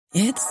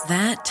It's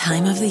that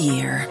time of the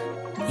year.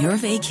 Your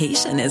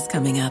vacation is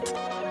coming up.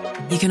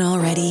 You can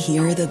already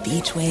hear the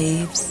beach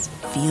waves,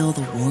 feel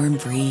the warm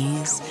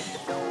breeze,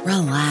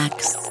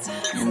 relax,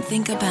 and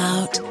think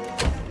about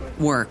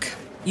work.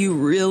 You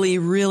really,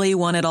 really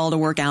want it all to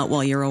work out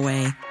while you're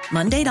away.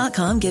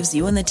 Monday.com gives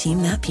you and the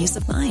team that peace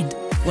of mind.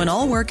 When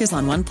all work is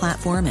on one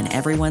platform and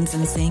everyone's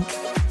in sync,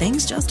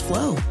 things just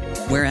flow.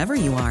 Wherever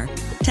you are,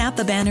 tap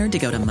the banner to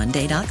go to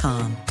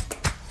Monday.com.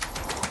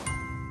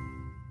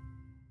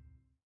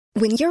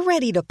 When you're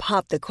ready to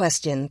pop the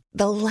question,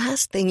 the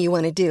last thing you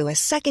want to do is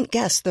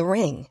second-guess the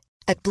ring.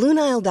 At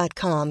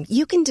BlueNile.com,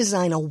 you can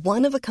design a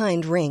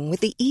one-of-a-kind ring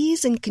with the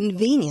ease and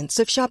convenience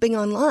of shopping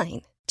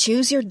online.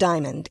 Choose your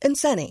diamond and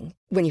setting.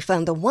 When you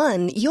find the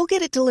one, you'll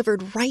get it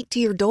delivered right to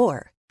your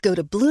door. Go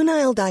to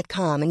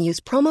BlueNile.com and use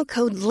promo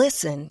code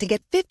LISTEN to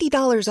get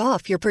 $50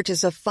 off your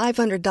purchase of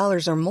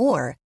 $500 or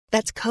more.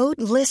 That's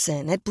code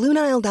LISTEN at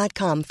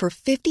BlueNile.com for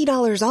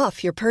 $50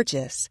 off your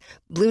purchase.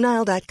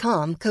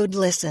 BlueNile.com, code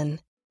LISTEN.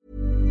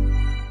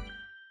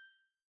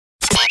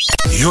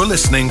 You're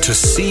listening to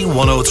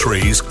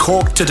C103's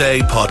Cork Today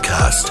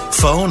podcast.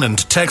 Phone and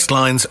text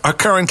lines are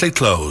currently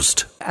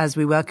closed. As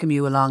we welcome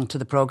you along to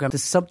the programme, the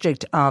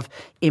subject of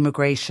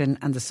immigration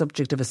and the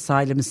subject of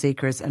asylum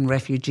seekers and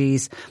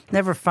refugees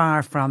never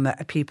far from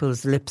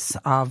people's lips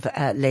of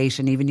late.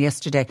 And even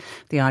yesterday,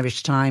 the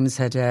Irish Times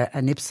had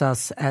an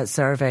Ipsos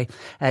survey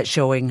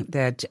showing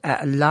that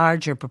a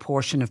larger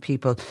proportion of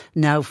people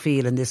now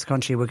feel in this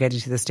country we're getting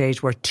to the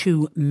stage where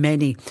too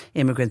many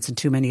immigrants and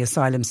too many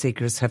asylum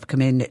seekers have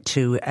come in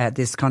to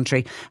this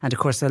country. And of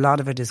course, a lot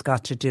of it has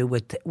got to do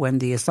with when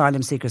the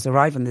asylum seekers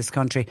arrive in this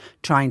country,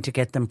 trying to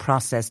get them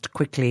processed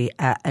quickly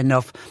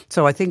enough.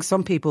 So I think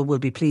some people will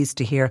be pleased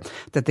to hear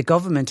that the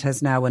government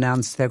has now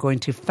announced they're going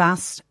to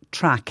fast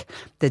track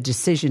the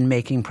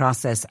decision-making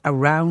process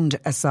around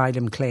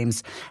asylum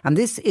claims. And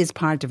this is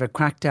part of a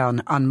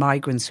crackdown on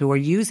migrants who are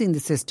using the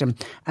system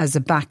as a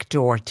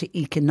backdoor to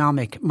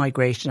economic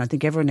migration. I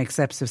think everyone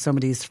accepts if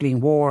somebody is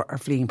fleeing war or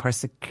fleeing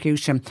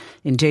persecution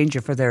in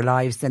danger for their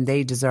lives, then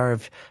they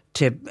deserve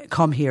to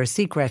come here,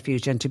 seek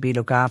refuge and to be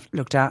looked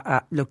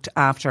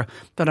after.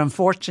 But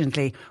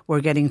unfortunately,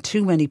 we're getting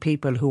too many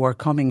people who are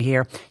coming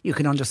here. You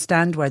can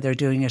understand why they're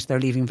doing it. They're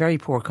leaving very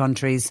poor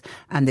countries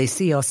and they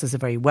see us as a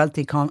very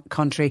wealthy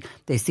country.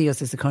 They see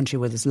us as a country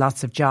where there's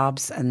lots of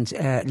jobs and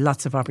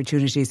lots of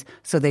opportunities.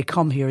 So they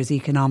come here as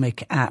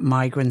economic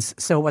migrants.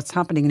 So what's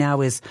happening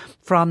now is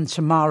from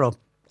tomorrow,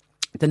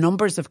 the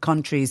numbers of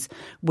countries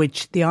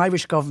which the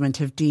Irish government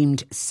have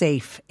deemed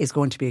safe is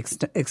going to be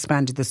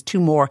expanded. There's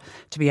two more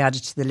to be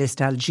added to the list,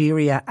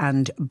 Algeria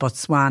and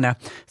Botswana.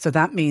 So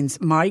that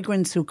means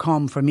migrants who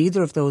come from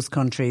either of those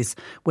countries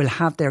will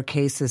have their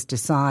cases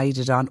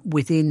decided on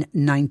within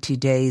 90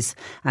 days.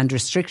 And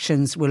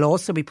restrictions will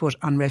also be put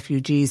on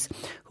refugees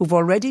who've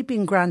already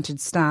been granted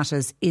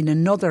status in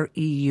another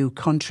EU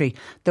country.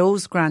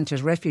 Those granted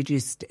refugee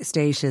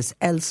status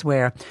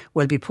elsewhere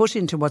will be put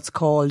into what's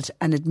called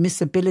an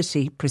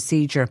admissibility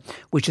procedure,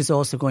 which is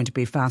also going to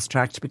be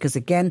fast-tracked because,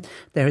 again,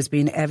 there has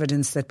been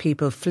evidence that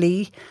people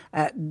flee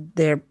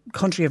their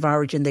country of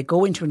origin, they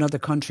go into another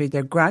country,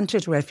 they're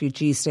granted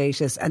refugee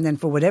status, and then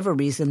for whatever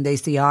reason they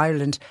see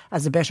Ireland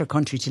as a better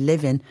country to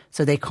live in,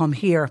 so they come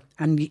here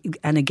and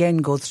again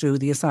go through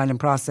the asylum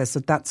process. So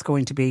that's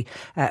going to be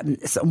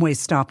some way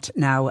stopped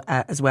now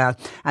as well.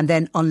 And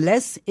then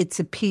unless it's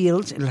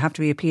appealed, it'll have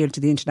to be appealed to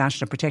the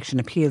International Protection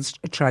Appeals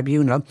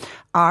Tribunal,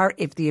 or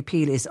if the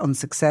appeal is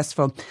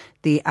unsuccessful,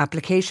 the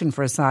application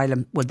for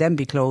asylum will then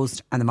be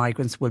closed and the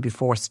migrants will be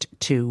forced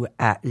to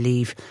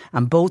leave.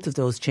 And both of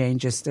those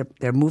changes,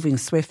 they're moving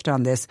swift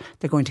on this.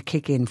 They're going to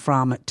kick in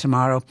from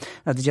tomorrow.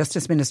 The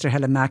Justice Minister,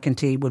 Helen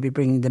McEntee, will be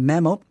bringing the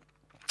memo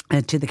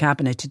to the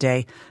Cabinet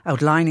today,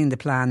 outlining the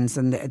plans,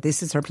 and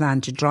this is her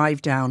plan to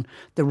drive down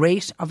the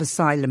rate of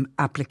asylum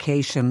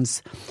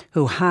applications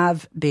who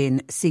have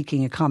been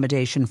seeking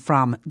accommodation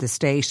from the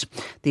state.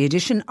 The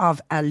addition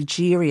of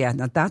Algeria,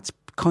 now that's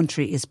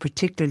country is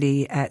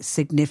particularly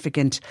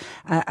significant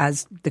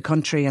as the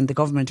country and the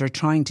government are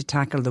trying to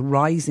tackle the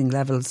rising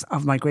levels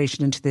of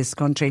migration into this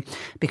country,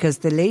 because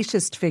the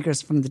latest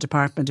figures from the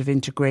Department of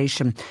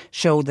Integration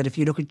show that if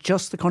you look at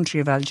just the country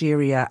of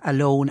Algeria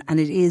alone, and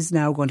it is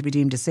now going to be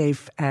deemed a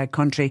safe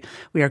country,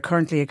 we are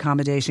currently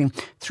accommodating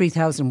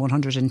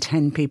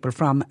 3,110 people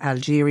from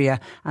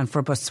Algeria, and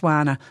for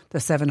Botswana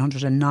there's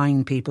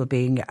 709 people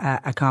being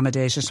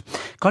accommodated.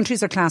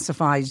 Countries are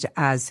classified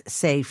as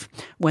safe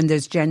when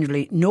there's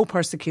generally no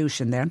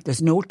persecution there.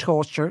 There's no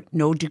torture,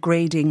 no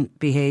degrading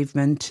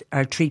behaviour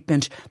or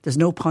treatment. There's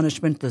no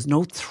punishment. There's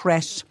no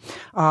threat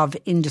of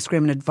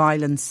indiscriminate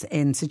violence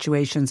in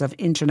situations of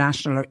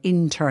international or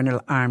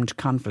internal armed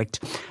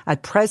conflict.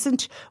 At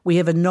present, we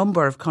have a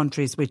number of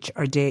countries which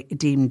are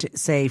deemed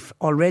safe.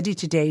 Already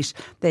to date,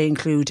 they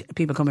include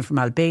people coming from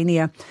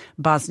Albania,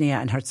 Bosnia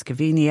and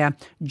Herzegovina,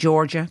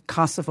 Georgia,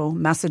 Kosovo,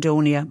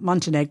 Macedonia,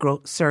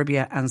 Montenegro,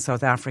 Serbia and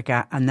South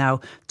Africa. And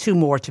now two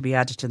more to be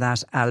added to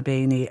that,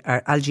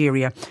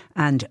 Algeria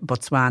and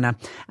Botswana.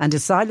 And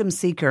asylum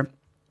seeker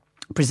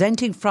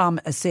presenting from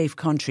a safe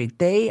country,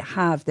 they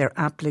have they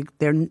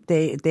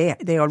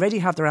already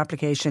have their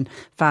application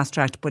fast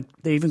tracked, but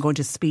they're even going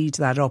to speed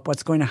that up.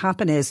 What's going to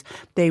happen is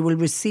they will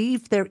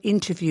receive their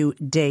interview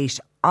date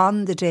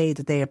on the day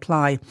that they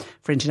apply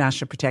for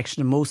international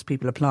protection, and most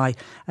people apply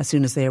as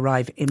soon as they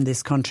arrive in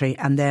this country,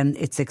 and then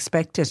it's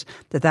expected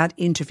that that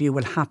interview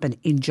will happen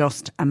in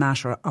just a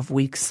matter of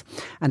weeks.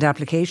 And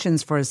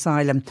applications for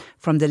asylum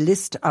from the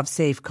list of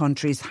safe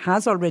countries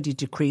has already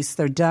decreased.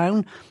 They're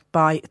down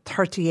by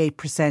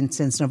 38%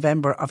 since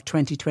November of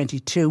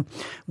 2022,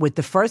 with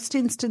the first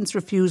instance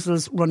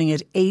refusals running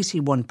at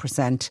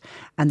 81%,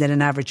 and then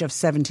an average of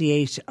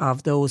 78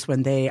 of those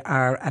when they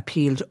are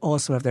appealed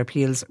also have their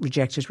appeals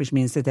rejected, which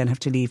means they then have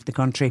to leave the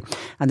country.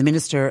 And the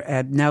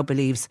Minister now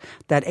believes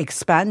that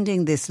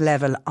expanding this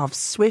level of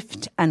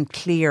swift and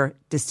clear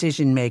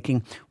decision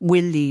making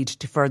will lead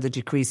to further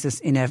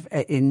decreases in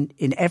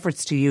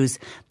efforts to use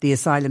the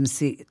asylum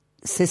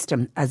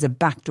system as a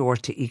backdoor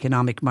to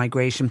economic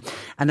migration.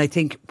 And I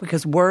think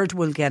because word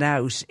will get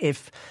out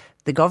if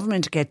the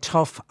government get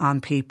tough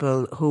on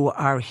people who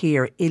are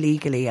here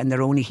illegally and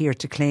they're only here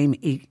to claim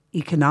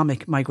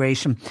economic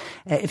migration.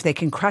 If they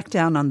can crack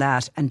down on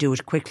that and do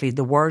it quickly,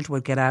 the word will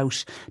get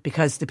out,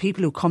 because the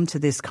people who come to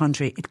this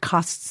country, it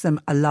costs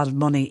them a lot of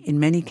money. In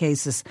many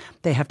cases,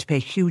 they have to pay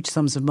huge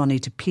sums of money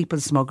to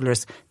people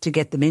smugglers to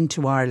get them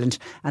into Ireland.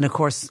 And of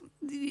course,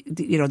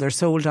 you know, they're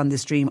sold on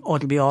this dream, oh,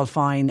 it'll be all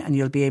fine and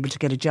you'll be able to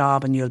get a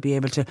job and you'll be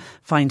able to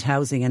find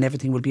housing and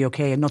everything will be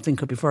okay, and nothing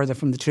could be further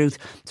from the truth.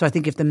 So I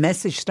think if the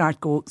message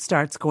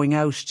starts going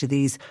out to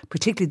these,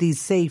 particularly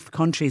these safe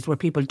countries where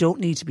people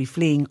don't need to be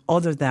fleeing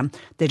other than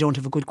they don't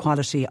have a good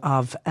quality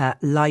of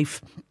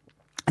life,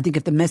 I think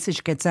if the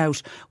message gets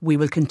out, we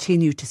will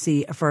continue to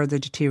see a further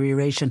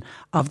deterioration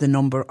of the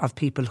number of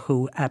people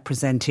who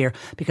present here.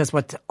 Because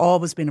what's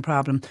always been a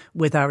problem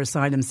with our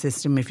asylum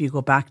system, if you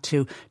go back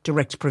to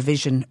direct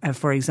provision,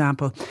 for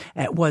example,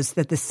 was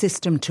that the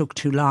system took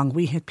too long.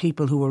 We had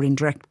people who were in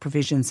direct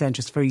provision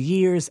centres for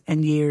years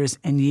and years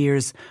and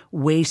years,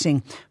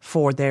 waiting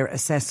for their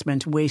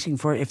assessment, waiting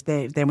for, if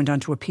they went on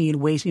to appeal,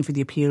 waiting for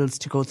the appeals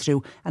to go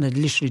through, and it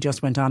literally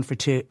just went on for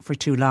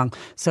too long.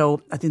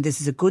 So I think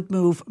this is a good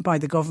move by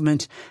the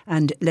government,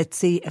 and let's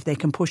see if they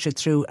can push it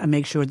through and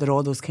make sure that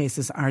all those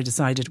cases are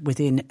decided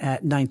within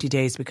 90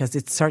 days, because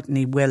it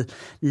certainly will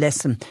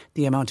lessen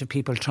the amount of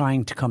people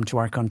trying to come to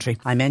our country.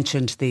 I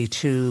mentioned the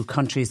two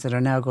countries that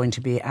are now going to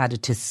be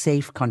added to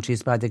safe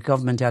countries by the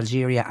government,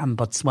 Algeria and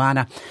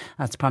Botswana.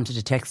 That's prompted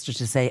a texter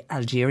to say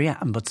Algeria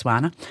and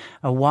Botswana.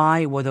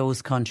 Why were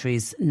those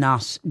countries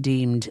not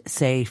deemed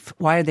safe?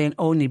 Why are they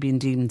only being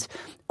deemed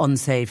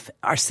unsafe,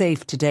 are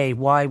safe today?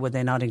 Why were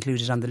they not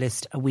included on the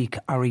list a week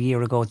or a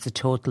year ago? It's a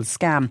total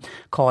scam.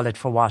 Call it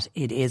for what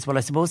it is. Well,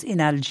 I suppose in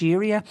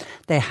Algeria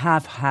they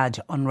have had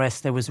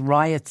unrest. There was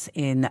riots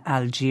in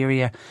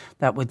Algeria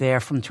that were there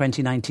from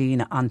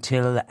 2019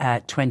 until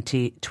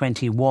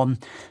 2021.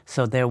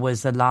 So there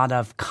was a lot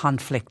of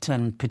conflict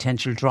and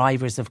potential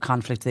drivers of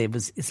conflict. There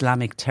was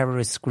Islamic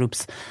terrorist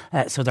groups.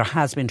 So there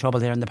has been trouble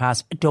there in the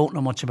past. I don't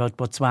know much about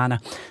Botswana,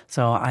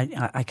 so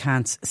I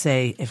can't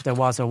say if there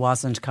was or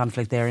wasn't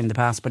conflict there in the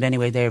past. But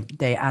anyway,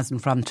 they as and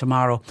from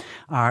tomorrow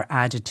are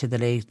added to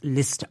the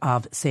list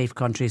of safe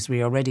countries.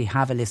 We already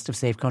have a list of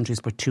safe countries,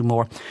 but two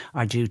more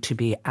are due to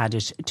be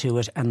added to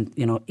it. And,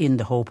 you know, in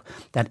the hope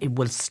that it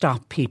will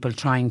stop people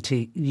trying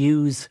to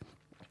use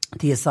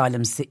the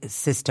asylum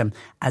system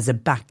as a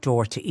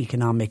backdoor to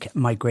economic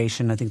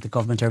migration. I think the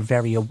government are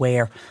very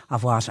aware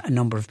of what a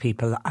number of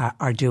people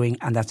are doing,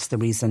 and that's the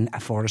reason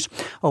for it.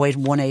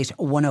 0818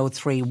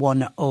 103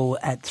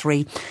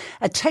 103.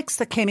 A text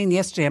that came in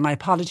yesterday, and my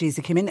apologies,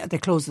 it came in at the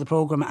close of the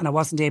programme and I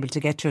wasn't able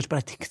to get to it, but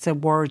I think it's a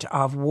word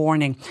of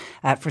warning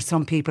for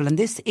some people, and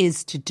this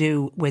is to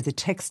do with a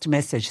text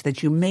message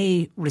that you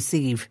may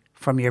receive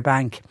from your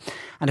bank.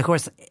 And of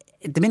course,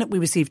 the minute we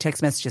receive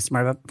text messages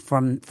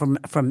from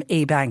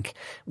a bank,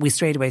 we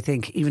straight away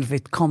think, even if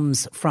it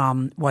comes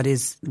from what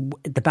is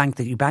the bank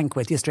that you bank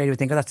with, you straight away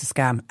think, oh, that's a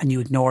scam, and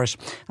you ignore it.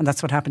 And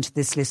that's what happened to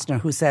this listener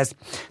who says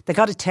they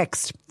got a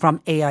text from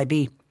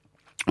AIB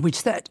which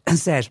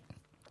said,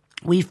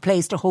 we've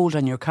placed a hold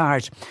on your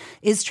card.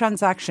 Is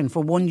transaction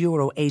for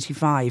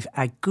 €1.85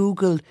 at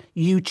Google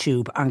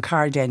YouTube on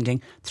card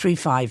ending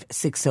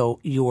 3560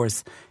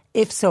 yours?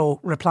 If so,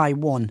 reply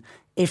 1.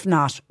 If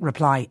not,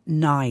 reply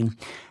 9.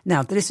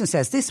 Now, the listener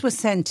says, this was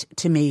sent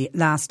to me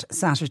last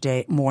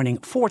Saturday morning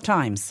 4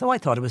 times, so I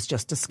thought it was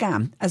just a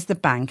scam, as the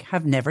bank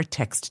have never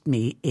texted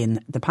me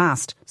in the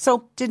past.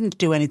 So, didn't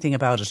do anything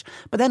about it.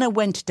 But then I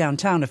went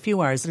downtown a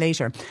few hours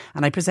later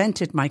and I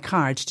presented my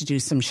card to do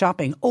some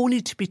shopping,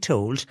 only to be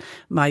told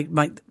my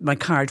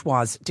card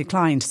was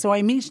declined. So I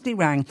immediately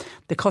rang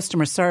the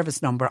customer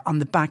service number on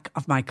the back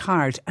of my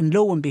card, and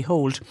lo and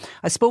behold,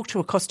 I spoke to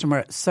a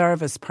customer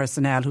service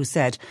personnel who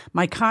said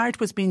my card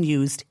was being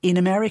used in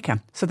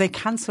America, so they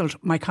cancelled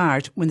my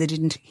card when they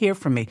didn't hear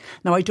from me.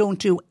 Now, I don't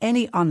do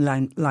any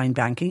online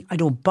banking. I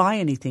don't buy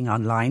anything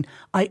online.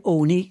 I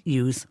only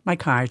use my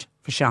card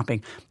for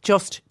shopping.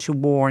 Just to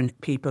warn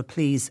people,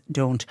 please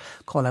don't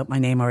call out my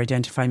name or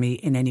identify me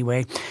in any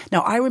way.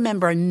 Now, I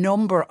remember a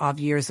number of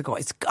years ago,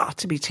 it's got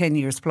to be 10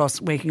 years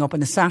plus, waking up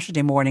on a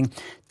Saturday morning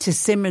to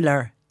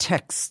similar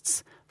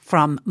texts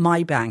from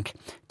my bank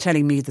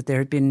telling me that there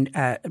had been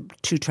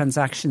 2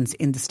 transactions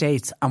in the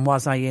States and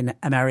was I in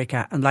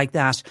America. And like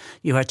that,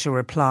 you had to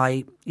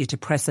reply, you had to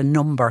press a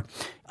number,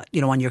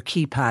 on your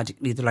keypad,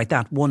 either like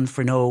that, 1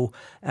 for no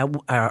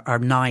or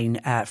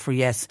 9 for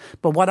yes.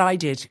 But what I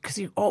did, because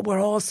we're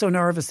all so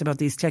nervous about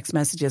these text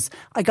messages,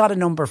 I got a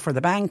number for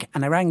the bank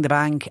and I rang the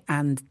bank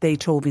and they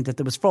told me that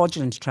there was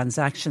fraudulent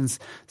transactions.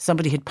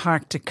 Somebody had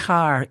parked a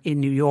car in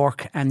New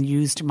York and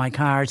used my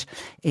card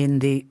in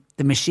the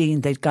machine.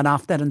 They'd gone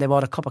off that and they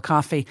bought a cup of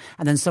coffee,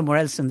 and then somewhere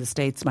else in the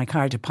States my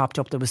card had popped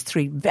up. There was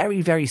 3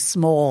 very, very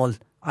small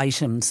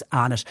items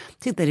on it. I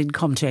think they didn't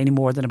come to any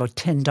more than about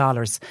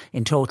 $10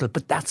 in total,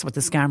 but that's what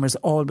the scammers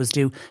always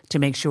do to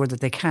make sure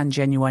that they can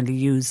genuinely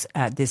use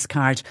this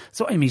card.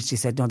 So I immediately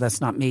said, no,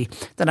 that's not me.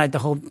 Then I had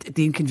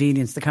the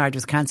inconvenience, the card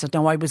was cancelled.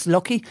 Now I was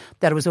lucky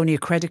that it was only a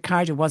credit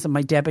card, it wasn't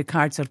my debit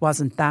card, so it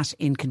wasn't that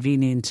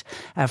inconvenient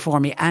for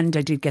me, and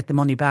I did get the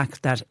money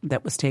back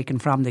that was taken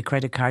from the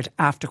credit card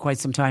after quite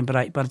some time, but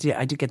I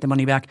did get the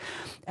money back.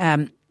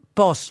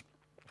 But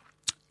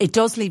it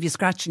does leave you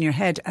scratching your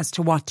head as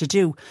to what to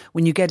do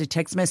when you get a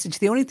text message.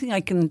 The only thing I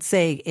can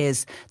say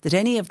is that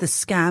any of the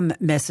scam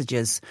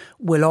messages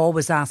will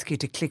always ask you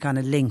to click on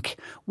a link,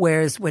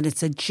 whereas when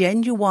it's a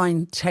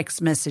genuine text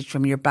message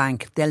from your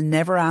bank, they'll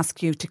never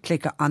ask you to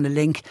click on a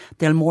link.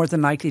 They'll more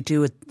than likely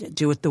do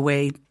it the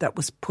way that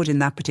was put in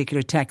that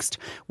particular text,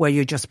 where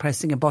you're just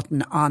pressing a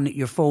button on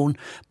your phone.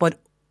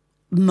 But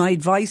my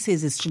advice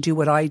is to do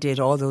what I did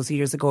all those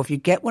years ago. If you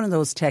get one of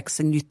those texts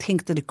and you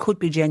think that it could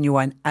be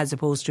genuine as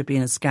opposed to it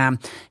being a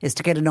scam, is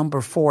to get a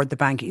number for the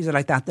bank, either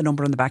like that, the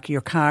number on the back of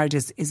your card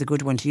is a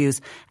good one to use,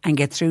 and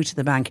get through to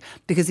the bank.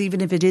 Because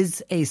even if it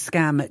is a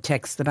scam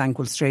text, the bank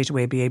will straight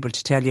away be able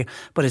to tell you.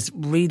 But it's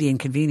really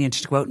inconvenient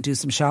to go out and do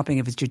some shopping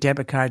if it's your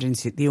debit card and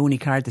it's the only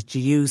card that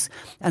you use.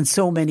 And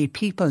so many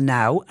people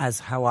now,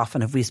 as how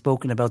often have we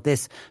spoken about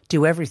this,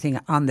 do everything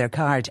on their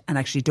card and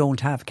actually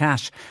don't have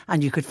cash.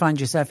 And you could find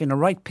yourself in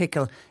a right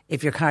pickle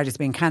if your card is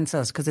being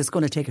cancelled, because it's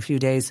going to take a few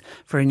days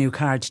for a new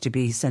card to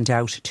be sent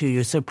out to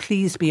you. So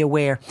please be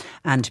aware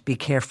and be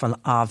careful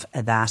of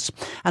that.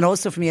 And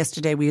also from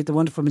yesterday, we had the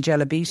wonderful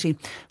Magella Beattie,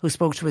 who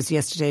spoke to us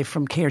yesterday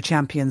from Care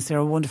Champions. They're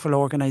a wonderful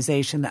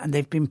organisation, and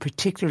they've been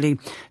particularly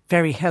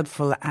very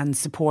helpful and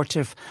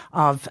supportive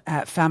of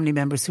family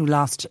members who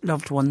lost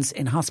loved ones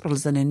in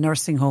hospitals and in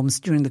nursing homes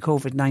during the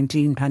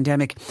COVID-19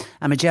 pandemic.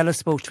 And Magella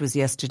spoke to us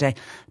yesterday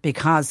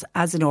because,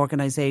 as an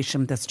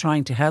organisation that's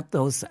trying to help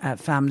those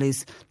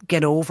families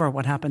get over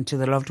what happened to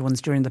their loved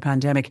ones during the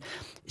pandemic,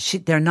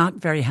 they're not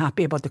very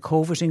happy about the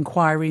COVID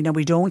inquiry. Now,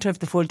 we don't have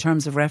the full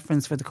terms of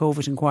reference for the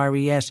COVID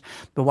inquiry yet,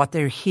 but what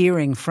they're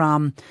hearing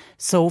from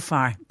so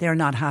far, they're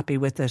not happy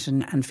with it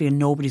and feel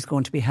nobody's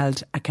going to be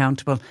held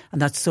accountable.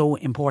 And that's so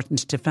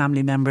important to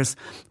family members.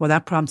 Well,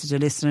 that prompted a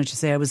listener to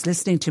say, I was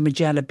listening to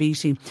Magella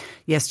Beattie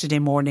yesterday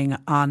morning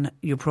on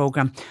your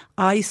programme.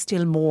 I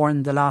still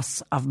mourn the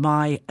loss of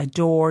my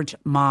adored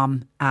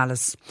mom,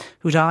 Alice,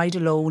 who died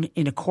alone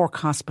in a Cork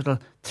hospital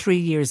 3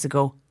 years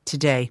ago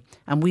today,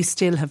 and we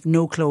still have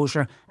no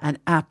closure and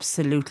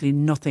absolutely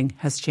nothing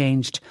has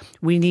changed.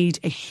 We need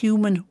a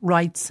human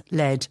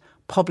rights-led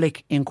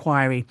public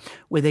inquiry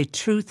with a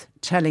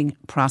truth-telling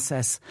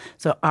process.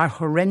 So our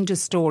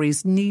horrendous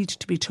stories need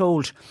to be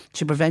told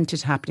to prevent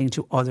it happening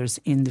to others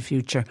in the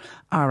future.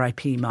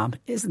 R.I.P. Mom.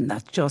 Isn't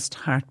that just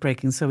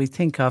heartbreaking? So we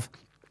think of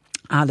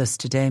Alice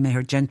today, may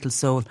her gentle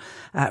soul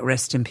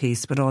rest in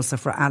peace, but also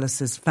for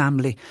Alice's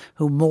family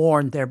who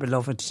mourn their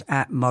beloved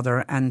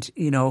mother. And,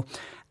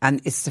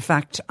 and it's the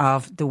fact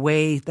of the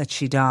way that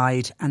she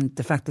died and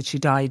the fact that she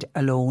died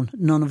alone.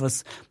 None of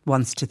us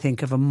wants to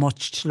think of a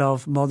much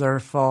loved mother,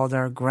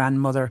 father,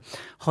 grandmother,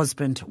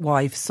 husband,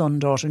 wife, son,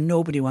 daughter.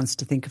 Nobody wants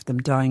to think of them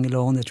dying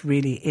alone. It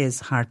really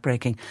is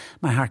heartbreaking.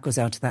 My heart goes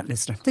out to that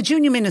listener. The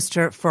Junior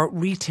Minister for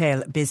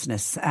Retail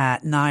Business,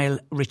 Niall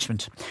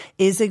Richmond,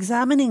 is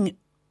examining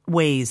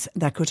ways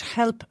that could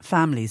help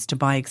families to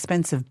buy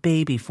expensive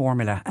baby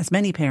formula, as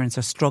many parents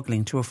are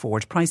struggling to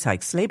afford price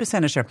hikes. Labour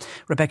Senator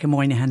Rebecca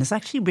Moynihan has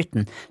actually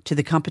written to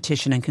the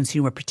Competition and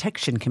Consumer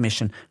Protection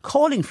Commission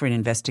calling for an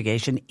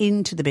investigation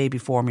into the baby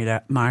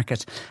formula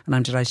market. And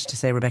I'm delighted to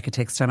say Rebecca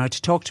takes time out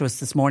to talk to us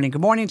this morning.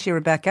 Good morning to you,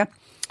 Rebecca.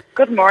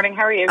 Good morning,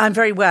 how are you? I'm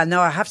very well.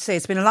 Now, I have to say,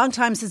 it's been a long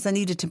time since I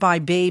needed to buy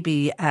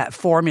baby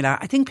formula.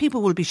 I think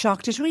people will be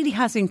shocked. It really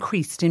has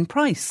increased in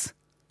price.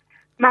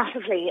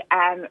 Massively.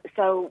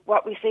 So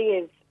what we see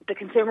is the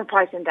consumer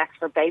price index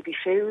for baby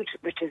food,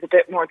 which is a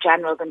bit more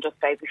general than just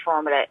baby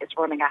formula, is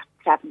running at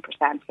 7%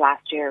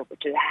 last year,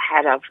 which is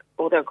ahead of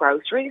other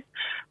groceries.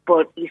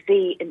 But you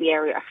see in the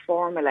area of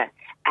formula,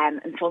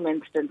 in some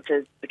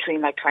instances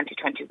between like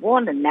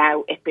 2021 and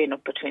now it being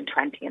up between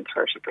 20 and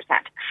 30%.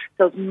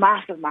 So it's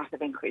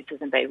massive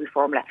increases in baby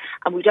formula,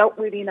 and we don't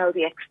really know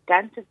the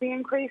extent of the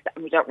increase,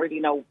 and we don't really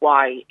know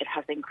why it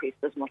has increased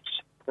as much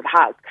as it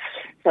has.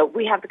 So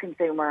we have the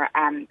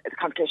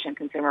Competition and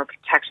Consumer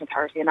Protection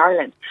Authority in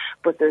Ireland,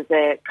 but there's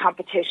a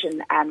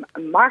Competition and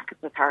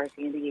Markets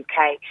Authority in the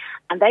UK,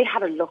 and they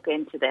had a look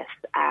into this,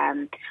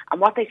 and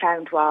what they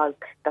found was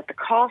that the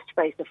cost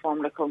base of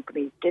formula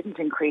companies didn't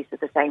increase at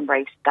the same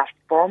rate that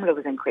formula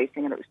was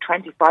increasing, and it was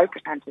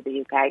 25% of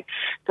the UK.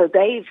 So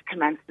they've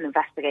commenced an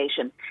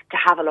investigation to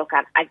have a look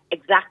at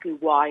exactly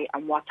why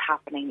and what's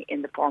happening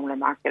in the formula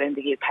market in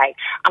the UK.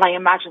 And I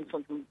imagine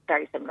something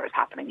very similar is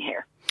happening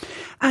here.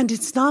 And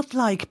it's not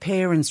like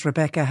parents,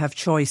 Rebecca, have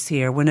choice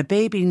here. When a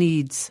baby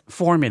needs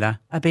formula,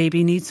 a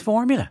baby needs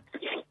formula.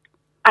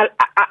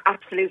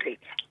 Absolutely.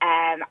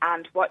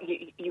 And what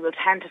you will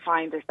tend to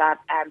find is that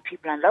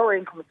people on lower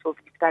incomes will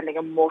be spending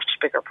a much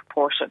bigger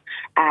proportion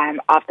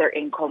of their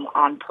income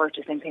on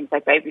purchasing things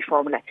like baby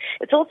formula.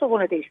 It's also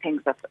one of these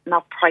things that's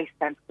not price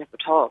sensitive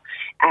at all.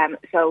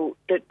 So,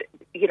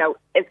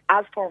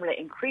 as formula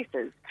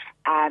increases,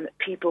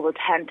 people will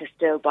tend to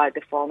still buy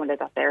the formula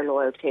that they're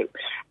loyal to.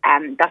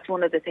 That's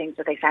one of the things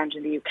that they found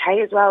in the UK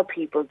as well.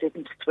 People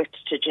didn't switch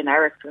to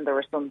generics, and there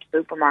were some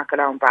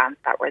supermarket-owned brands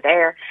that were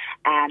there,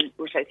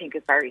 which I think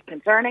is very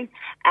concerning.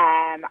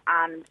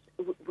 And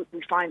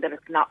we find that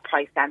it's not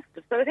price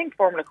sensitive. So I think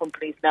formula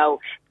companies know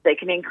they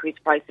can increase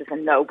prices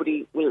and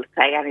nobody will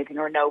say anything,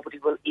 or nobody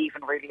will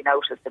even really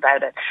notice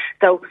about it.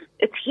 So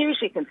it's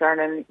hugely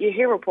concerning. You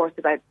hear reports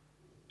about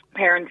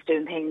parents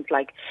doing things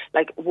like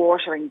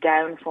watering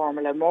down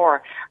formula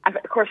more. And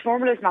of course,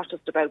 formula is not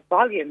just about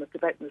volume, it's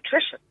about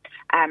nutrition.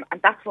 And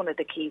that's one of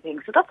the key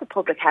things. So that's a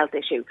public health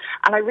issue.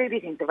 And I really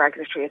think the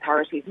regulatory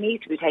authorities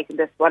need to be taking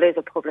this, what is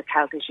a public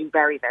health issue,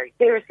 very, very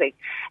seriously.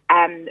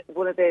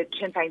 One of the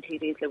Sinn Féin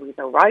TDs, Louise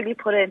O'Reilly,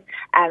 put in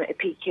a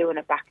PQ in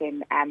it back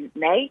in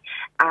May.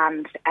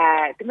 And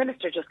the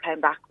Minister just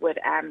came back with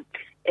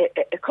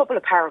a couple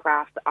of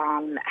paragraphs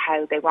on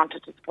how they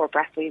wanted to support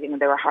breastfeeding and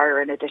they were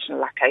hiring additional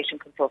lactation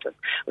consultants,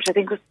 which I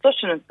think was such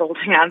an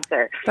insulting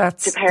answer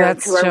to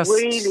parents who are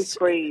really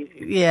squeezed.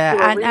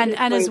 Yeah,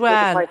 and as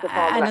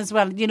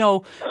well,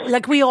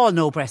 like we all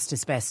know breast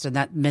is best, and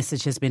that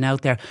message has been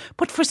out there.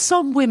 But for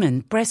some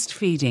women,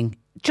 breastfeeding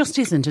just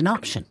isn't an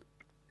option.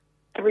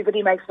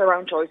 Everybody makes their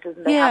own choices,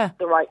 and they have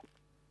the right.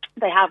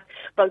 They have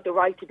both the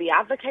right to be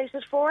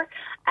advocated for,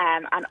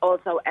 and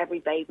also every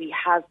baby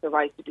has the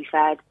right to be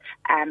fed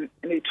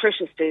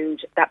nutritious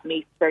food that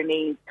meets their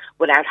needs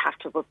without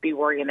having to be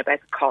worrying about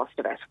the cost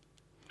of it.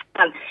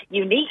 And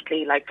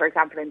uniquely, like for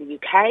example in the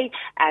UK,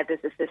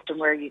 there's a system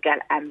where you get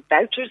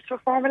vouchers for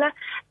formula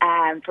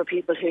for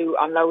people who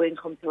on low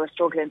incomes who are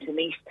struggling to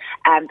meet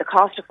the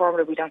cost of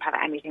formula. We don't have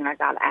anything like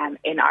that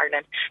in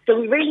Ireland. So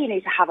we really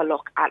need to have a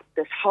look at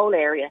this whole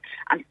area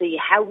and see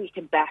how we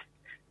can best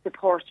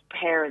support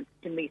parents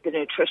to meet the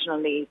nutritional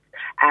needs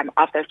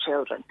of their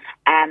children,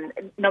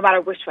 no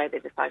matter which way they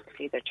decide to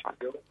feed their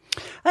child.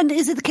 And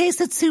is it the case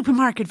that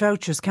supermarket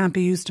vouchers can't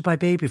be used to buy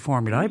baby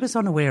formula? I was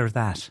unaware of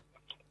that.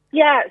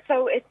 Yeah,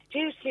 so it's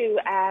due to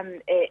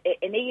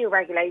an EU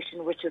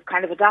regulation which is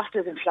kind of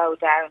adopted and flowed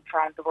down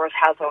from the World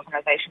Health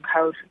Organization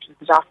Code, which was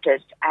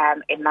adopted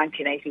in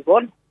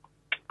 1981.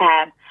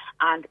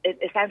 And it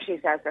essentially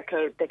says that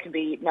there can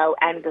be no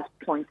endless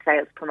point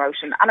sales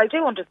promotion. And I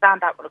do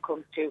understand that when it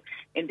comes to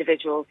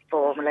individual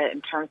formula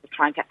in terms of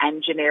trying to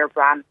engineer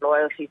brand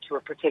loyalty to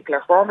a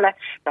particular formula,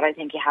 that I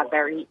think you have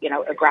very,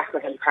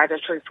 aggressive and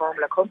predatory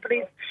formula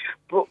companies.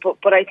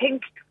 But I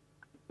think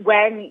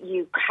when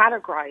you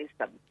categorise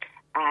them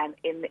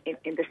in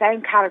the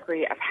same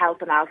category of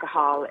health and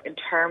alcohol in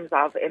terms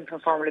of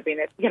infant formula being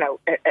a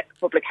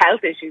public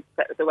health issue,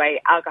 the way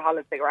alcohol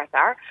and cigarettes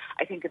are,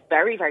 I think it's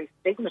very, very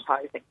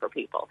stigmatising for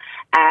people.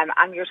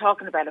 And you're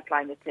talking about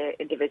applying it to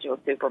individual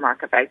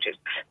supermarket vouchers.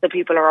 So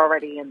people are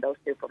already in those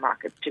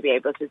supermarkets to be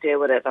able to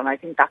deal with it. And I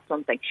think that's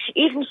something,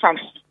 even from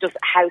just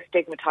how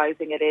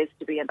stigmatising it is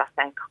to be in that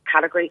same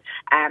category,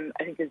 I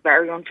think is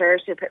very unfair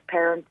to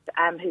parents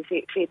who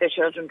feed their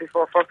children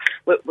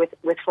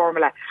with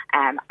formula.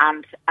 And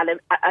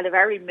at a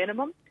very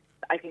minimum,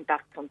 I think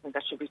that's something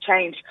that should be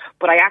changed.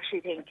 But I actually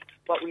think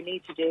what we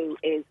need to do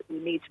is we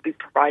need to be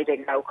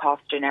providing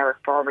low-cost generic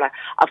formula.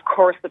 Of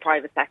course, the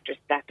private sector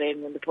step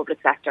in when the public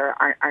sector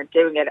aren't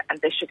doing it, and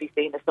this should be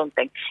seen as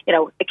something,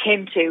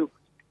 akin to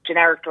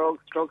generic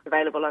drugs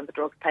available on the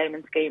drugs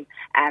payment scheme,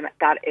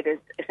 that it is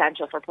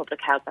essential for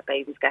public health that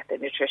babies get the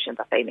nutrition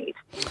that they need.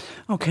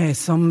 OK,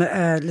 some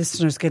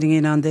listeners getting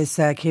in on this.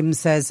 Kim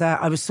says,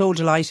 I was so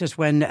delighted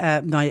when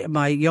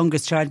my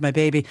youngest child, my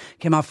baby,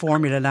 came off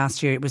formula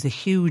last year. It was a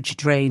huge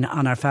drain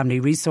on our family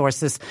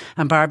resources.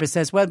 And Barbara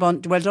says, well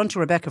done to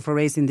Rebecca for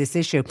raising this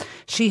issue.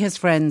 She has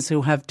friends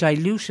who have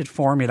diluted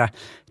formula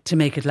to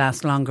make it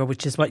last longer,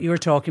 which is what you're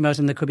talking about,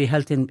 and there could be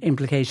health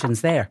implications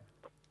there.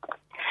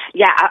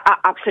 Yeah,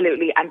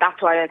 absolutely. And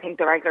that's why I think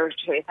the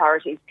regulatory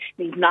authorities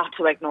need not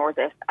to ignore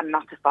this and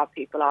not to stop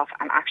people off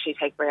and actually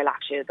take real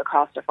action at the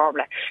cost of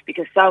formula,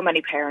 because so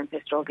many parents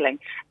are struggling,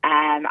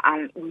 and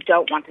we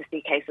don't want to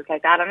see cases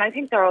like that. And I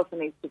think there also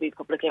needs to be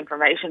public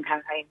information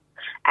campaigns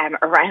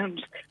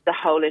around the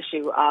whole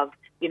issue of,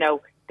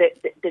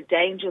 the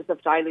dangers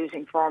of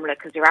diluting formula,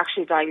 because you're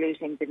actually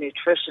diluting the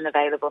nutrition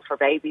available for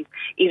babies,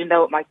 even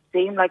though it might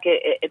seem like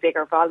a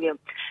bigger volume.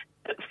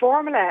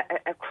 Formula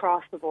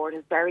across the board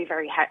is very,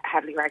 very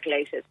heavily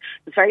regulated.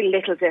 There's very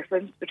little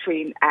difference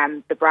between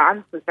the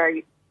brands. There's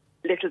very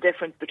little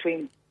difference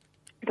between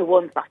the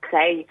ones that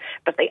say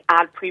that they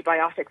add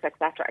prebiotics,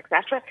 etc.,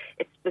 etc.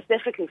 It's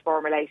specifically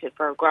formulated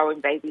for a growing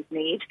baby's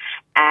need,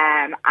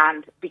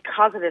 and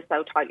because it is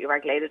so tightly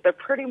regulated, they're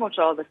pretty much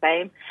all the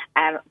same,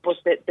 but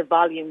the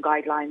volume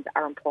guidelines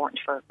are important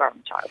for a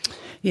growing child.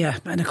 Yeah,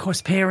 and of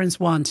course parents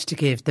want to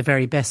give the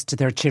very best to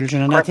their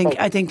children, and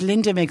I think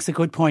Linda makes a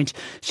good point.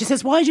 She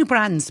says, why do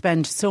brands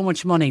spend so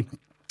much money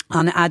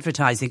on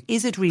advertising?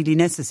 Is it really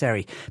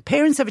necessary?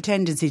 Parents have a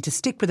tendency to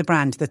stick with a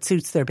brand that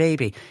suits their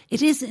baby.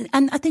 It is,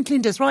 and I think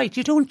Linda's right.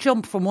 You don't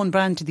jump from one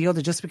brand to the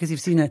other just because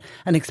you've seen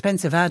an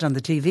expensive ad on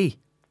the TV.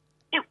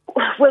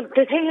 Well,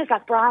 the thing is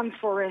that brands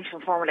for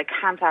infant formula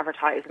can't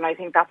advertise, and I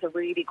think that's a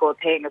really good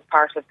thing as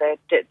part of the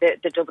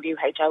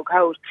WHO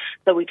code.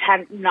 So we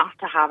tend not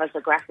to have as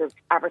aggressive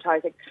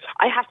advertising.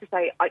 I have to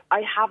say,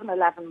 I have an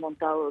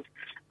 11-month-old.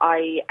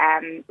 I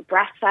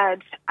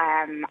breastfed,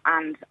 and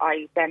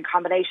I then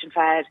combination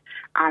fed,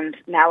 and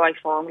now I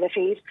formula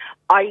feed.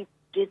 I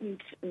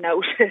didn't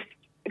notice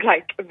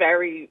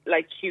very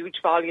huge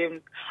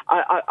volumes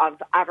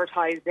of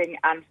advertising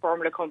and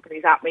formula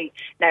companies at me.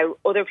 Now,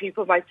 other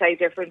people might say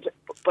different,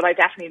 but I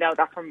definitely know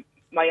that from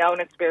my own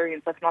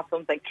experience, that's not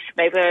something.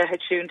 Maybe I had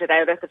tuned it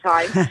out at the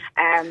time.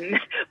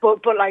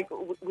 But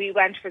we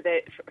went for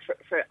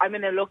I'm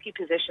in a lucky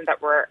position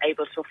that we're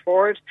able to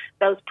afford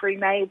those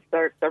pre-mades.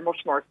 They're much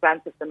more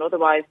expensive than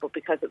otherwise, but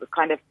because it was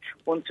kind of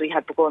once we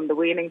had begun the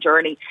weaning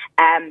journey,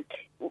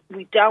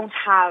 we don't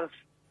have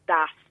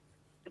that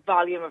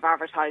volume of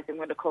advertising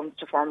when it comes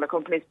to formula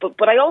companies,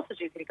 but I also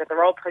do think that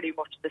they're all pretty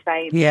much the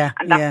same,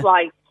 and that's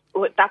why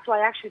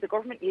actually the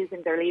government,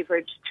 using their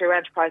leverage through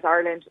Enterprise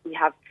Ireland, we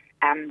have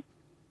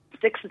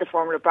 6 of the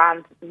formula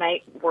brands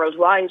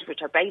worldwide which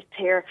are based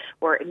here.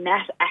 We're a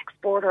net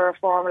exporter of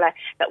formula,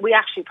 that we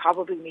actually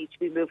probably need to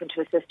be moving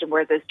to a system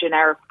where there's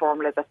generic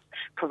formula that's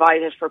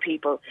provided for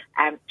people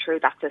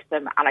through that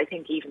system. And I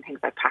think even things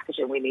like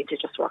packaging we need to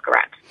just work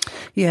around.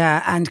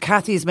 Yeah, and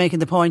Kathy is making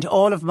the point,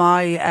 all of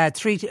my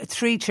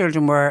three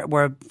children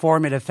were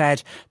formula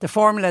fed. The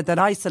formula that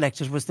I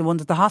selected was the one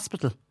that the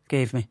hospital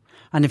gave me.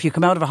 And if you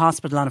come out of a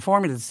hospital on a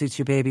formula that suits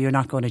your baby, you're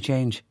not going to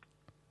change.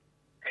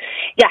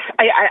 Yeah,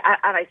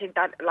 I think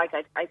that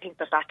I think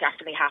that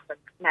definitely happens.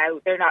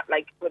 Now, they're not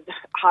when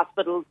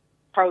hospitals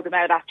throw them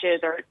out at you.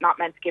 They're not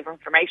meant to give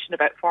information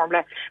about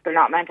formula. They're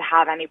not meant to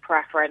have any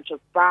preferential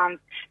brands.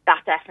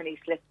 That definitely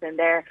slips in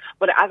there.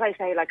 But as I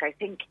say, I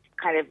think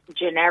kind of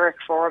generic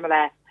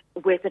formula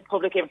with a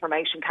public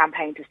information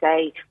campaign to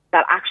say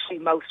that actually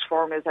most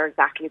formulas are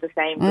exactly the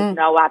same with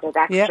no added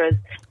extras.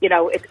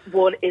 Yep.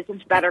 One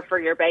isn't better for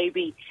your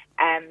baby.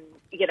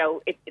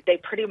 They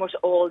pretty much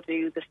all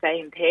do the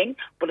same thing,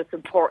 but it's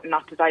important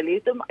not to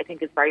dilute them. I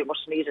think it's very much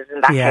needed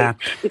in that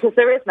case, because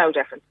there is no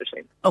difference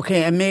between them.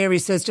 Okay, and Mary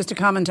says, just to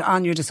comment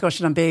on your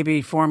discussion on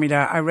baby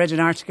formula, I read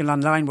an article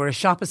online where a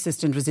shop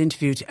assistant was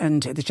interviewed,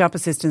 and the shop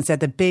assistant said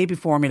that baby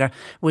formula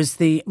was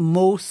the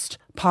most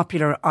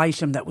popular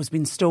item that was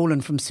being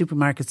stolen from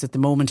supermarkets at the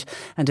moment.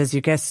 And as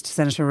your guest,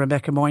 Senator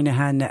Rebecca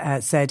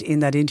Moynihan, said in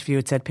that interview,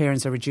 it said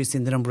parents are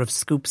reducing the number of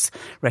scoops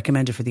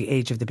recommended for the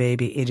age of the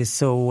baby. It is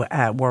so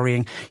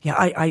worrying. Yeah,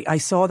 I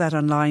saw that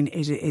online.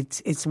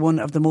 It's one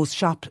of the most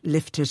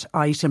shoplifted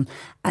item,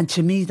 and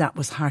to me that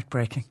was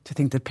heartbreaking to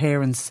think that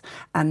parents,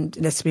 and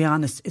let's be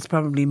honest, it's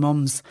probably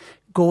mums,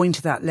 going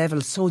to that level,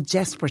 so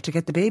desperate to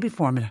get the baby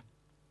formula.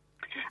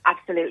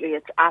 Absolutely,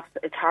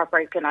 it's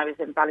heartbreaking. I was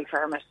in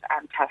Ballyfermot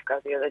and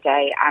Tesco the other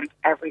day, and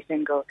every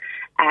single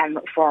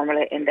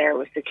formula in there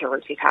was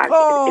security tagged.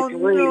 It's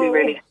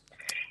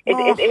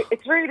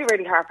really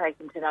really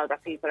heartbreaking to know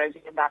that people are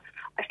doing that.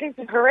 I've seen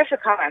some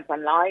horrific comments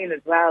online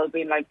as well,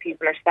 being like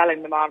people are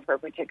selling them on for a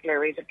particular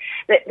reason.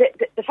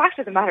 The fact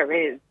of the matter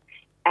is,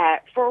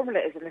 formula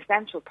is an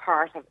essential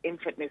part of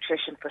infant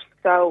nutrition for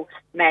so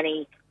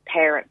many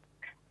parents.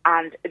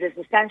 And it is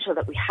essential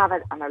that we have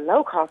it on a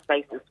low-cost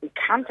basis. We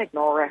can't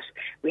ignore it.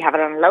 We have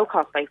it on a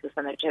low-cost basis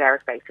and a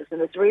generic basis.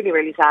 And it's really,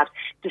 really sad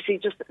to see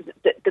just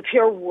the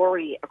pure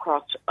worry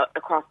across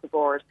the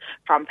board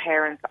from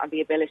parents on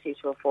the ability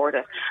to afford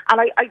it. And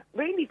I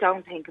really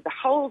don't think the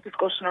whole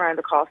discussion around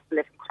the cost of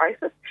living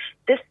crisis,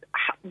 this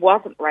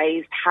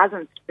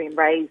hasn't been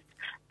raised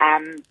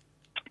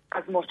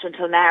as much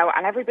until now,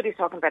 and everybody's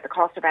talking about the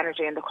cost of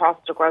energy and the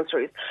cost of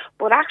groceries,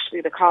 but actually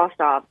the cost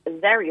of a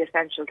very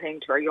essential thing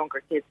to our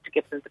younger kids to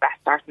give them the best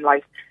start in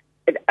life,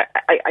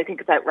 I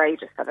think it's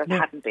outrageous that it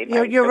hadn't been.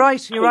 You're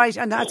right,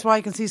 and that's why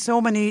I can see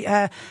so many,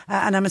 and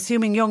I'm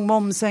assuming young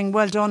mums saying,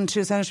 well done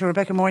to Senator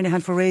Rebecca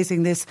Moynihan for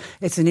raising this.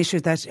 It's an issue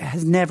that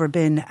has never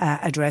been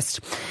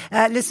addressed.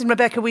 Listen,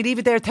 Rebecca, we leave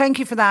it there. Thank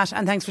you for that,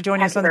 and thanks for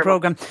joining us on the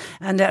programme.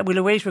 And we'll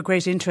await with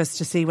great interest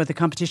to see what the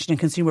Competition and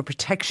Consumer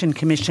Protection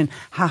Commission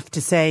have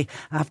to say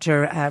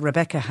after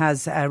Rebecca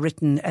has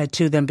written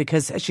to them,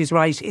 because she's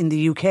right, in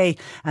the UK,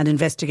 an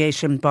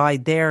investigation by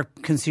their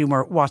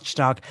consumer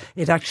watchdog,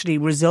 it actually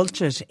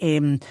resulted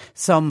in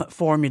some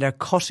formula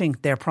cutting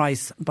their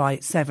price by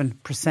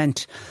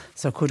 7%.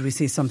 So could we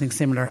see something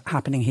similar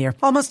happening here?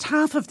 Almost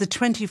half of the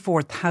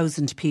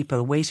 24,000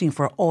 people waiting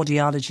for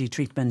audiology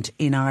treatment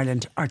in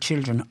Ireland are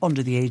children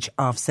under the age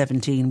of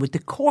 17, with the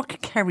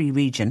Cork-Kerry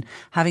region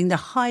having the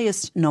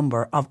highest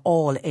number of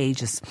all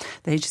ages.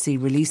 The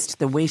HSE released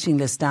the waiting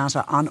list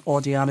data on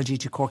audiology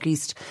to Cork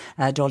East.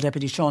 Dáil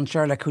Deputy Sean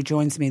Sherlock, who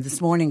joins me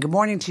this morning. Good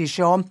morning to you,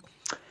 Sean.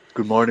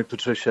 Good morning,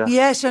 Patricia.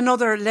 Yes,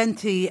 another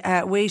lengthy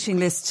waiting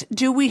list.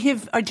 Do you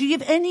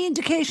have any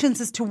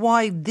indications as to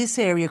why this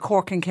area,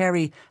 Cork and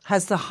Kerry,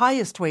 has the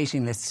highest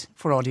waiting list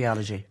for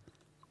audiology?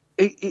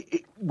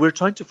 We're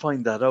trying to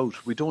find that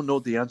out. We don't know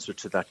the answer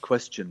to that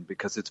question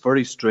because it's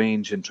very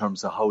strange in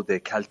terms of how they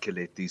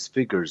calculate these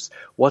figures.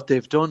 What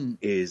they've done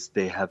is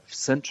they have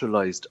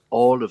centralised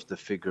all of the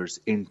figures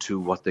into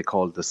what they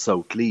call the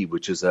South Lee,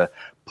 which is a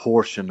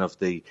portion of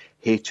the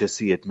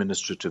HSE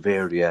administrative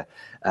area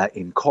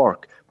in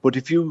Cork. But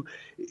if you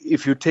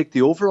take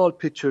the overall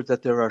picture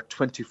that there are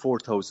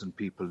 24,000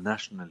 people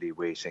nationally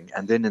waiting,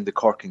 and then in the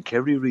Cork and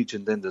Kerry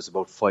region, then there's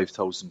about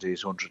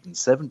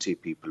 5,870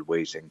 people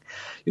waiting.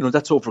 You know,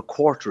 that's over a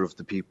quarter of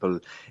the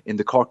people in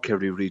the Cork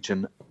Kerry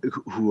region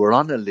who are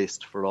on a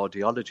list for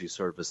audiology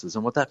services.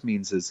 And what that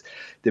means is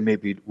they may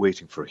be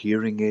waiting for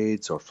hearing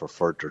aids or for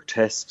further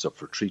tests or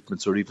for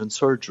treatments or even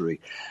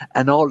surgery.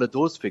 And all of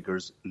those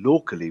figures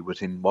locally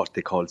within what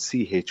they call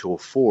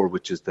CHO4,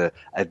 which is the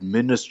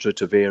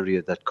administrative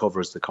area that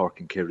covers the Cork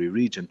and Kerry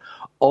region,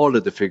 all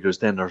of the figures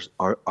then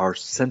are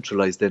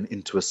centralised then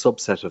into a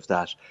subset of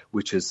that,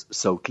 which is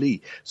South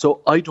Lee.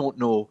 So I don't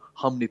know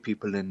how many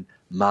people in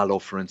Mallow,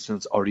 for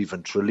instance, or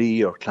even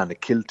Tralee or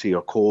Clonakilty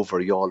or Cove or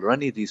Youghal or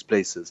any of these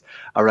places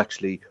are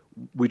actually,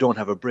 we don't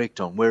have a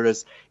breakdown.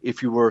 Whereas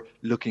if you were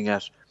looking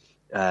at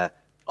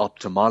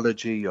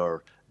ophthalmology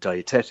or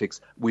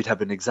dietetics, we'd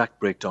have an exact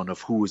breakdown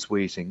of who is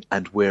waiting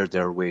and where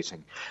they're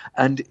waiting.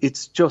 And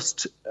it's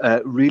just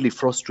really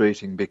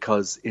frustrating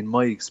because in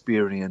my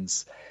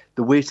experience,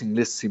 the waiting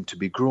lists seem to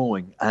be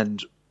growing.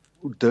 And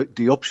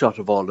the upshot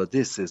of all of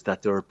this is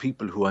that there are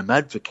people who I'm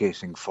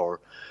advocating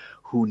for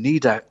who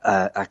need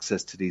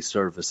access to these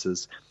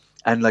services,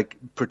 and like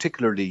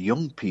particularly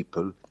young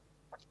people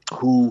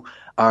who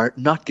are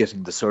not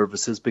getting the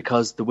services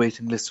because the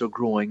waiting lists are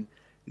growing.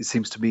 It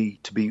seems to be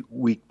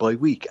week by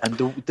week, and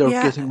they're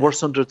getting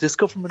worse under this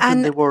government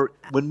than they were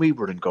when we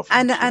were in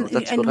government.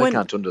 That's what I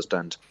can't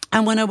understand.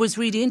 And when I was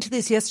reading into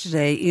this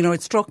yesterday, you know,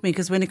 it struck me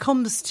because when it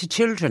comes to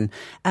children,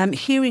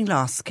 hearing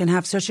loss can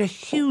have such a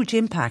huge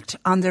impact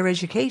on their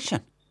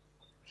education.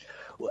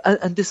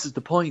 And this is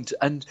the point.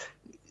 And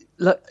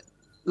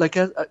like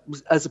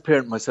as a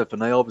parent myself,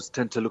 and I always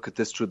tend to look at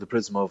this through the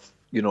prism of,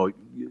 you know,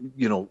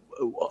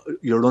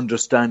 your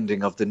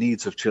understanding of the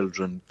needs of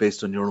children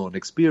based on your own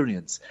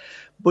experience.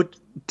 But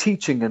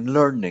teaching and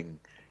learning,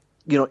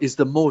 you know, is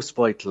the most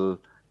vital.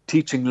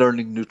 Teaching,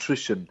 learning,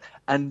 nutrition,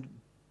 and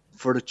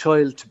for a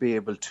child to be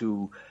able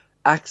to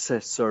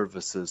access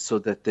services so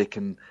that they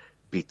can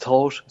be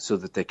taught, so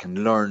that they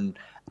can learn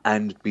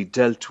and be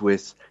dealt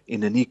with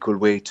in an equal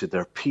way to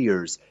their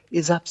peers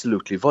is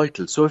absolutely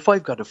vital. So if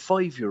I've got a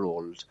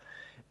 5-year-old,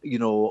 you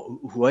know,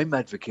 who I'm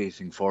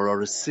advocating for,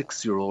 or a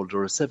 6-year-old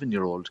or a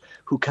 7-year-old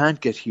who can't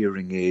get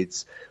hearing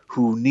aids,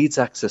 who needs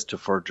access to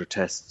further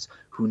tests,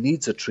 who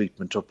needs a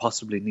treatment or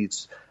possibly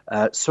needs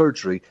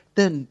surgery,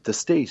 then the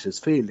state is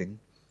failing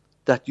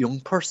that young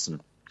person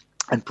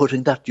and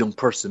putting that young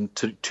person,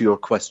 to your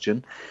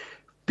question,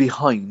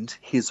 behind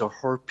his or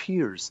her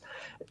peers.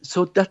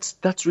 So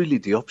that's really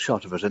the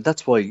upshot of it, and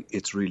that's why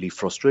it's really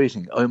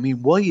frustrating. I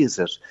mean, why is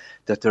it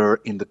that there are,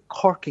 in the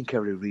Cork and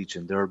Kerry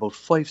region, there are about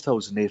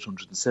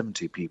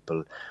 5,870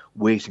 people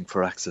waiting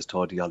for access to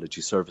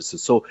audiology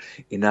services? So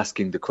in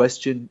asking the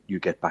question, you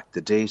get back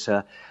the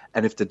data,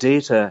 and if the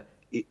data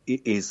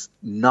is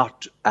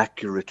not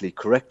accurately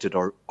corrected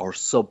or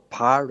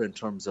subpar in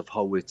terms of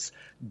how it's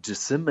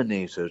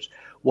disseminated,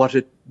 what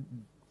it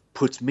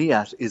puts me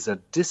at is a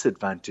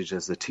disadvantage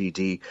as a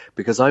TD,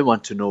 because I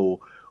want to know,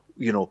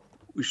 you know,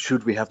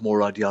 should we have more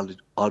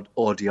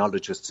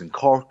audiologists in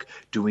Cork?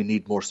 Do we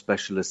need more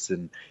specialists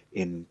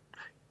in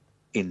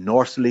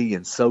Northleigh,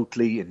 in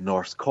Southleigh, in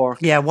North Cork?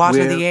 Yeah, what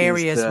are the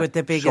areas with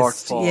the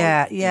biggest?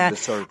 Yeah.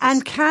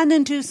 And can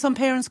and do some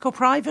parents go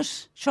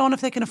private, Sean,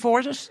 if they can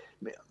afford it?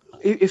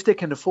 If they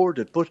can afford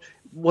it. But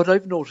what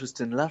I've noticed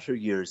in latter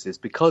years is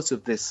because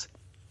of this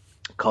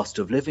cost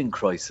of living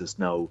crisis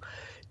now,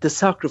 the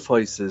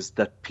sacrifices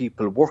that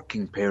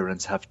working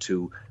parents have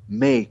to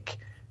make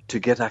to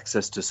get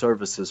access to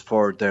services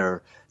for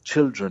their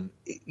children,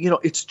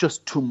 it's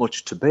just too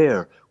much to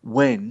bear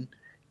when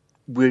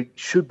we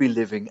should be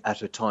living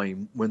at a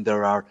time when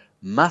there are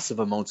massive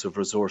amounts of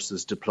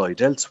resources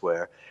deployed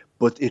elsewhere,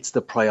 but it's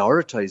the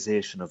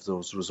prioritization of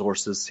those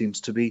resources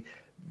seems to be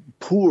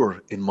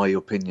poor, in my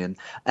opinion.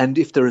 And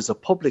if there is a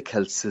public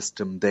health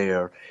system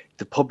there,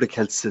 the public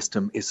health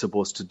system is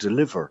supposed to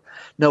deliver.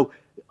 Now,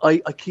 I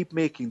keep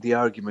making the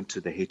argument to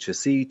the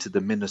HSE, to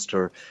the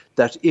minister,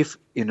 that if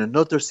in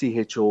another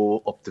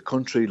CHO up the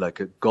country,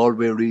 like a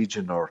Galway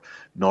region or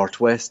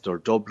Northwest or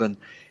Dublin,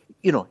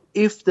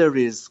 if there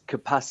is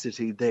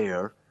capacity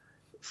there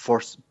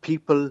for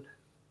people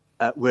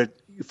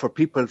for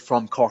people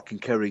from Cork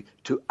and Kerry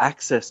to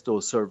access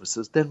those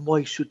services, then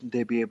why shouldn't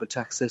they be able to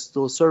access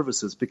those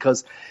services?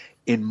 Because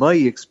in my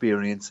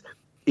experience,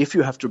 if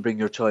you have to bring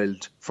your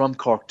child from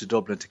Cork to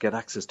Dublin to get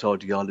access to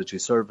audiology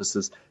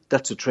services,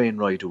 that's a train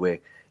ride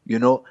away.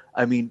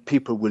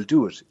 People will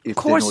do it if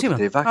they know that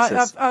they've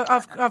access.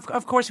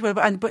 Of course you will.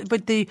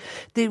 But the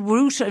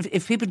route,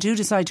 if people do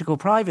decide to go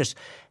private,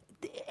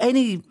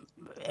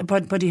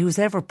 anybody who's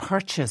ever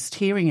purchased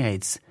hearing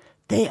aids,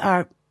 they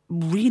are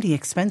really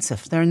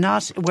expensive. They're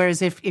not.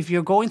 Whereas if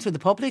you're going through the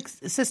public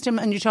system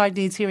and your child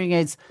needs hearing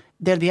aids,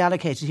 they'll be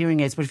allocated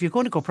hearing aids. But if you're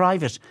going to go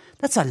private,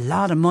 that's a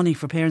lot of money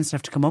for parents to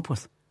have to come up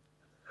with.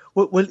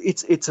 Well,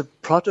 it's a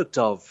product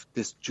of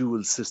this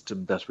dual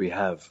system that we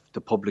have, the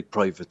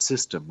public-private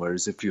system,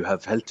 whereas if you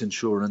have health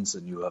insurance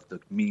and you have the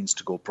means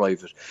to go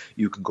private,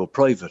 you can go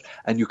private.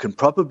 And you can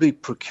probably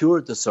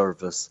procure the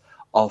service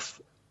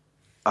of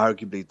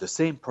arguably the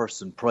same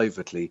person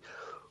privately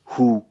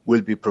who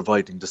will be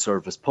providing the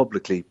service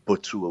publicly,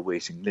 but through a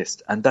waiting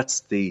list. And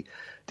that's the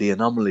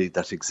anomaly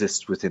that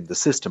exists within the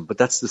system. But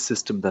that's the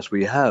system that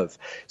we have.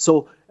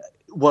 So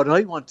what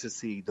I want to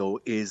see,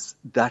 though, is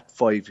that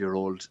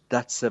 5-year-old,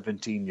 that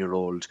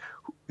 17-year-old,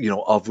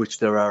 of which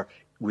there are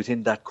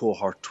within that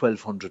cohort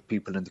 1,200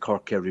 people in the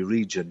Cork Kerry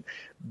region,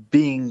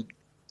 being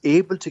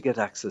able to get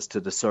access to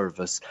the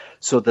service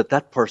so that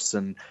that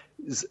person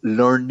is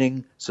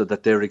learning, so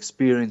that they're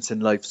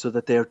experiencing life, so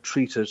that they're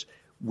treated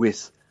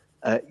with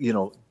a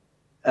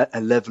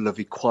level of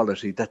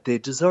equality that they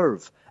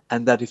deserve.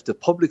 And that if the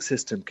public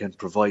system can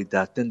provide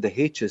that, then the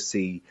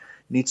HSE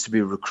needs to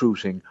be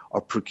recruiting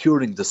or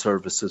procuring the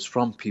services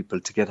from people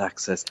to get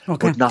access,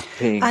 but not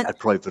paying at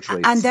private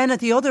rates. And then at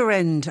the other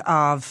end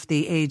of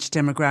the age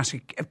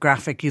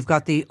demographic, you've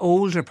got the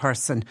older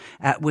person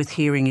with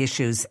hearing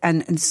issues.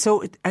 And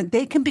so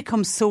they can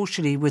become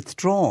socially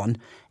withdrawn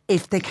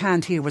if they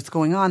can't hear what's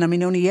going on. I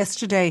mean, only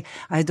yesterday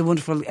I had the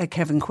wonderful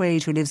Kevin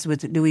Quaid, who lives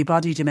with Lewy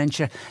body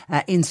dementia,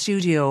 in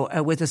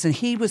studio with us, and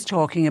he was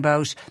talking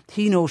about,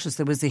 he noticed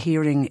there was he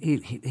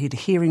had a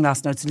hearing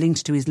loss. Now it's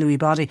linked to his Lewy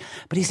body,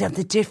 but he said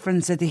the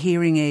difference that the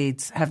hearing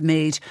aids have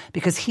made,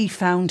 because he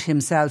found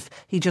himself,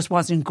 he just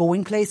wasn't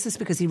going places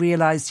because he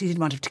realised he didn't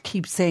want to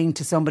keep saying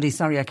to somebody,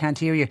 sorry, I can't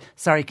hear you,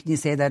 sorry, can you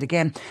say that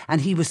again? And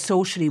he was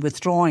socially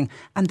withdrawing.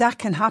 And that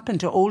can happen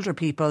to older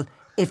people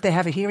if they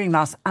have a hearing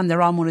loss and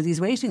they're on one of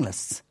these waiting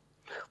lists.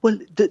 Well,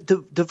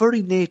 the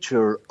very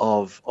nature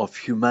of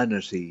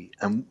humanity,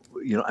 and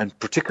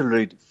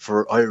particularly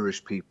for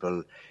Irish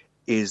people,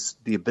 is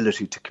the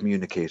ability to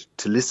communicate,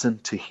 to listen,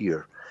 to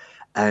hear.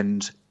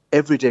 And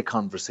everyday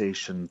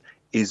conversation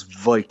is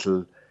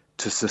vital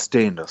to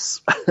sustain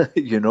us,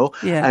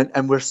 Yeah.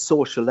 And we're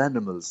social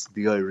animals,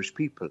 the Irish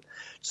people.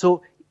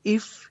 So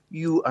if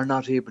you are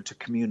not able to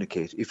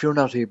communicate, if you're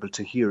not able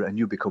to hear and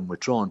you become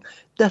withdrawn,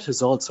 that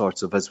has all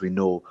sorts of, as we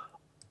know,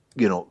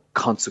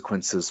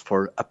 consequences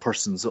for a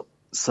person's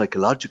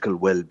psychological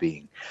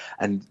well-being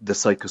and the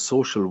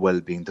psychosocial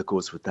well-being that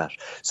goes with that.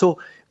 So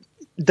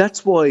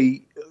that's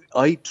why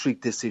I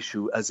treat this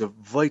issue as a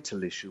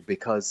vital issue,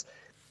 because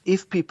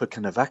if people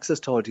can have access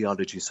to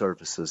audiology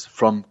services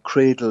from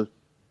cradle,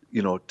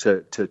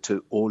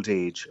 to old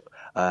age,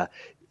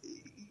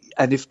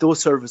 and if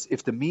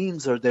if the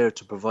means are there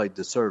to provide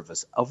the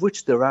service, of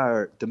which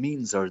the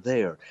means are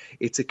there,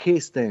 it's a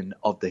case then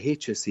of the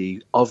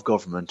HSE, of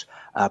government,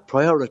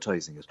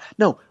 prioritising it.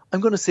 Now, I'm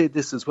going to say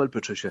this as well,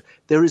 Patricia.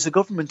 There is a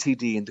government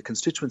TD in the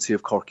constituency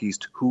of Cork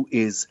East who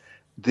is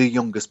the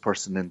youngest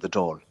person in the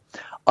Dáil.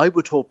 I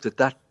would hope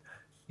that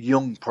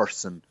young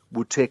person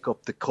would take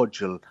up the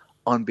cudgel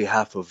on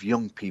behalf of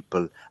young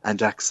people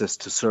and access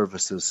to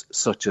services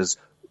such as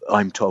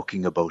I'm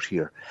talking about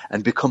here,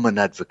 and become an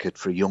advocate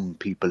for young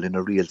people in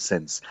a real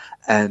sense,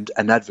 and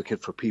an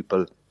advocate for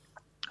people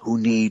who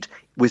need,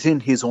 within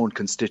his own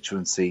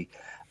constituency,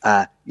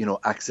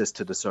 access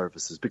to the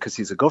services, because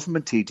he's a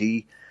government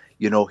TD,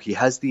 he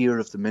has the ear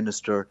of the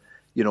minister,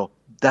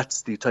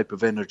 that's the type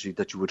of energy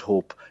that you would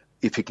hope,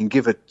 if he can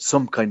give it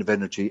some kind of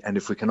energy, and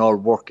if we can all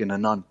work in a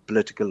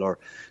non-political or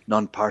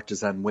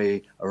non-partisan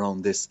way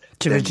around this,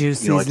 to then,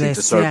 reduce I these think lists,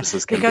 the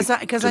services can be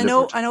because I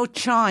know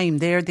Chime,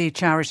 they're the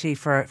charity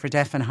for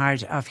deaf and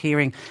hard of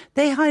hearing.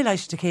 They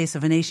highlighted a case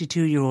of an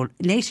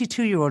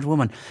 82-year-old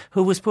woman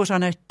who was put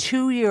on a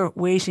 2-year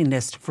waiting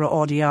list for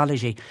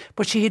audiology,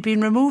 but she had been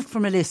removed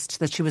from a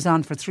list that she was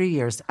on for 3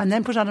 years, and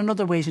then put on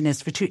another waiting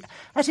list for 2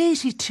 at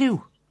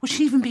 82. Would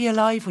she even be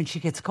alive when she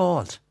gets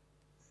called?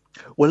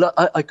 Well,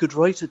 I could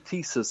write a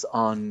thesis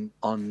on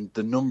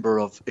the number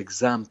of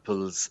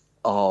examples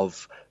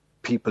of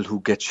people who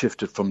get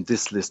shifted from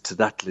this list to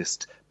that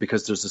list,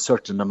 because there's a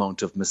certain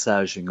amount of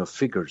massaging of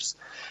figures.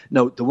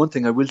 Now, the one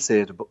thing I will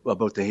say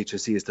about the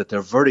HSE is that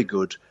they're very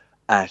good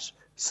at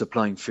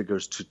supplying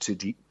figures to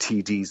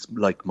TDs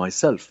like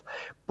myself.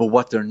 But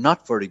what they're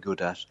not very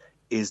good at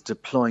is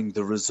deploying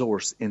the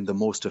resource in the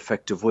most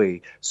effective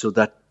way so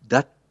that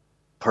that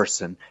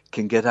person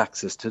can get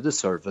access to the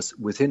service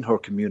within her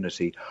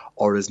community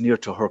or as near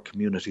to her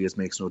community as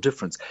makes no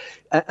difference.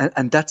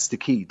 And that's the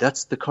key.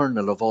 That's the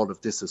kernel of all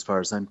of this as far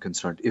as I'm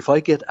concerned. If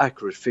I get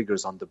accurate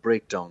figures on the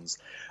breakdowns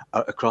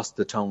across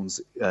the towns,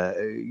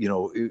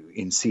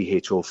 in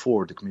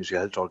CHO4, the Community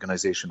Health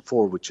Organisation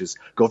 4, which is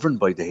governed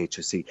by the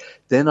HSE,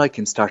 then I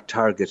can start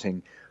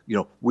targeting,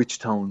 which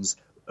towns,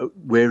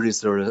 where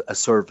is there a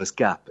service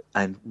gap,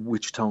 and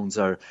which towns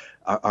are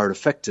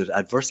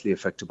adversely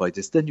affected by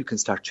this. Then you can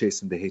start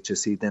chasing the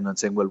HSE then and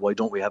saying, well, why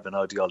don't we have an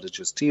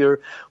audiologist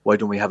here? Why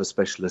don't we have a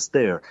specialist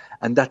there?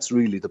 And that's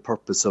really the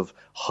purpose of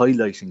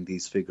highlighting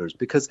these figures,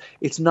 because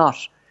it's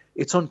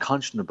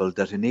unconscionable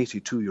that an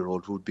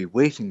 82-year-old who would be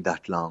waiting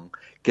that long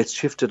gets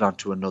shifted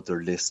onto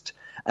another list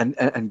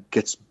and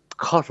gets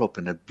caught up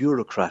in a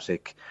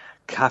bureaucratic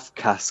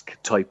Kafkaesque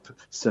type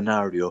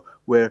scenario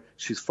where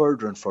she's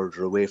further and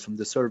further away from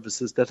the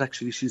services that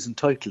actually she's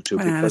entitled to.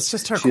 Because it's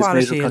just her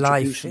quality of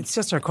life. It's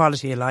just her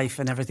quality of life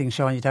and everything,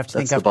 Sean, you'd have to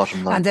think of. That's the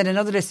bottom line. And then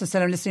another listener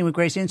said, I'm listening with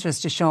great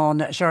interest to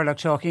Sean Sherlock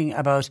talking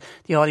about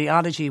the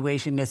audiology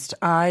waiting list.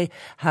 I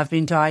have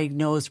been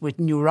diagnosed with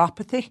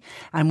neuropathy.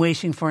 I'm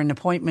waiting for an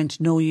appointment.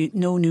 No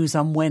news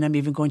on when I'm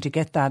even going to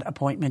get that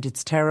appointment.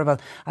 It's terrible.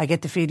 I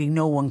get the feeling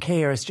no one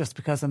cares just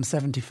because I'm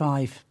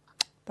 75.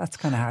 That's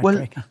kind of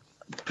heartbreaking. Well,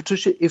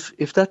 Patricia,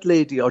 if that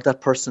lady or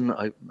that person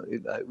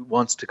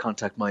wants to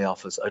contact my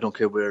office, I don't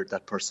care where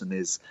that person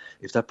is.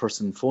 If that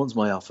person phones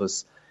my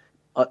office,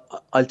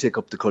 I'll take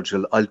up the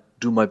cudgel. I'll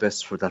do my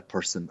best for that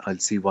person. I'll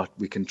see what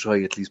we can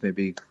try, at least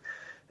maybe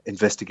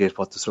investigate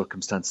what the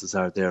circumstances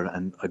are there,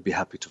 and I'd be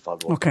happy to follow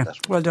up on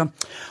that. Well done.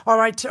 All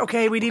right,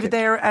 okay, we leave it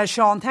there.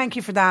 Sean, thank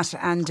you for that,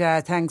 and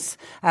thanks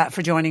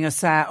for joining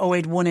us.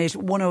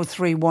 0818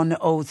 103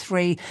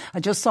 103. I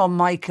just saw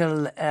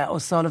Michael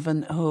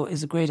O'Sullivan, who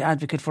is a great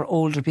advocate for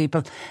older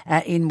people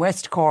in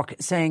West Cork,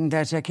 saying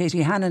that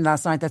Katie Hannon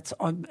last night, that's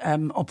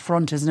up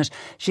front, isn't it?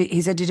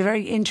 He said he did a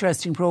very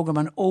interesting programme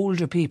on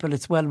older people.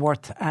 It's well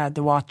worth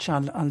the watch.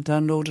 I'll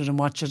download it and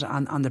watch it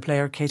on the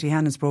player. Katie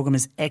Hannon's programme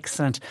is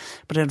excellent,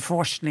 but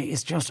unfortunately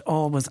it's just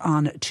always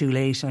on too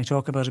late. I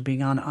talk about it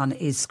being on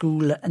a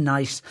school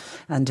night,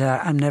 and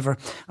I'm never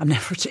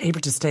able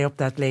to stay up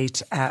that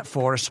late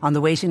for it. On the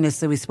waiting list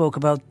that we spoke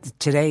about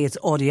today, it's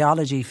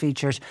audiology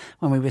featured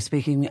when we were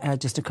speaking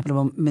just a couple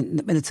of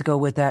minutes ago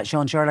with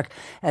Sean Sherlock.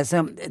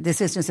 So this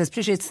listener says,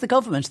 Patricia, it's the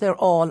government. They're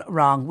all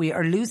wrong. We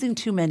are losing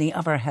too many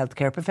of our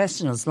healthcare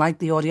professionals, like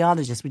the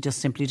audiologists. We just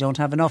simply don't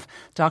have enough.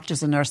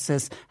 Doctors and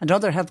nurses and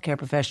other healthcare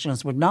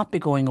professionals would not be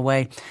going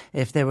away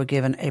if they were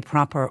given a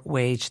proper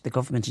wage. The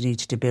government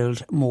needs to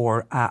build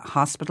more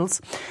hospitals.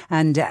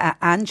 And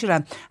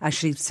Angela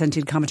actually sent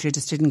in commentary, I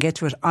just didn't get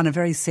to it, on a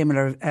very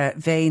similar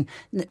vein.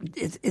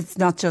 It's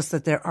not just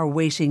that there are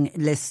waiting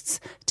lists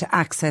to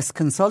access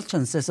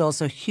consultants. There's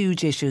also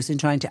huge issues in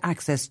trying to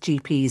access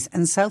GPs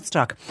and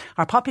Southstock.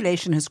 Our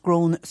population has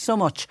grown so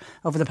much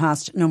over the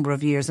past number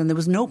of years, and there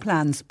was no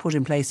plans put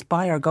in place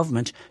by our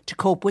government to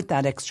cope with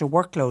that extra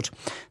workload.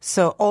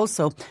 So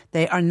also,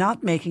 they are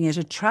not making it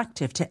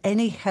attractive to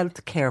any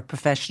healthcare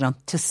professional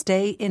to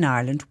stay in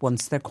Ireland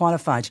once they're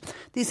qualified.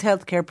 These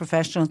healthcare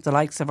professionals, the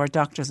likes of our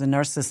doctors and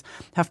nurses,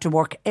 have to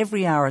work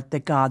every hour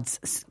that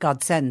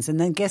God sends, and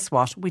then guess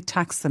what? We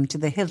tax them to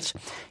the hilt.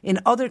 In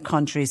other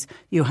countries,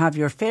 you have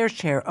your fair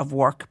share of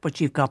work,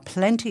 but you've got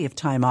plenty of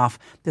time off.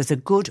 There's a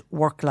good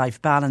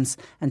work-life balance,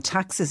 and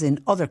taxes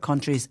in other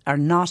countries are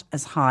not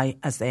as high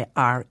as they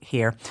are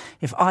here.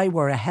 If I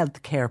were a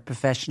healthcare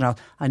professional,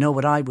 I know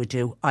what I would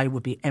do. I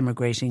would be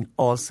emigrating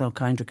also.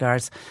 Kind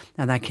regards.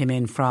 And that came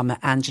in from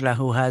Angela,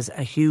 who has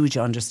a huge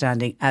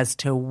understanding as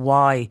to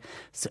why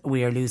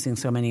we are losing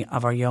so many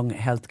of our young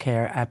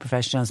healthcare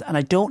professionals. And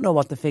I don't know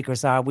what the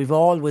figures are. We've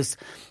always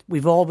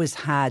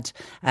had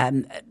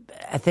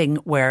a thing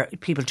where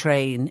people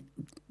train,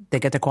 they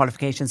get their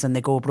qualifications and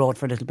they go abroad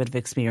for a little bit of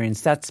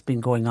experience. That's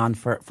been going on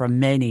for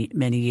many,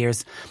 many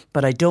years.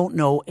 But I don't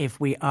know if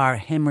we are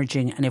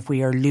hemorrhaging and if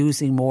we are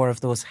losing more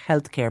of those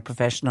healthcare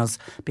professionals,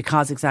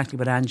 because exactly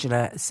what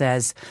Angela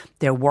says,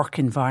 their work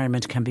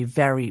environment can be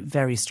very,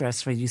 very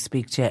stressful. You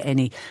speak to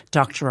any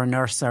doctor or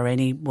nurse or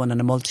anyone on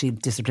a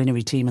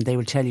multidisciplinary team and they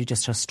will tell you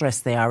just how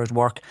stressed they are at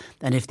work.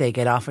 And if they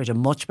get offered a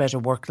much better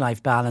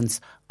work-life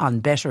balance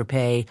on better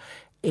pay,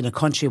 in a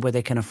country where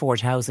they can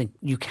afford housing,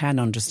 you can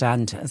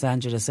understand, as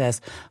Angela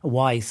says,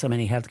 why so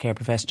many healthcare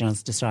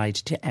professionals decide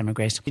to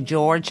emigrate.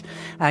 George,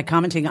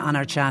 commenting on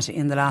our chat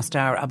in the last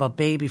hour about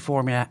baby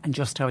formula and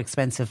just how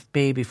expensive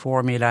baby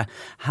formula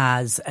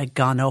has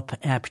gone up,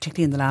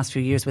 particularly in the last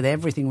few years with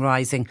everything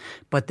rising,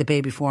 but the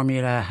baby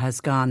formula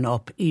has gone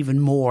up even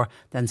more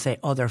than, say,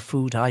 other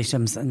food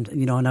items. And,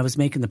 you know, and I was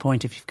making the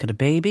point, if you've got a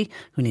baby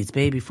who needs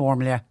baby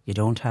formula, you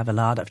don't have a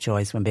lot of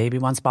choice. When baby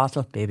wants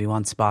bottle, baby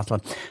wants bottle.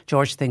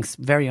 George thinks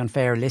very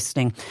unfair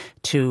listening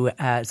to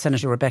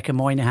Senator Rebecca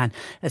Moynihan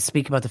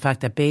speak about the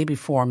fact that baby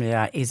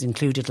formula is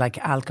included like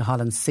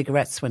alcohol and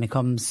cigarettes when it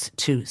comes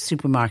to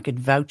supermarket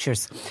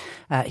vouchers.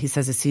 He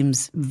says it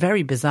seems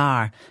very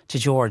bizarre to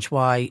George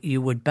why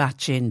you would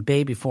batch in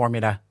baby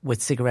formula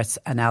with cigarettes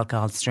and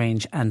alcohol.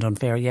 Strange and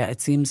unfair. Yeah,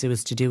 it seems it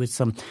was to do with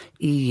some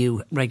EU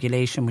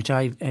regulation, which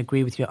I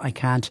agree with you, I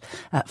can't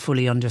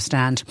fully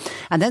understand.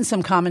 And then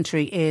some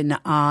commentary in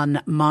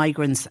on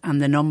migrants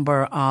and the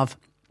number of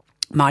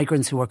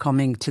migrants who are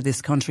coming to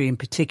this country. In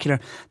particular,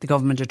 the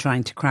government are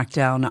trying to crack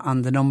down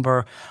on the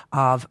number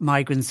of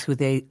migrants who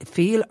they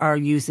feel are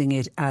using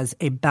it as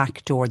a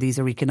backdoor. These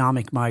are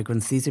economic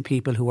migrants. These are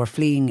people who are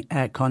fleeing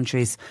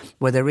countries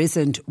where there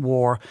isn't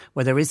war,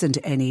 where there isn't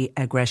any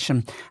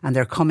aggression, and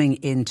they're coming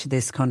into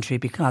this country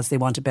because they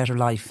want a better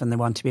life and they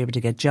want to be able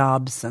to get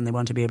jobs and they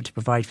want to be able to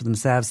provide for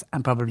themselves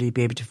and probably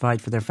be able to provide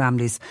for their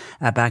families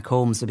back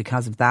home. So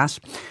because of that,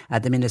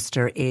 the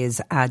Minister is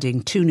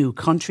adding 2 new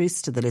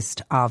countries to the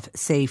list of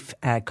safe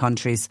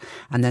countries,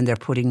 and then they're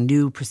putting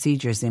new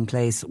procedures in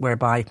place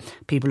whereby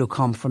people who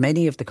come from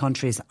any of the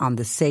countries on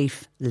the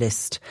safe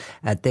list,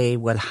 they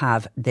will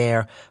have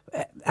their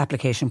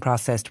application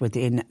processed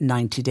within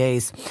 90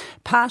 days.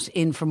 Pat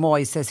in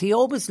Fermoy says he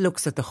always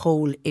looks at the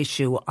whole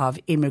issue of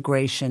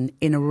immigration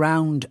in a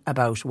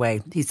roundabout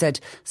way. He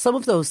said some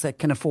of those that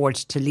can afford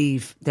to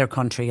leave their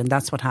country, and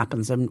that's what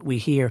happens, and we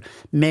hear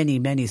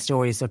many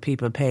stories of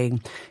people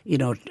paying, you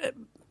know,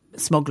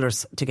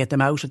 smugglers to get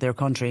them out of their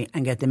country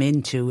and get them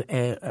into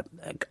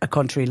a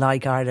country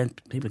like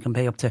Ireland. People can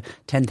pay up to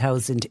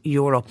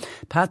 €10,000.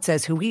 Pat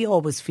says who he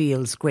always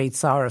feels great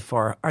sorrow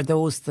for are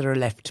those that are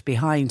left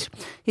behind.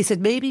 He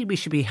said maybe we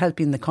should be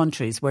helping the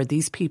countries where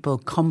these people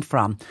come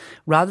from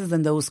rather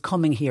than those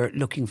coming here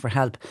looking for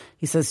help.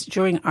 He says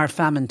during our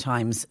famine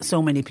times,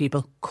 so many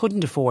people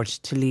couldn't afford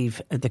to leave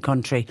the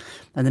country,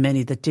 and the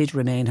many that did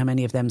remain, how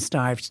many of them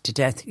starved to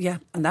death. Yeah,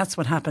 and that's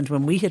what happened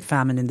when we had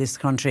famine in this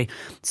country.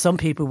 Some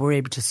people were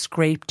able to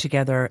scrape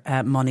together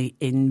money.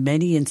 In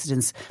many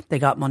incidents, they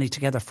got money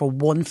together for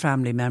one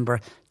family member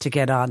to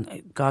get on.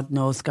 God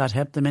knows, God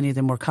help them, many of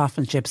them were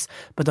coffin ships.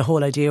 But the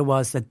whole idea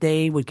was that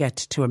they would get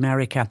to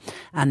America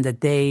and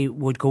that they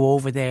would go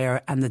over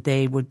there and that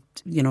they would,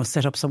 you know,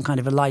 set up some kind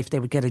of a life.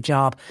 They would get a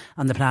job,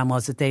 and the plan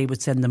was that they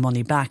would send the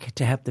money back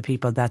to help the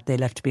people that they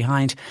left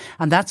behind.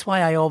 And that's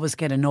why I always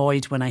get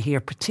annoyed when I hear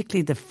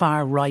particularly the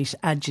far right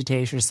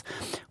agitators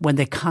when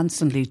they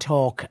constantly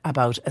talk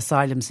about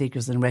asylum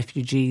seekers and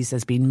refugees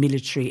as being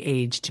military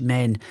aged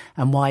men.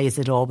 And why is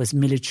it always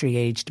military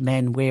aged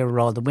men? Where are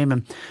all the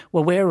women?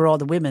 Well, where are all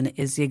the women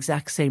is the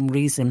exact same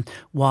reason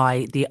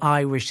why the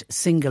Irish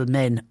single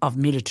men of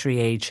military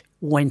age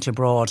went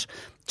abroad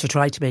to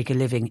try to make a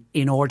living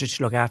in order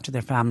to look after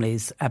their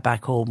families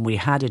back home. We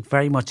had it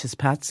very much, as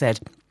Pat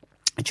said,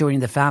 during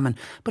the famine.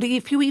 But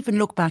if you even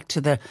look back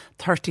to the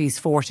 30s,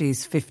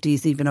 40s,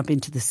 50s, even up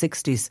into the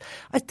 60s,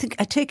 I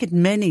take it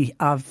many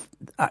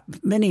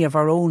of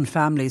our own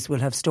families will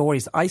have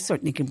stories. I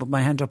certainly can put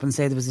my hand up and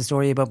say there was a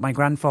story about my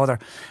grandfather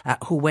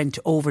who went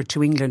over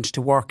to England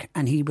to work,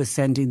 and he was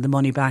sending the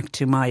money back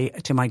to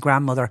my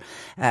grandmother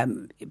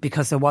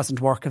because there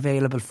wasn't work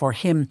available for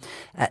him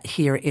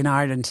here in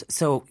Ireland.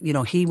 So, you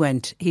know, he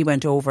went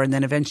over, and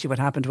then eventually what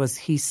happened was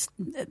he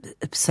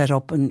set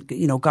up and,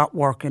 you know, got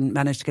work and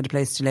managed to get a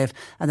place to live,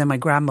 and then my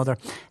grandmother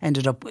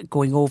ended up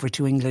going over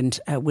to England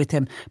with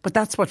him. But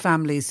that's what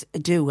families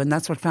do, and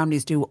that's what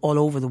families do all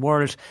over the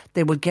world.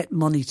 They will get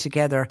money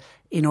together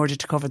in order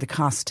to cover the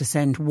cost to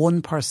send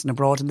one person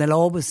abroad. And they'll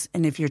always,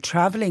 and if you're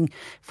travelling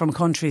from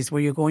countries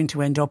where you're going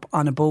to end up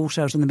on a boat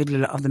out in the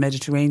middle of the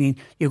Mediterranean,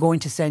 you're going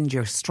to send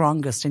your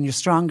strongest, and your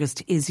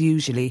strongest is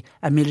usually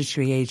a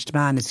military aged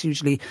man. It's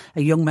usually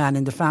a young man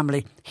in the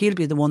family. He'll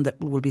be the one that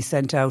will be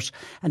sent out,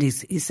 and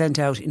he's sent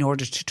out in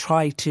order to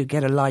try to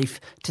get a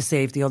life to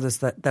save the others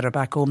that are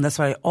back home. That's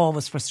why it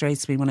always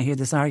frustrates me when I hear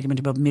this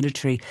argument about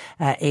military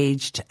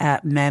aged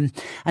men.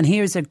 And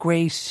here's a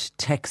great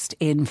text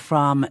in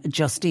from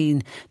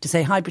Justine to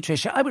say, hi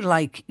Patricia, I would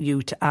like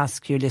you to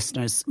ask your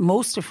listeners,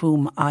 most of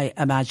whom I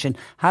imagine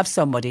have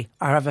somebody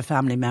or have a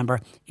family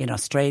member in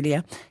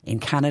Australia, in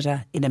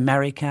Canada, in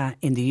America,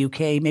 in the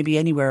UK, maybe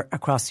anywhere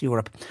across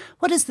Europe.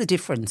 What is the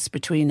difference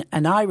between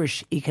an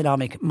Irish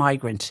economic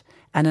migrant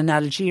and an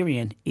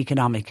Algerian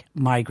economic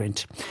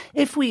migrant?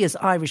 If we as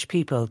Irish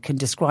people can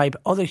describe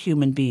other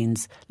human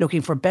beings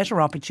looking for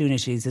better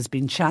opportunities as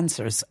being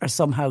chancers or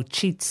somehow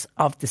cheats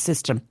of the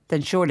system,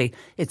 then surely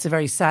it's a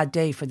very sad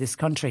day for this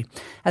country.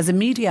 As a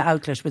media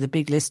outlet with a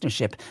big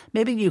listenership,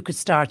 maybe you could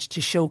start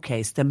to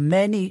showcase the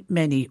many,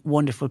 many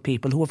wonderful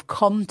people who have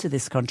come to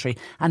this country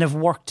and have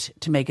worked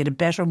to make it a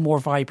better, more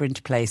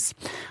vibrant place.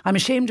 I'm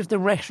ashamed of the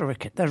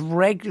rhetoric that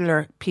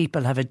regular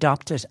people have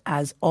adopted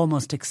as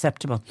almost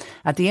acceptable.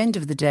 At the end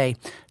of the day,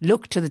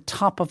 look to the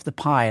top of the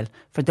pile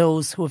for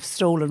those who have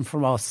stolen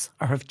from us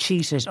or have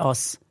cheated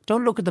us.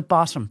 Don't look at the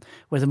bottom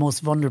where the most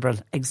vulnerable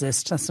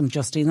exist. That's from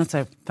Justine. That's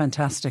a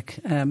fantastic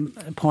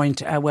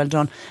point. Well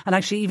done. And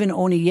actually, even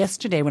only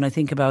yesterday, when I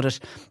think about it,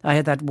 I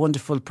had that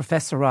wonderful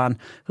professor on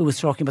who was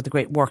talking about the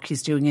great work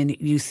he's doing in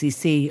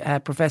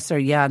UCC, Professor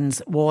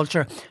Jans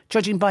Walter.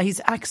 Judging by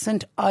his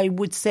accent, I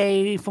would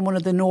say from one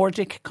of the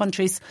Nordic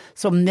countries.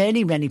 So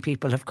many, many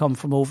people have come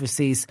from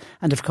overseas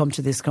and have come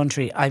to this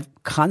country. I've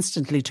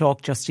constantly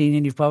talked, Justine,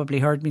 and you've probably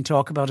heard me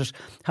talk about it,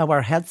 how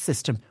our health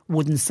system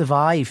wouldn't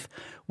survive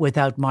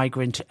without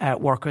migrant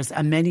workers,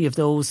 and many of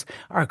those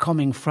are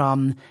coming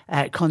from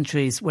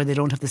countries where they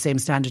don't have the same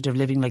standard of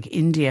living, like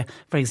India,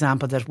 for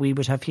example, that we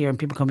would have here, and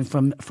people coming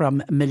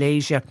from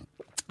Malaysia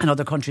and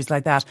other countries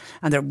like that.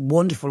 And they're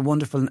wonderful,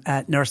 wonderful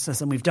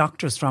nurses, and we've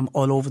doctors from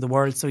all over the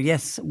world. So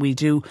yes,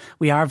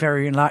 we are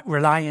very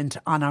reliant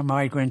on our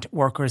migrant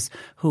workers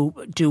who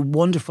do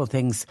wonderful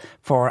things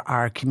for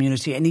our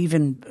community. And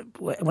even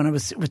when I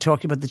was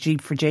talking about the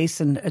Jeep for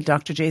Jason,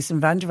 Dr. Jason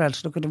van der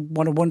Veld, look at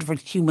what a wonderful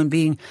human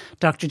being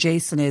Dr.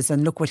 Jason is,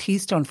 and look what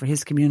he's done for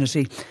his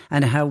community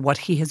and what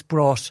he has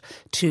brought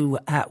to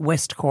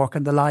West Cork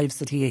and the lives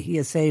that he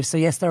has saved. So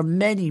yes, there are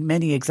many,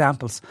 many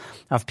examples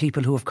of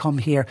people who have come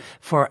here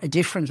for a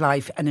different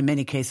life, and in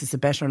many cases a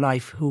better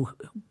life, who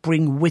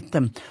bring with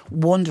them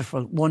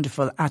wonderful,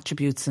 wonderful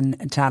attributes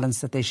and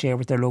talents that they share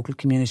with their local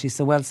community.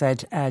 So well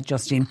said,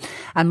 Justine.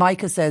 And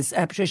Micah says,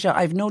 Patricia,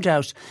 I've no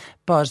doubt,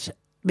 but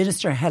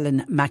Minister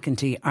Helen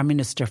McEntee, our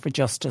Minister for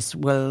Justice,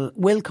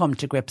 will come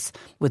to grips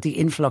with the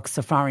influx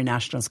of foreign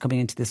nationals coming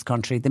into this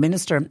country. The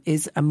Minister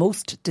is a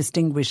most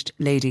distinguished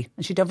lady,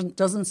 and she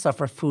doesn't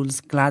suffer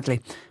fools gladly.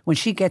 When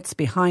she gets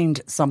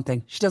behind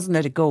something, she doesn't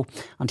let it go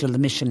until the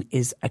mission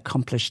is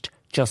accomplished.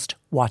 Just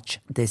watch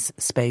this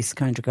space.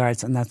 Kind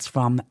regards. And that's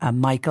from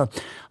Michael.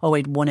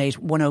 0818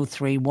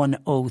 103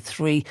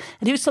 103.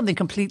 And here's something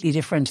completely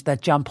different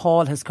that John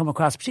Paul has come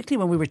across,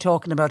 particularly when we were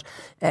talking about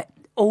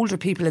older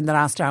people in the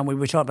last hour, and we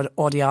were talking about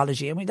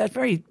audiology. I mean, that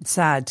very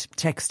sad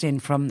text in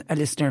from a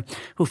listener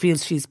who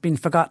feels she's been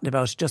forgotten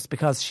about just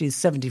because she's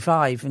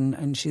 75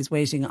 and she's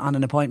waiting on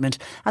an appointment.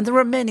 And there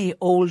are many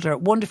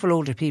wonderful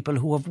older people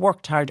who have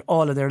worked hard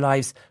all of their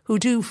lives who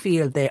do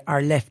feel they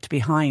are left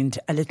behind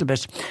a little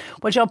bit.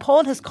 Well, John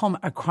Paul has come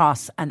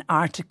across an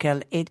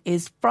article. It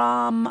is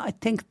from, I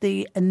think,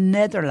 the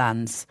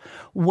Netherlands,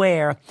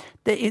 where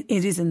it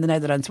is in the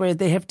Netherlands, where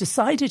they have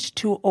decided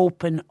to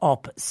open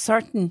up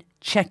certain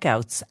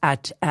checkouts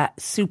at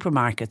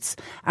supermarkets,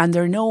 and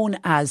they're known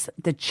as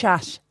the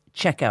chat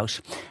checkout,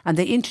 and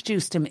they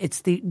introduced them.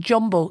 It's the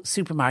jumbo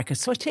supermarket.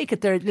 So I take it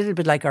they're a little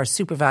bit like our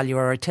Super Value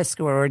or a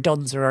Tesco or a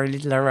Dunnes or our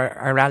Lidl or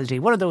our Aldi,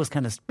 one of those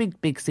kind of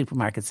big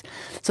supermarkets.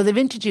 So they've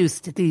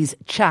introduced these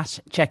chat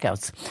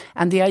checkouts,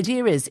 and the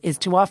idea is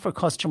to offer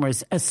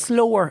customers a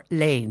slower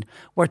lane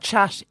where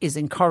chat is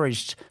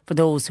encouraged for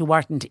those who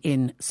aren't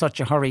in such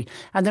a hurry.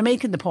 And they're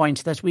making the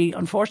point that we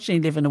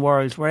unfortunately live in a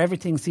world where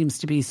everything seems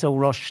to be so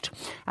rushed,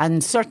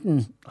 and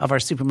certain of our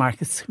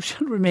supermarkets, who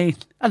shall remain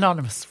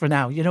anonymous for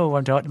now, you know what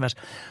I'm talking about,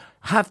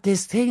 have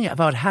this thing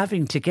about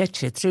having to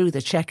get you through the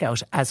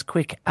checkout as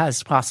quick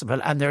as possible,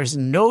 and there's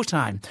no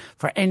time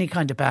for any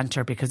kind of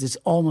banter because it's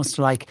almost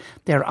like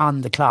they're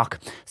on the clock.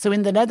 So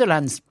in the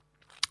Netherlands,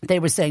 they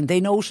were saying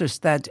they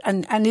noticed that,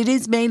 and it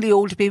is mainly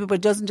older people, but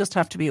it doesn't just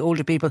have to be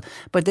older people,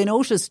 but they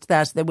noticed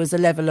that there was a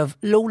level of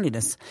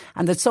loneliness,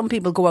 and that some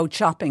people go out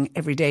shopping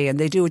every day, and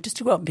they do it just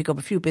to go out and pick up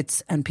a few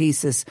bits and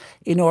pieces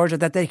in order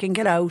that they can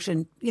get out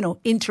and, you know,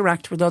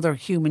 interact with other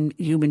human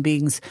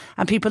beings.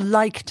 And people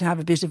like to have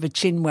a bit of a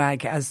chin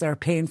wag as they're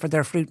paying for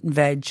their fruit and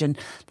veg, and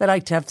they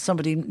like to have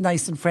somebody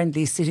nice and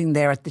friendly sitting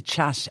there at the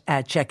chat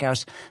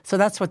checkout. So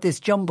that's what this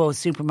jumbo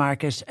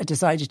supermarket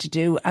decided to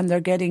do, and they're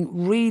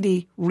getting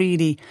really,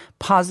 really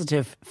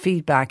positive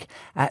feedback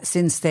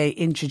since they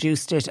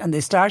introduced it. And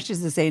they started,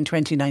 as they say, in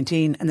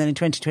 2019, and then in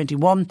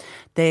 2021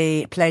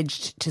 they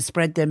pledged to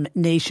spread them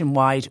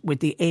nationwide with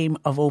the aim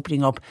of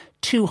opening up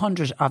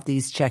 200 of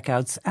these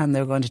checkouts, and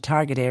they're going to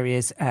target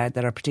areas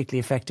that are particularly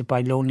affected by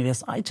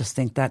loneliness. I just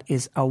think that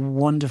is a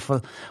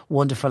wonderful,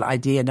 wonderful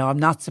idea. Now, I'm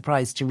not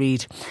surprised to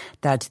read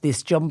that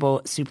this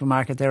jumbo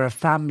supermarket, they're a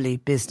family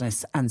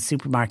business and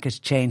supermarket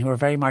chain who are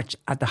very much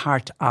at the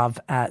heart of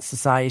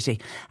society,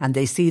 and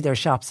they see their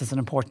shops as an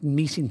important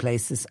meeting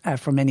places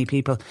for many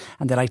people,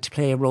 and they like to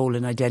play a role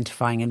in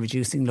identifying and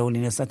reducing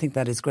loneliness. I think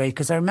that is great,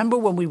 because I remember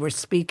when we were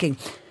speaking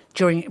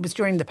it was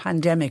during the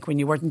pandemic, when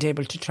you weren't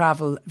able to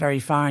travel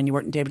very far and you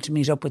weren't able to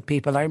meet up with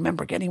people. I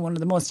remember getting one of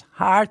the most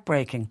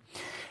heartbreaking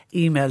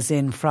emails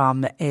in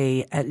from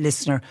a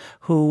listener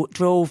who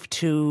drove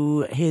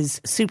to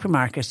his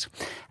supermarket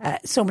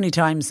so many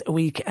times a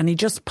week, and he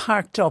just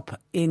parked up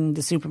in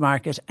the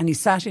supermarket and he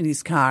sat in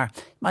his car,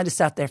 might have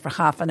sat there for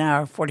half an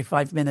hour,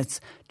 45 minutes,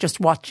 just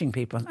watching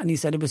people. And he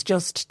said it was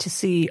just to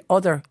see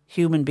other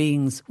human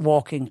beings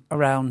walking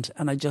around,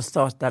 and I just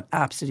thought that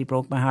absolutely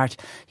broke my heart.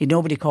 He had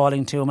nobody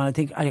calling to him, and I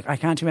think I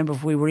can't remember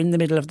if we were in the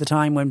middle of the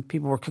time when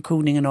people were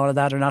cocooning and all of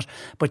that or not,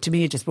 but to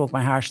me it just broke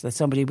my heart that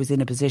somebody was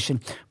in a position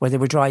where they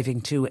were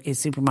driving to a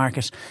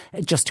supermarket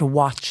just to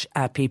watch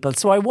people.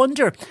 So I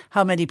wonder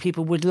how many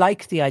people would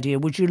like the idea.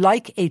 Would you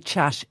like a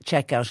chat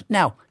checkout?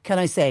 Now, can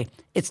I say,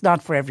 it's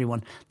not for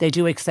everyone. They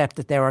do accept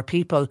that there are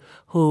people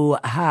who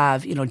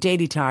have,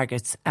 daily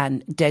targets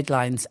and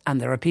deadlines,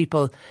 and there are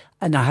people,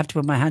 and I have to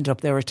put my hand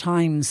up, there are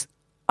times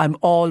I'm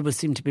always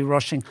seem to be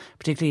rushing,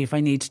 particularly if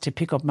I need to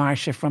pick up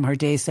Marcia from her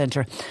day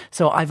centre.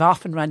 So I've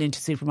often run into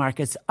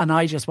supermarkets and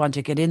I just want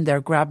to get in there,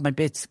 grab my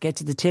bits, get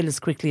to the till as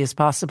quickly as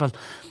possible,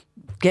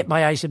 get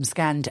my items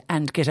scanned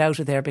and get out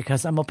of there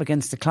because I'm up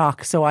against the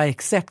clock. So I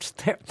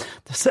accept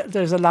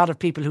there's a lot of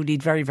people who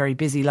lead very, very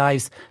busy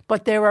lives.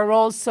 But there are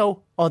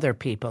also other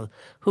people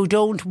who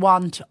don't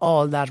want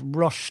all that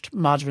rushed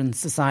modern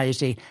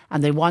society,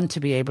 and they want to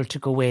be able to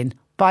go in,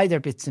 buy their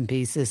bits and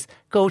pieces,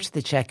 go to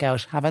the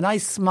checkout, have a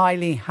nice,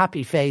 smiley,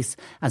 happy face,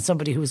 and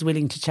somebody who is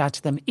willing to chat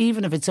to them,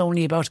 even if it's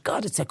only about,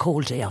 God, it's a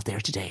cold day out there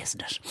today,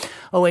 isn't it?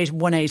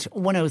 0818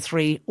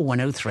 103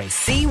 103.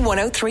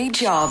 C103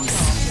 Jobs.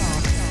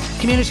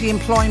 Community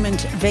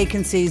employment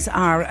vacancies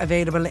are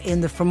available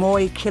in the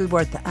Fermoy,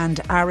 Kilworth and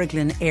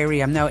Araglin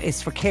area. Now,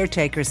 it's for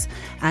caretakers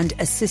and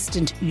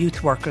assistant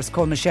youth workers.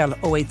 Call Michelle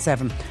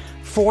 087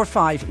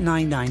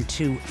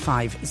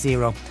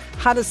 4599250.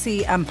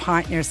 Haddisy and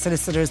Partners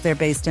Solicitors, they're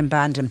based in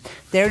Bandon.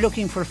 They're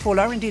looking for a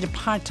full or indeed a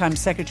part-time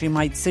secretary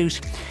might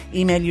suit.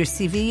 Email your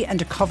CV and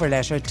a cover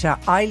letter to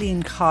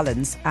Eileen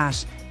Collins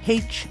at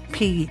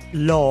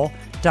hplaw.ie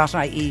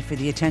for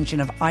the attention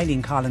of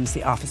Eileen Collins,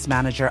 the office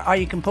manager. Or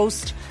you can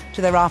post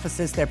to their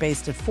offices. They're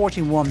based at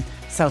 41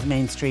 South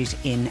Main Street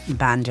in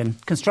Bandon.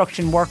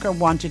 Construction worker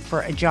wanted for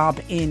a job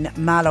in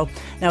Mallow.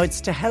 Now, it's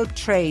to help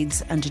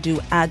trades and to do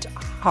ad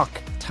hoc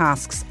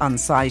tasks on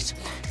site.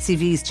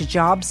 CVs to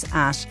jobs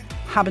at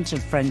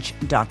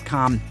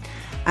hamiltonfrench.com.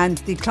 And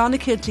the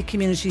Clonakilty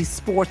Community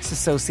Sports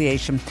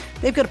Association,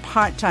 they've got a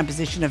part-time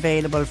position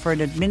available for an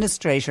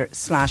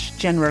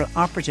administrator/general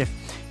operative.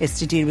 It's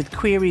to deal with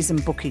queries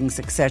and bookings,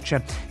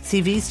 etc.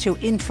 CVs to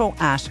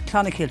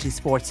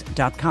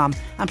info@clonakiltysports.com,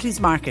 and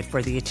please mark it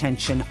for the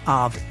attention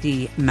of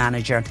the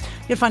manager.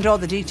 You'll find all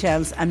the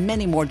details and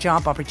many more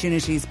job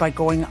opportunities by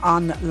going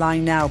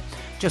online now.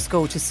 Just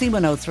go to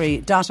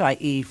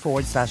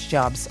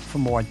c103.ie/jobs for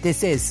more.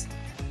 This is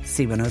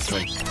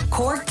C103.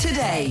 Cork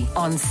Today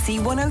on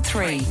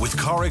C103. With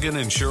Corrigan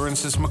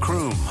Insurance's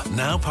Macroom,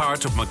 now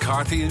part of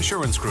McCarthy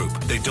Insurance Group.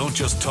 They don't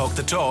just talk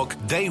the talk,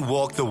 they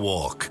walk the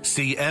walk.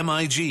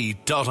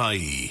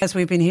 CMIG.ie. As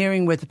we've been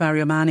hearing with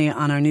Barry O'Mahony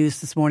on our news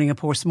this morning, a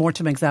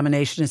post-mortem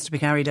examination is to be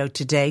carried out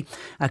today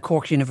at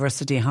Cork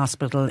University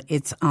Hospital.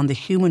 It's on the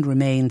human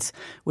remains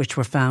which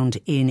were found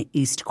in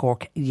East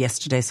Cork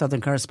yesterday. Southern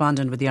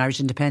correspondent with the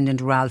Irish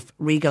Independent, Ralph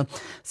Regal,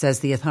 says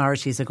the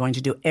authorities are going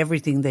to do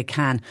everything they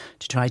can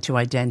to try to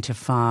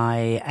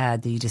identify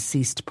the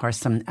deceased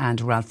person.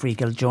 And Ralph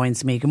Regal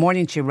joins me. Good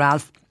morning to you,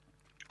 Ralph.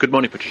 Good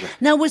morning, Patricia.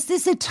 Now, was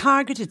this a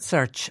targeted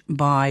search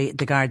by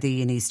the Gardaí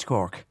in East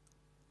Cork?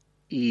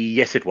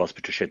 Yes, it was,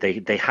 Patricia.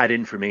 They had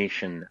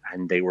information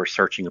and they were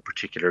searching a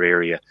particular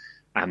area.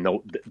 And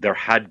there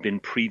had been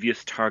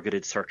previous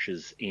targeted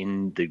searches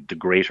in the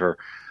greater,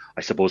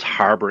 I suppose,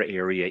 harbour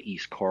area,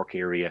 East Cork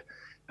area,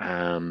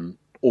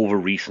 over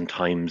recent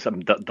times.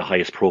 The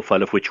highest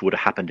profile of which would have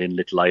happened in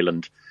Little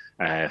Island,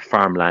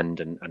 farmland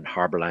and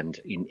harbourland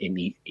in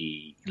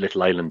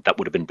Little Island. That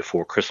would have been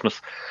before Christmas.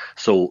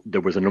 So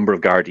there was a number of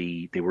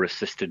Gardaí. They were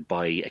assisted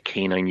by a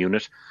canine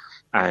unit,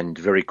 and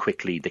very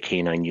quickly the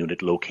canine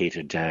unit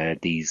located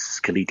these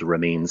skeletal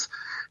remains.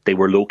 They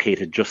were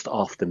located just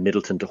off the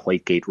Middleton to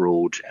Whitegate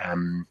Road,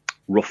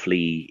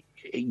 roughly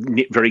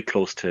very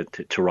close to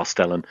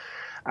Rostellan,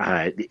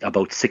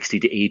 about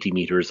 60 to 80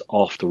 metres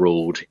off the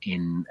road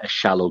in a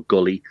shallow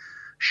gully,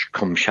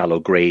 come shallow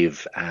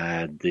grave.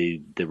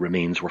 The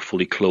remains were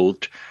fully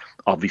clothed,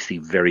 obviously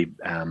very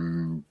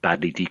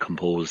badly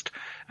decomposed.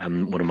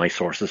 One of my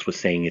sources was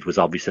saying it was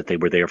obvious that they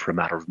were there for a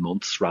matter of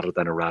months rather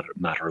than a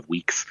matter of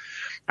weeks.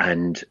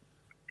 And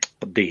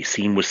the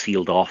scene was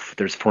sealed off.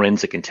 There's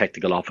forensic and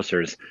technical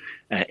officers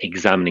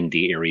examining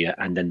the area,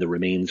 and then the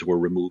remains were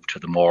removed to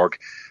the morgue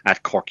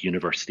at Cork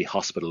University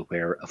Hospital,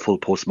 where a full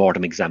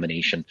post-mortem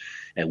examination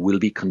will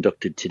be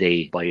conducted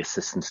today by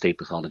Assistant State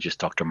Pathologist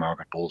Dr.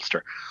 Margaret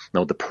Bolster.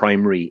 Now, the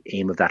primary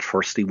aim of that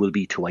firstly will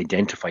be to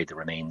identify the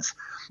remains.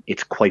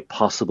 It's quite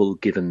possible,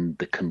 given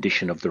the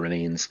condition of the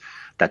remains,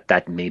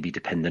 that may be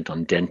dependent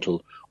on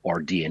dental or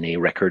DNA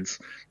records.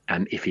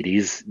 If it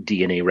is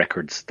DNA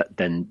records,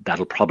 then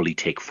that'll probably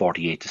take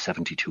 48 to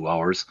 72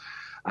 hours.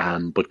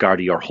 But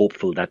Gardaí are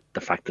hopeful that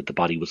the fact that the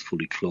body was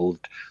fully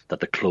clothed,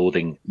 that the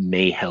clothing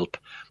may help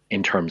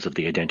in terms of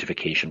the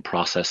identification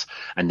process.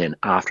 And then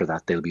after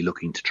that, they'll be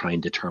looking to try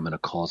and determine a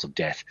cause of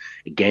death,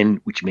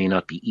 again, which may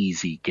not be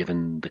easy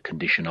given the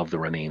condition of the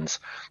remains,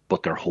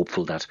 but they're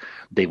hopeful that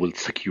they will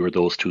secure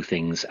those two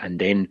things, and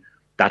then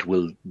that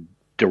will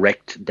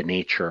direct the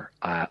nature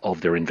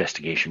of their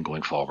investigation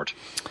going forward.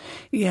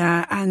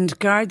 Yeah, and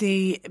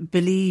Gardaí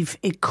believe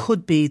it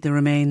could be the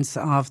remains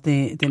of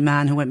the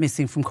man who went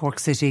missing from Cork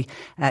City,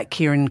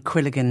 Kieran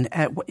Quilligan.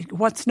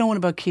 What's known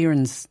about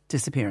Kieran's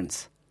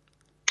disappearance?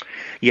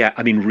 Yeah,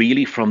 I mean,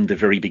 really from the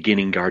very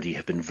beginning, Gardaí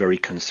have been very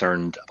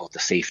concerned about the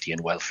safety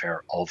and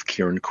welfare of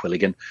Kieran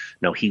Quilligan.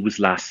 Now, he was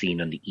last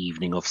seen on the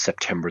evening of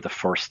September the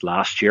 1st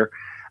last year.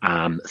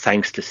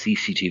 Thanks to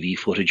CCTV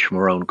footage from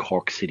around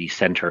Cork City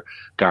Centre,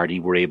 Gardaí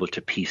were able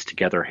to piece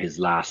together his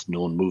last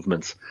known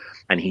movements.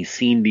 And he's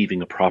seen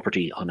leaving a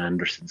property on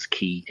Anderson's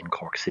Quay in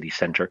Cork City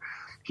Centre.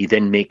 He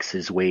then makes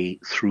his way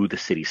through the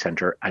city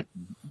centre. At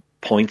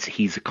points,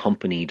 he's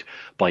accompanied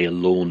by a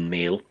lone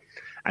male,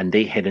 and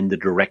they head in the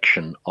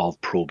direction of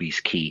Proby's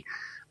Quay.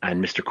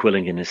 And Mr.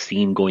 Quilligan is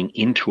seen going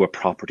into a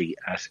property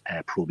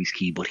at Proby's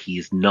Quay, but he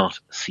is not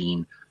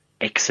seen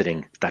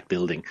exiting that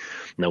building.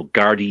 Now,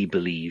 Gardaí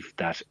believe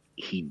that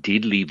he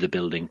did leave the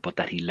building, but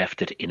that he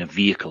left it in a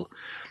vehicle.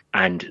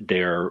 And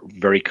they're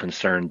very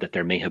concerned that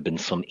there may have been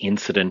some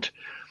incident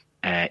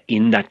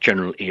in that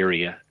general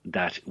area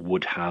that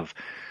would have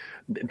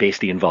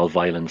basically involved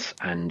violence.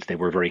 And they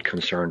were very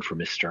concerned for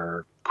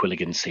Mr.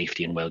 Quilligan's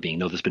safety and well-being.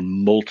 Now, there's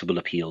been multiple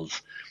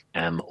appeals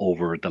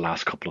over the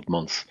last couple of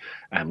months.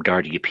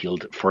 Gardaí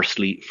appealed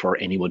firstly for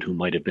anyone who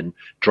might have been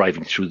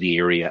driving through the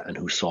area and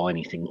who saw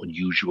anything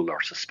unusual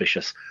or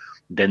suspicious.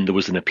 Then there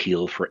was an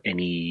appeal for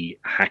any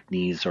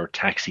hackneys or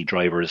taxi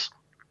drivers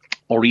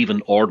or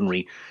even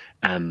ordinary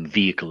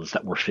vehicles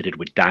that were fitted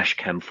with dash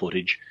cam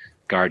footage.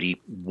 Gardaí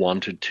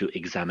wanted to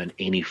examine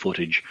any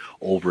footage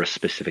over a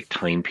specific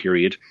time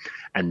period.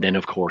 And then,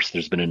 of course,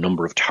 there's been a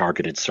number of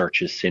targeted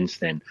searches since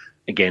then.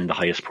 Again, the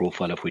highest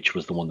profile of which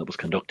was the one that was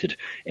conducted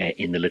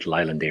in the Little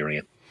Island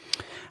area.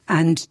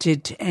 And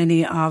did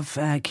any of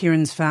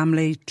Kieran's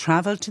family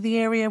travel to the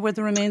area where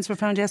the remains were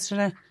found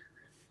yesterday?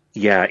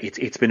 Yeah,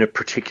 it's been a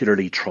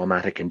particularly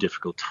traumatic and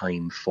difficult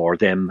time for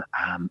them.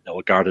 Now,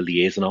 a Garda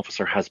liaison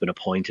officer has been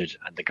appointed,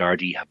 and the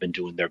Gardaí have been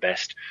doing their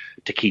best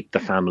to keep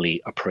the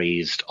family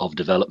appraised of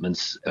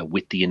developments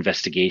with the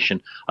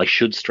investigation. I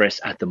should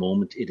stress at the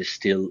moment it is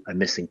still a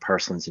missing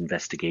persons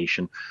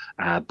investigation,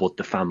 but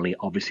the family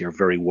obviously are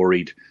very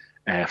worried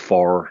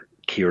for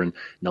Kieran.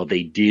 Now,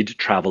 they did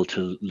travel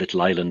to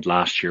Little Island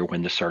last year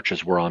when the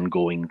searches were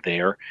ongoing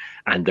there,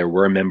 and there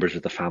were members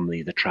of the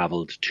family that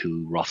travelled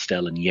to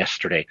Rostellan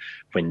yesterday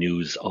when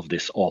news of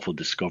this awful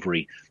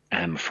discovery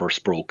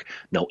first broke.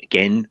 Now,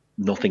 again,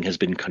 nothing has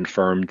been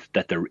confirmed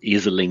that there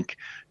is a link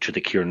to the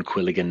Kieran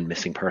Quilligan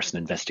missing person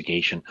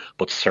investigation,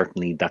 but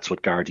certainly that's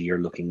what Gardaí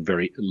are looking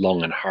very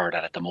long and hard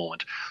at the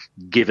moment,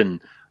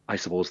 given I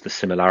suppose the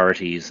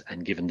similarities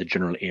and given the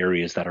general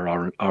areas that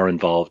are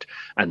involved.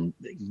 And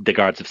the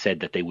guards have said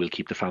that they will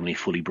keep the family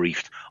fully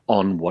briefed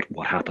on what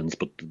happens,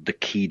 but the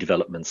key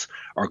developments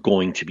are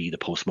going to be the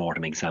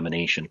post-mortem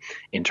examination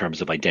in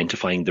terms of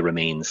identifying the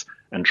remains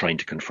and trying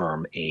to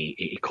confirm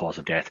a cause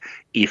of death.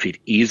 If it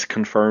is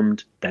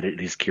confirmed that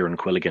it is Kieran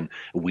Quilligan,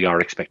 we are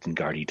expecting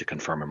Gardaí to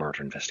confirm a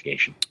murder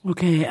investigation.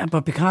 Okay,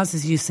 but because,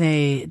 as you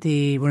say,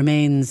 the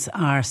remains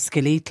are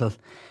skeletal,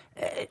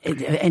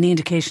 any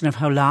indication of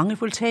how long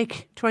it will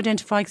take to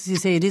identify? Because you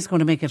say it is going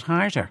to make it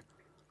harder.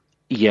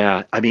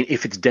 Yeah, I mean,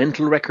 if it's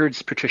dental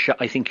records, Patricia,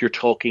 I think you're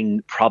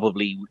talking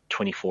probably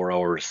 24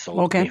 hours.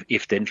 So okay.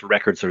 If dental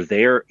records are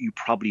there, you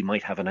probably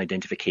might have an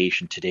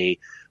identification today,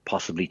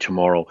 possibly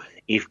tomorrow.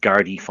 If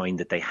Gardaí find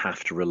that they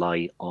have to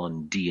rely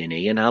on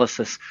DNA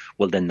analysis,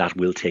 well, then that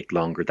will take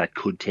longer. That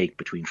could take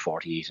between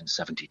 48 and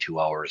 72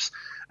 hours.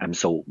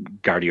 So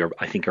Gardaí,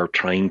 I think, are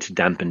trying to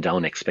dampen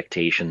down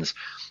expectations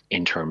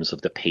in terms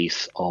of the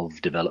pace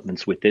of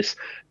developments with this.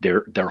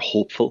 They're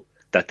hopeful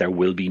that there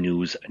will be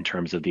news in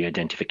terms of the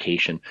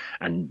identification,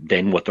 and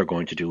then what they're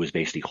going to do is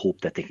basically hope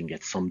that they can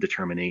get some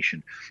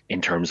determination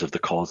in terms of the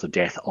cause of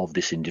death of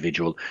this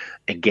individual.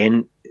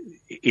 Again,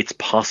 it's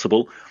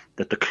possible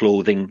that the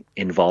clothing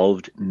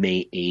involved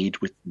may aid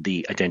with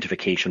the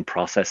identification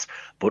process,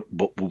 but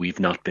we've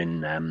not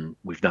been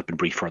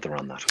briefed further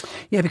on that.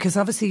 Yeah, because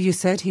obviously you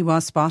said he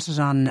was spotted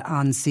on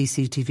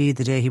CCTV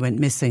the day he went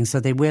missing, so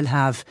they will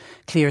have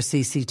clear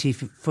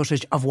CCTV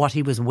footage of what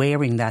he was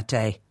wearing that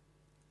day.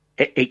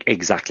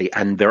 Exactly,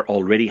 and there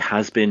already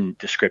has been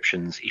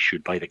descriptions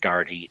issued by the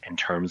Gardaí in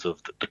terms of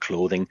the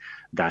clothing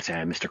that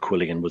Mr.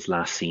 Quilligan was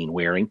last seen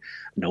wearing.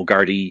 Now,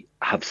 Gardaí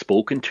have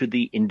spoken to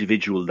the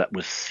individual that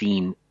was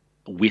seen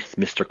with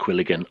Mr.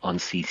 Quilligan on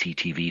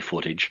CCTV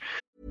footage.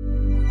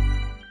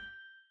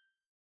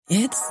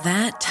 It's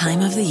that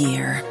time of the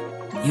year.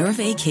 Your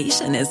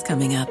vacation is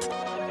coming up.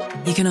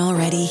 You can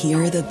already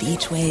hear the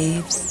beach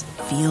waves,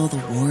 feel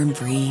the warm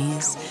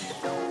breeze,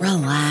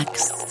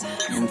 relax,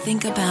 and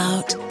think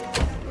about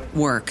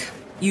work.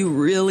 You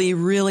really,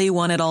 really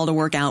want it all to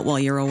work out while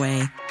you're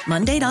away.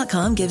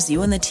 Monday.com gives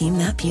you and the team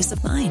that peace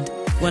of mind.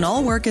 When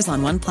all work is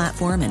on one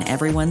platform and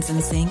everyone's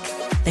in sync,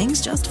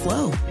 things just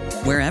flow.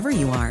 Wherever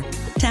you are,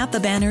 tap the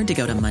banner to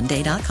go to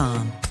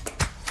Monday.com.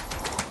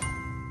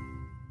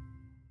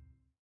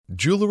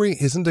 Jewelry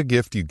isn't a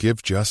gift you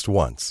give just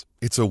once.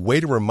 It's a way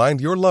to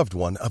remind your loved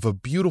one of a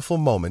beautiful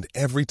moment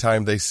every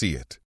time they see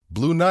it.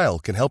 Blue Nile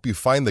can help you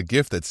find the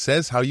gift that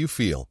says how you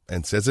feel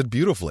and says it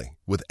beautifully,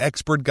 with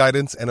expert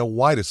guidance and a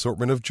wide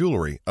assortment of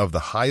jewelry of the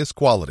highest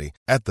quality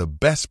at the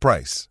best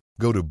price.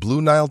 Go to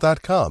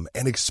BlueNile.com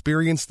and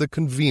experience the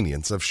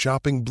convenience of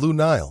shopping Blue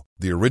Nile,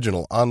 the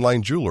original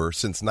online jeweler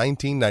since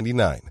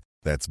 1999.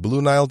 That's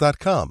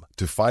BlueNile.com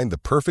to find the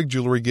perfect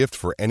jewelry gift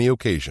for any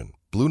occasion.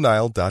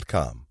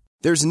 BlueNile.com.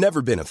 There's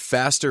never been a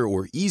faster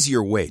or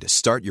easier way to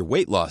start your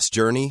weight loss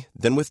journey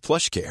than with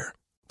PlushCare.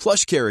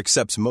 PlushCare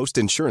accepts most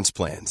insurance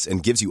plans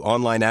and gives you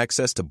online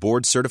access to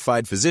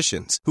board-certified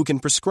physicians who can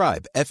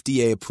prescribe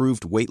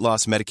FDA-approved weight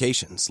loss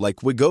medications like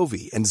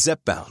Wegovy and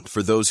Zepbound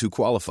for those who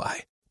qualify.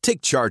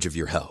 Take charge of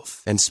your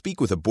health and speak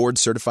with a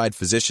board-certified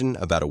physician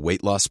about a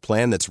weight loss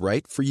plan that's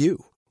right for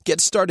you. Get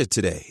started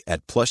today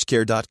at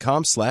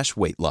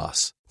plushcare.com/weight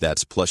loss.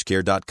 That's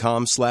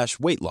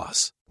plushcare.com/weight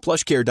loss.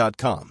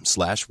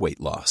 plushcare.com/weight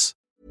loss.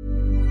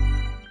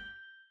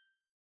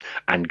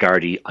 And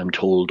Gardaí, I'm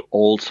told,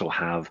 also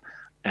have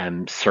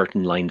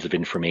certain lines of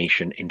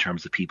information in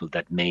terms of people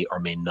that may or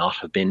may not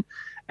have been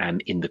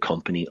in the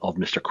company of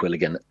Mr.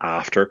 Quilligan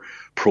after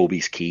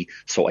Proby's Key.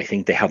 So I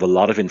think they have a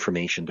lot of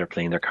information. They're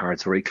playing their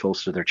cards very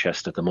close to their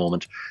chest at the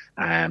moment.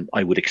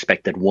 I would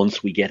expect that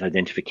once we get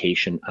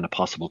identification and a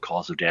possible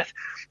cause of death,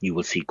 you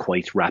will see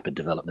quite rapid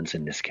developments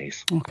in this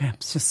case. Okay,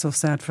 it's just so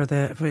sad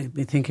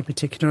we think in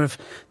particular of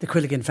the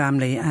Quilligan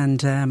family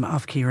and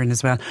of Kieran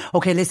as well.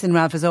 Okay, listen,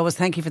 Ralph, as always,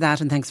 thank you for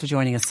that and thanks for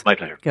joining us. My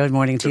pleasure. Good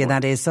morning to you.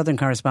 That is Southern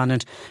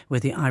correspondent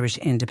with the Irish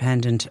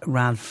Independent,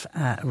 Ralph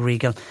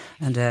Regal.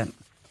 And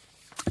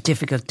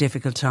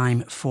difficult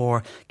time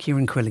for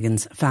Kieran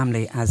Quilligan's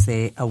family as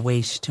they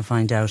await to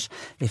find out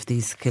if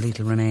these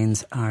skeletal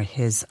remains are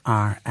his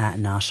or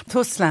not.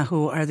 TUSLA,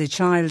 who are the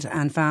Child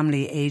and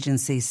Family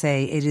Agency,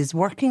 say it is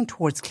working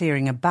towards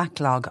clearing a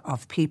backlog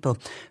of people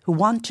who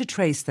want to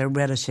trace their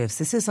relatives.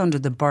 This is under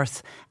the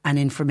Birth and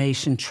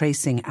Information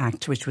Tracing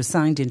Act, which was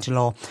signed into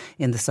law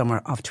in the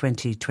summer of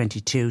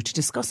 2022. To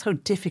discuss how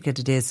difficult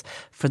it is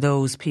for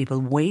those people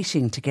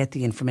waiting to get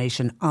the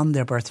information on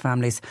their birth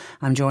families,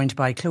 I'm joined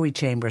by Chloe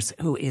Chambers,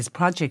 who is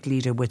project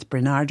leader with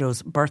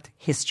Bernardo's Birth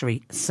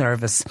History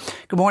Service.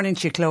 Good morning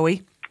to you,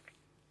 Chloe.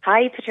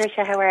 Hi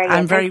Patricia, how are you?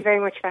 Thank you very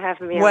much for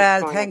having me on.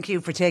 Well, thank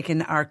you for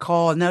taking our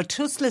call. Now,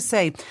 TUSLA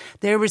say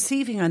they're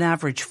receiving on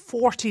average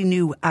 40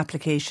 new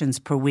applications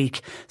per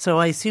week. So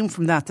I assume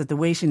from that the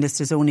waiting list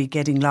is only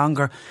getting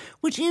longer.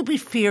 Would you be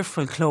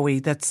fearful, Chloe,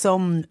 that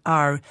some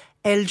are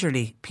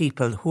elderly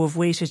people who have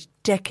waited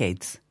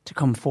decades to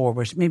come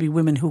forward? Maybe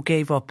women who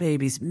gave up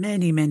babies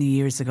many, many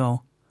years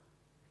ago.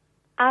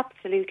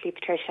 Absolutely,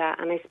 Patricia.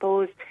 And I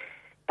suppose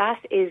that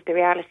is the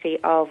reality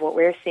of what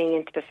we're seeing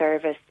into the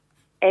service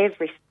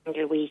every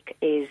single week,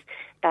 is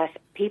that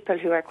people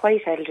who are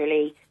quite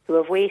elderly, who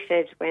have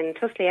waited, when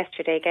TUSLA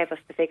yesterday gave us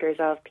the figures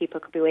of people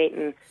could be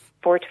waiting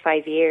 4 to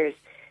 5 years,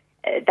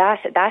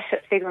 that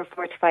figure of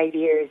 4 to 5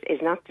 years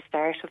is not the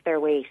start of their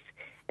wait.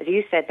 As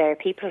you said there,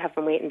 people have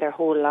been waiting their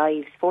whole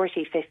lives,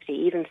 40, 50,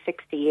 even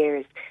 60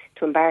 years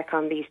to embark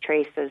on these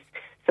traces.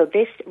 So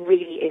this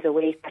really is a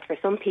wait that for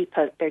some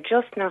people they're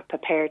just not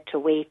prepared to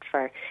wait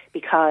for,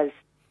 because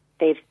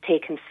they've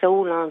taken so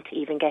long to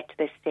even get to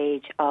this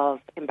stage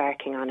of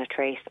embarking on a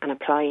trace and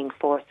applying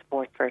for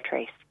support for a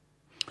trace.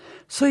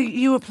 So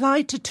you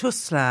applied to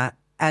TUSLA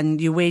and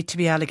you wait to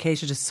be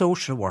allocated a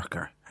social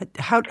worker.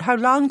 How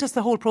long does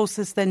the whole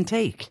process then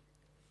take?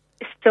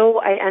 So,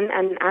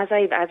 as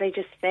I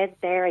just said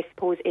there, I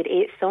suppose it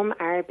is, some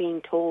are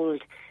being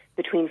told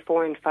between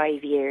 4 and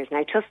 5 years.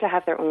 Now, TUSLA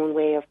have their own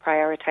way of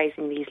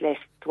prioritising these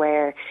lists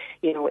where,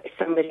 you know, if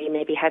somebody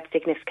maybe had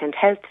significant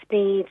health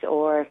needs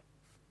or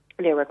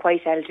they were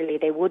quite elderly,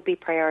 they would be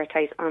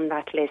prioritised on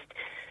that list.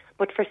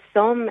 But for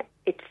some,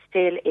 it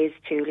still is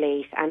too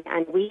late.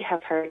 And we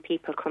have heard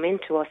people come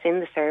into us in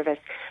the service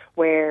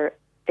where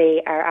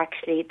they are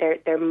actually,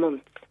 they're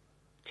months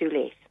too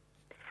late.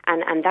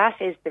 And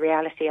that is the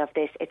reality of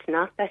this. It's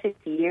not that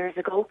it's years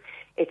ago,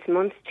 it's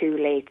months too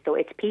late. So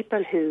it's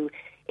people who,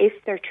 if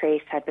their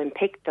trace had been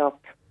picked up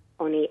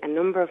only a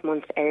number of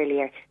months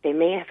earlier, they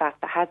may have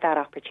had that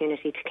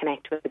opportunity to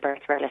connect with the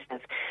birth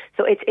relative.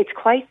 So it's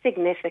quite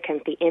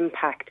significant, the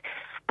impact.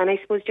 And I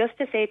suppose just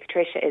to say,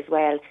 Patricia, as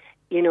well,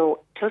 you know,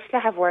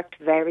 TUSLA have worked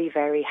very,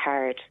 very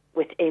hard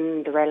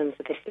within the realms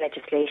of this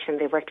legislation.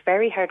 They've worked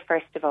very hard,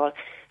 first of all,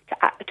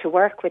 to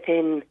work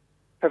within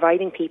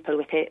providing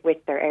people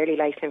with their early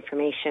life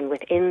information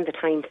within the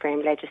time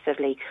frame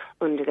legislatively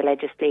under the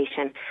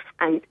legislation.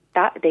 And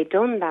that they've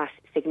done that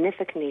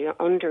significantly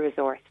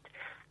under-resourced.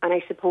 And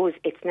I suppose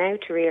it's now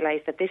to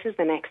realise that this is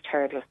the next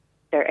hurdle.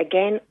 They're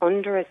again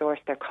under-resourced,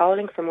 they're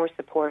calling for more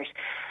support,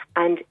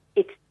 and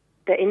it's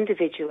the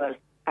individual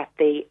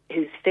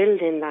who's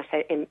filled in that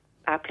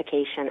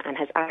application and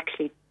has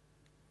actually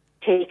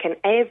taken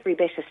every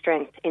bit of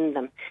strength in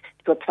them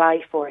to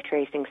apply for a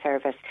tracing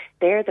service.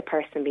 They're the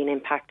person being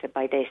impacted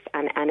by this,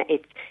 and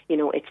it's, you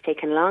know, it's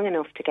taken long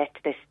enough to get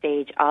to this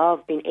stage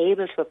of being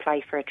able to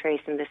apply for a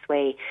trace in this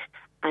way.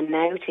 And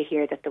now to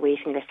hear that the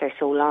waiting lists are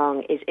so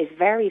long is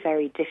very,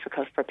 very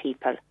difficult for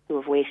people who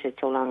have waited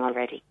so long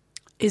already.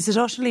 Is it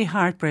utterly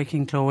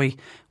heartbreaking, Chloe,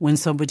 when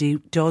somebody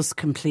does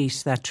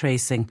complete that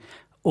tracing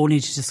only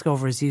to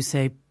discover, as you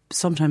say,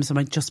 sometimes it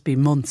might just be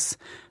months,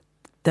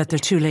 that they're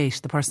too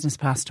late, the person has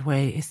passed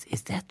away?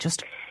 Is that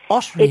just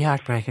utterly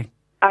heartbreaking?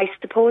 I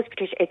suppose,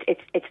 Patricia,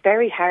 it's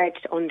very hard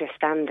to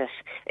understand it.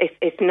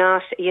 If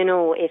not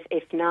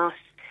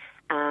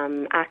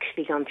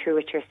actually gone through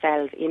it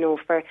yourself, you know,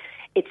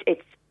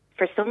 it's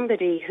for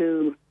somebody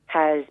who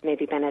has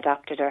maybe been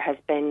adopted or has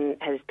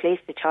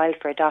placed a child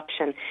for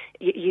adoption,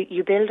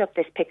 you build up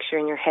this picture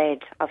in your head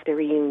of the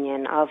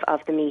reunion, of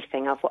the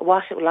meeting, of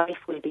what life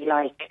will be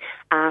like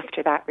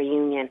after that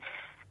reunion.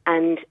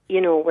 And,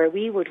 you know, where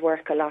we would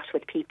work a lot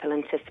with people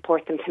and to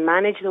support them to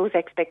manage those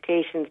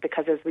expectations,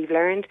 because as we've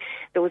learned,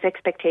 those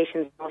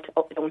expectations don't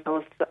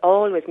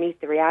always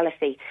meet the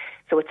reality.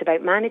 So it's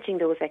about managing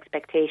those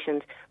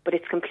expectations, but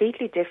it's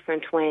completely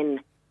different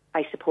when,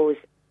 I suppose,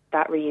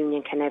 that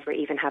reunion can never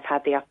even have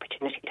had the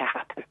opportunity to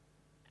happen.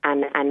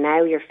 And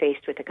now you're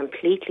faced with a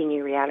completely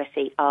new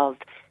reality of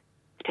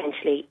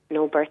potentially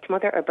no birth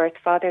mother or birth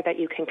father that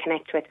you can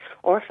connect with.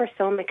 Or for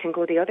some, it can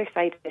go the other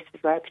side of this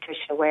as well,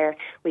 Patricia, where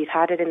we've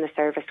had it in the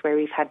service where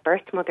we've had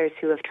birth mothers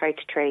who have tried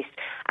to trace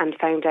and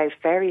found out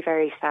very,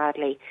 very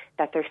sadly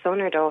that their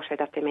son or daughter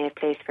that they may have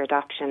placed for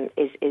adoption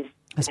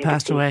has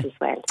passed away as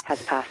well.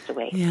 Has passed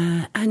away.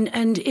 Yeah,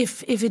 and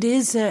if it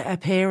is a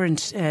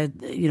parent,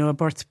 you know, a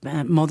birth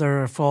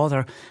mother or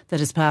father that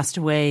has passed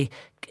away,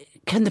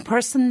 can the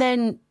person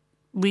then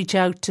reach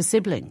out to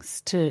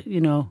siblings, to,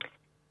 you know,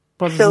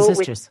 brothers and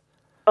sisters?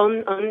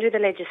 Under the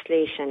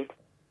legislation,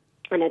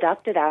 an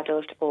adopted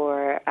adult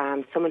or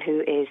someone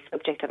who is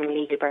subject of an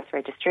illegal birth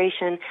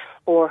registration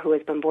or who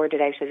has been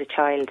boarded out as a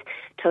child,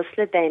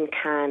 TUSLA then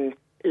can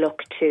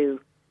look to,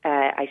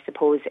 I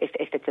suppose, if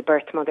it's a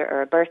birth mother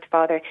or a birth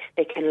father,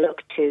 they can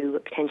look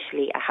to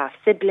potentially a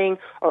half-sibling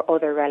or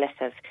other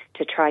relative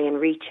to try and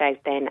reach out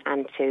then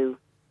and to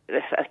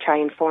try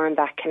and form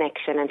that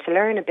connection and to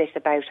learn a bit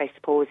about, I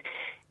suppose,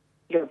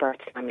 your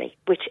birth family,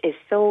 which is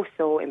so,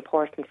 so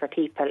important for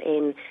people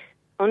in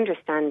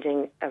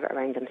understanding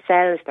around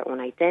themselves, their own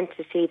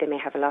identity. They may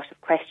have a lot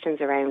of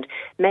questions around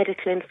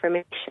medical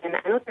information and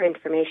other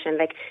information,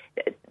 like,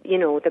 you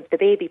know, the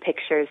baby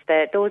pictures,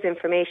 those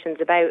informations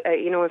about,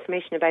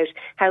 information about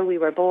how we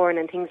were born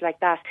and things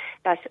like that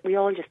we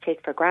all just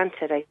take for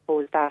granted, I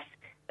suppose, that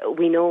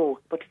we know.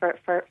 But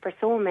for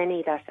so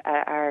many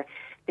that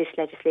this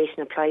legislation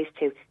applies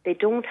to, they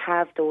don't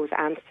have those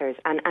answers,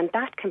 and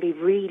that can be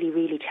really,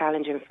 really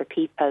challenging for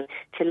people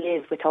to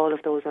live with all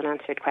of those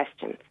unanswered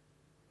questions.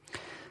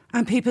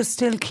 And people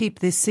still keep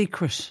this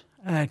secret,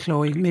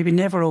 Chloe, maybe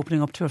never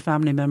opening up to a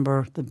family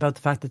member about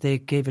the fact that they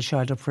gave a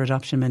child up for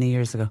adoption many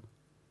years ago.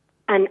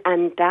 And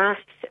that,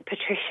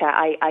 Patricia,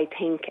 I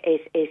think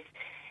is,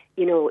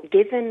 you know,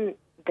 given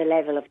the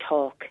level of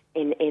talk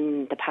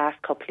in the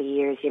past couple of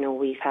years, you know,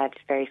 we've had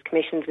various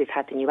commissions, we've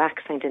had the new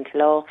Act signed into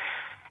law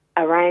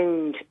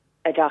around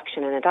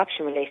adoption and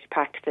adoption-related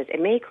practices.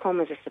 It may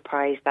come as a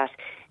surprise that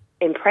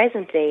in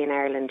present day in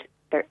Ireland,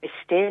 there is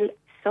still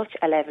such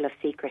a level of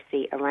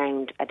secrecy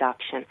around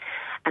adoption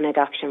and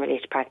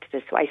adoption-related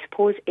practices. So I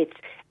suppose it's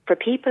for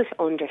people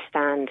to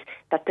understand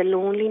that the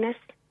loneliness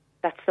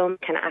that some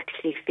can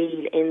actually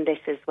feel in this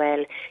as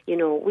well. You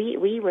know,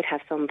 we would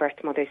have some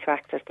birth mothers who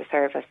access the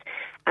service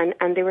and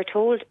they were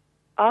told,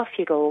 off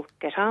you go,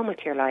 get on with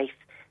your life,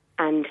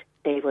 and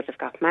they would have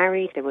got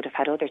married, they would have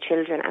had other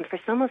children. And for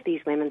some of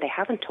these women, they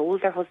haven't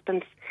told their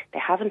husbands, they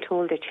haven't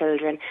told their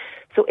children.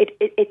 So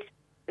it's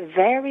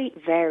very,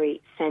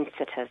 very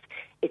sensitive.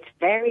 It's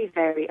very,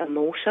 very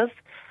emotive.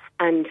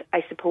 And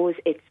I suppose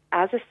it's,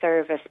 as a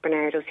service,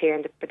 Bernardo's here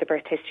in the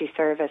Birth History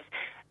Service,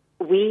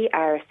 we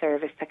are a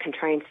service that can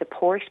try and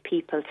support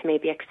people to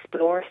maybe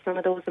explore some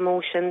of those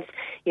emotions.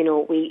 You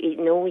know,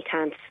 we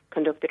can't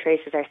conduct the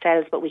traces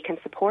ourselves, but we can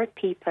support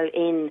people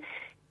in,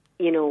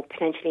 you know,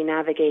 potentially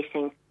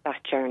navigating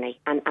that journey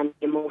and the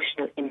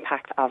emotional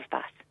impact of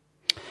that.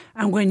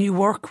 And when you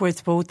work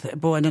with both,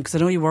 because I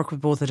know you work with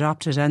both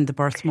adopted and the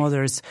birth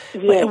mothers,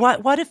 yes.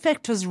 what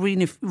effect does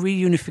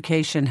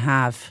reunification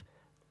have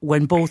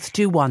when both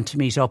do want to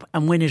meet up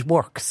and when it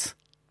works?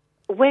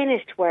 When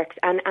it works,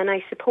 and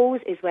I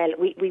suppose as well,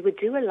 we would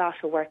do a lot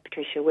of work,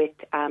 Patricia, with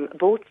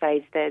both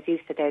sides, as you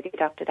said there, the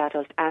adopted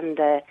adult and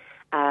the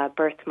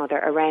birth mother,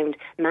 around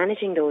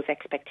managing those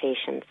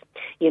expectations.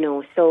 You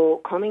know,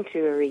 so coming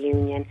to a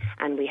reunion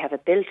and we have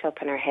it built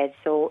up in our heads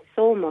so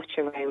much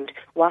around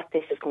what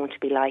this is going to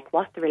be like,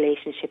 what the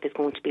relationship is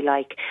going to be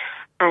like,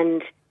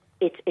 and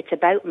it's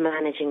about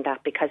managing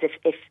that, because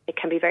if it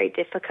can be very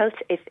difficult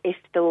if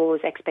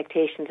those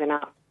expectations are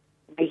not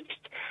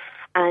reached.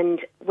 And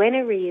when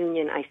a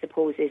reunion, I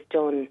suppose, is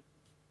done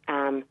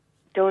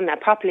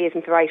properly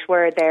isn't the right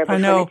word there,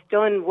 but when it's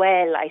done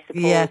well, I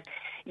suppose,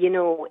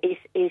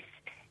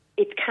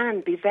 it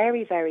can be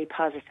very, very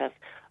positive.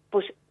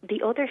 But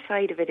the other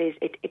side of it is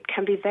it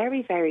can be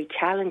very, very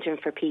challenging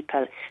for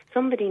people.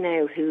 Somebody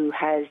now who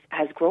has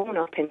grown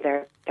up in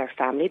their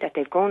family, that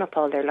they've grown up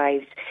all their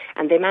lives,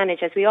 and they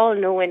manage, as we all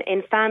know,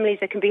 in families,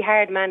 it can be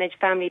hard to manage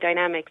family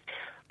dynamics.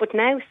 But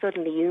now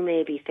suddenly you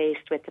may be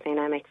faced with the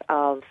dynamics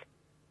of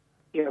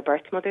your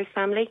birth mother's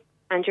family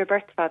and your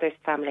birth father's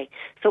family.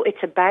 So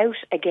it's about,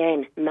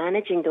 again,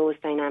 managing those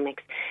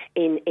dynamics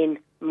in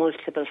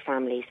multiple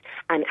families,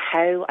 and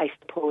how, I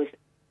suppose,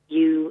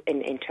 you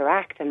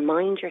interact and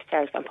mind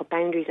yourself and put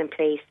boundaries in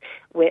place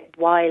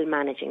while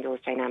managing those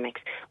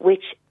dynamics,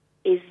 which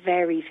is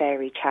very,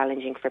 very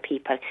challenging for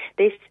people.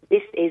 This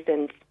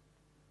isn't,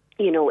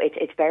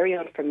 it's very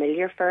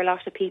unfamiliar for a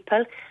lot of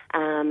people.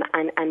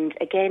 And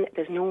again,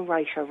 there's no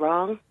right or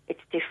wrong.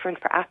 It's different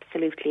for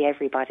absolutely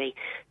everybody.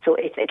 So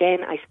it's,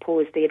 again, I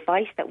suppose the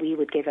advice that we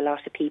would give a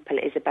lot of people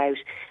is about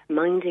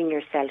minding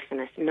yourself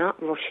in it,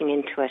 not rushing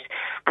into it,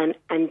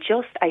 and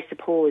just, I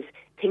suppose,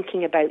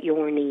 thinking about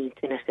your needs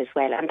in it as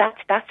well. And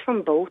that's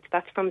from both.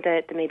 That's from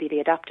the maybe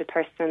the adopted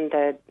person,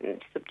 the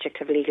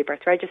subject of a legal birth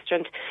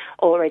registrant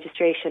or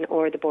registration,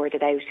 or the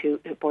boarded out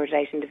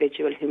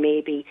individual who may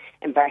be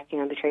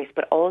embarking on the trace,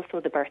 but also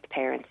the birth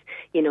parents.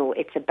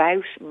 It's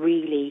about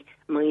really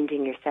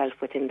minding yourself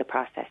within the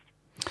process.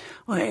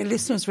 Well, a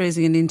listener's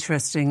raising an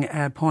interesting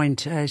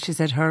point. She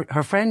said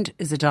her friend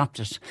is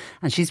adopted,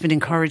 and she's been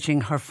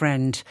encouraging her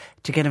friend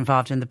to get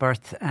involved in the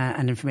Birth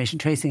and Information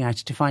Tracing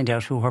Act to find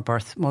out who her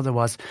birth mother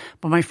was.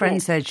 But my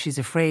friend said she's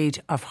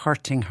afraid of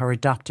hurting her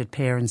adopted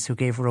parents who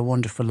gave her a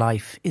wonderful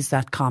life. Is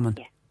that common?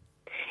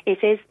 Yeah.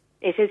 It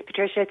is,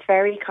 Patricia. It's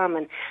very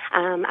common.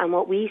 And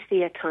what we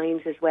see at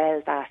times as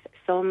well, that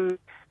some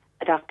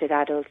adopted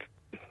adults,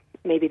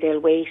 maybe they'll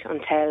wait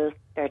until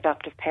their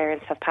adoptive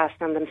parents have passed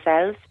on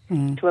themselves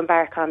to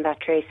embark on that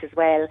trace as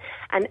well.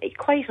 And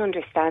quite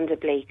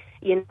understandably,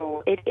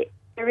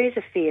 there is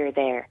a fear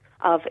there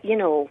of,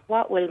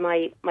 what will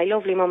my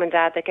lovely mum and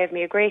dad that gave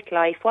me a great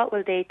life, what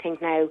will they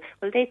think now?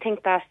 Will they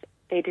think that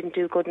they didn't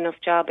do a good enough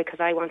job because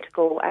I want to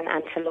go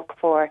and to look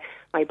for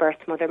my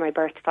birth mother, my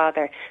birth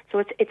father?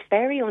 So it's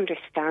very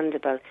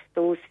understandable,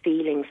 those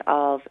feelings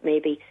of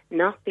maybe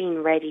not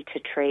being ready to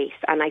trace.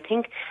 And I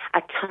think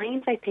at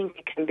times it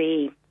can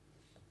be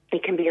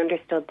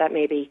understood that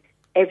maybe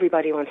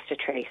everybody wants to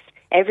trace,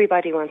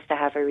 everybody wants to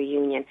have a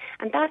reunion,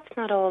 and that's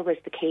not always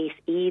the case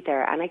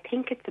either. And I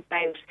think it's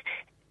about,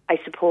 I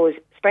suppose,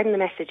 spreading the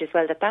message as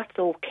well that that's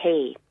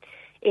okay.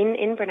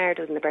 In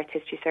Bernardo's and the Birth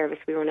History Service,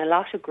 we run a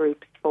lot of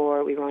groups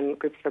for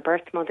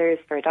birth mothers,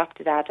 for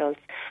adopted adults,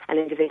 and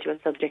individuals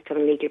subject to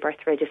legal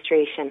birth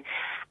registration.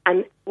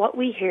 And what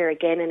we hear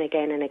again and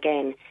again and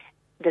again,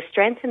 the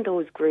strength in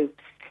those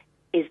groups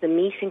is the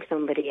meeting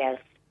somebody else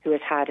who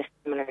has had a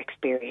similar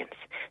experience.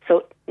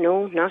 So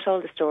no, not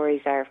all the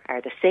stories are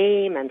the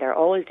same, and they're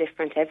all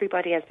different.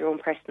 Everybody has their own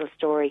personal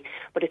story,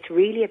 but it's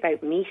really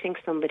about meeting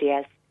somebody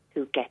else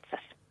who gets it.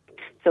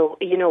 So,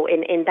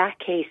 in that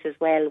case as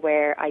well,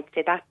 where I'd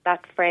say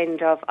that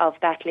friend of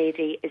that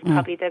lady is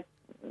probably the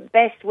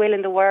best will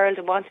in the world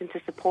and wanting to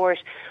support,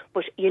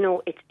 but,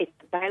 it's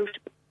about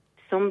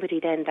somebody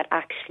then that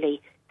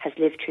actually has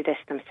lived through this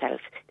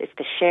themselves. It's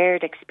the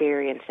shared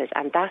experiences,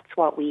 and that's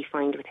what we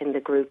find within the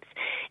groups.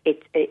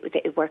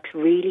 It works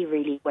really,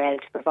 really well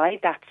to provide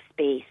that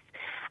space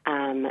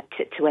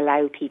to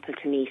allow people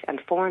to meet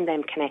and form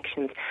them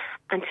connections,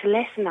 and to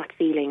lessen that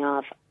feeling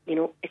of,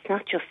 it's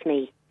not just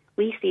me.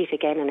 We see it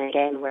again and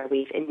again where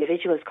we've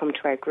individuals come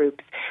to our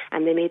groups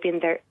and they may be in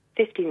their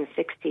 50s and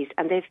 60s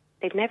and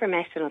they've never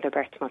met another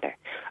birth mother,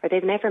 or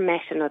they've never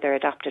met another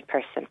adopted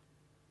person.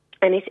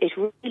 And it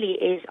really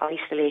is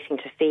isolating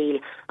to feel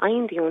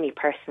I'm the only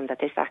person that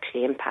this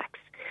actually impacts.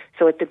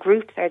 So the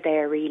groups are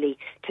there really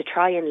to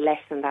try and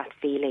lessen that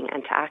feeling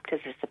and to act as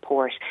a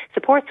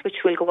supports which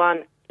will go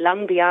on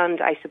long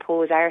beyond, I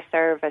suppose, our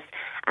service,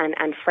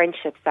 and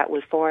friendships that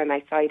will form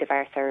outside of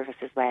our service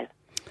as well.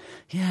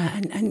 Yeah,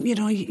 and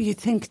you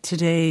think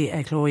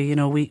today, Chloe,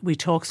 we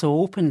talk so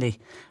openly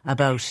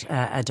about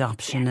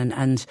adoption,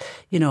 and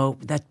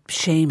that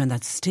shame and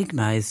that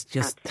stigma is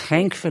just,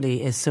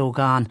 thankfully, is so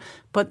gone.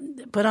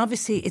 But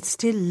obviously it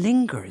still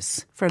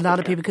lingers for a lot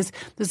of people, because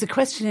there's a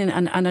question,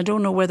 and I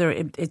don't know whether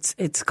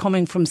it's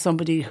coming from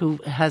somebody who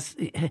has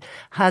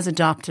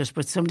adopted,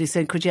 but somebody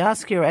said, could you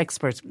ask your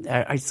expert,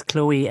 it's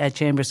Chloe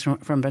Chambers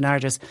from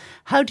Bernardo's,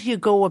 how do you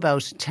go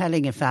about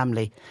telling a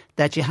family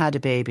that you had a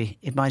baby?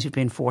 It might have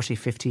been 40,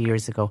 50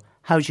 years ago.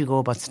 How do you go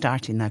about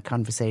starting that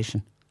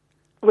conversation?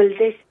 Well,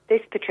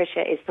 this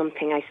Patricia, is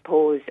something I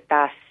suppose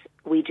that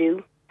we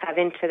do have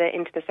into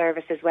the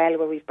service as well,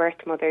 where we've birth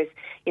mothers,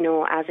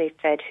 as I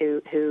said,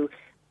 who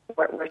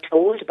were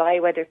told by,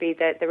 whether it be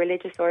the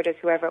religious orders,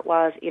 whoever it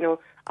was,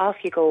 off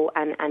you go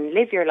and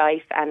live your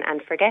life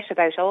and forget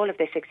about all of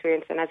this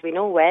experience. And as we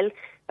know well,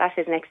 that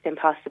is next to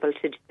impossible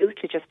to do,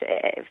 to just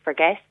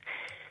forget.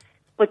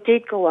 But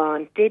did go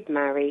on, did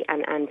marry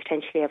and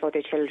potentially have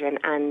other children,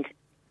 and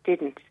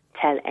didn't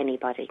tell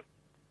anybody.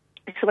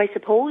 So I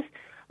suppose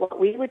what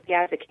we would be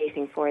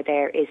advocating for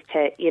there is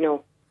to,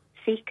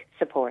 seek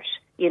support.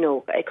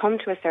 Come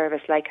to a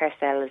service like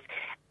ourselves,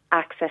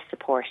 access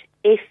support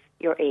if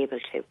you're able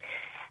to.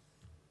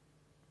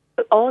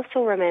 But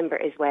also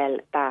remember as well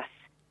that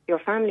your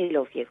family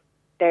love you.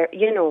 They're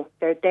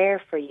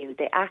there for you.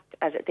 They act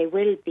as they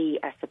will be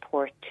a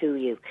support to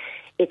you.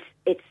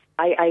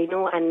 I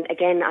know, and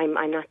again, I'm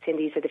not saying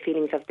these are the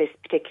feelings of this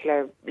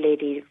particular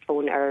lady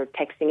phone or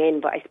texting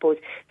in, but I suppose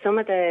some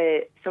of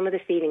the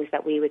feelings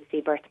that we would see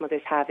birth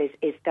mothers have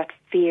is that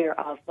fear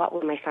of what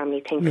will my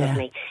family think of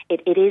me.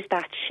 It is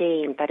that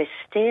shame that is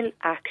still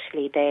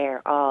actually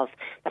there of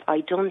that I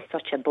done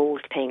such a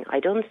bold thing, I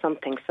done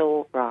something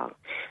so wrong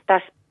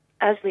that,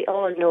 as we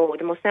all know,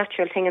 the most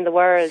natural thing in the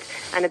world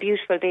and a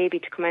beautiful baby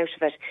to come out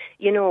of it.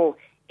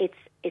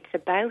 It's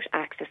about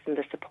accessing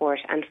the support,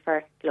 and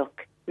for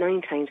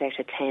 9 times out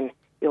of 10,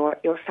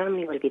 your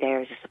family will be there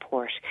as a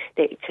support.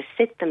 To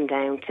sit them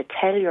down, to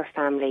tell your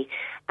family,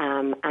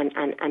 and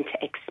to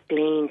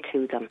explain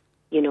to them,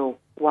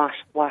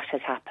 what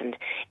has happened.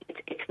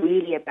 It's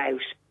really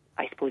about,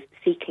 I suppose,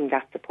 seeking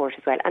that support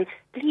as well, and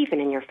believing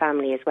in your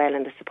family as well,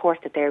 and the support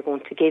that they're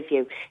going to give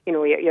you.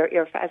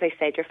 Your as I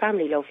said, your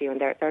family love you,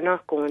 and they're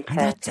not going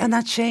to. And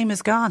that shame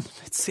is gone.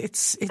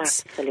 It's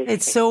absolutely.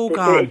 It's so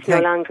gone. It's no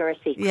longer a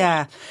secret.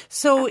 Yeah.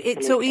 So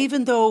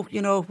even though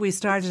we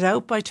started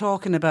out by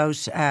talking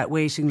about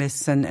waiting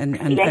lists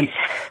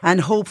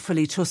and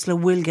hopefully Tusla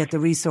will get the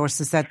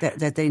resources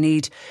that they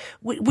need,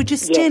 would you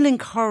still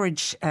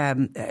encourage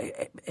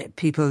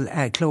people,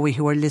 Chloe,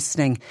 who are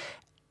listening,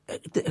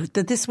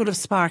 that this would have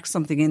sparked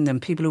something in them,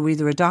 people who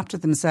either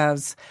adopted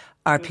themselves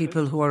or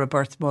people who are a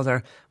birth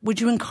mother? Would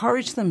you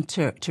encourage them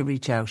to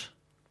reach out?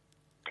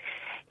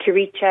 To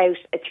reach out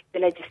to the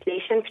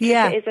legislation,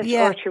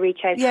 or to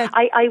reach out? Yeah.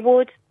 I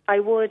would.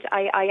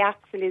 I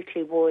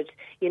absolutely would.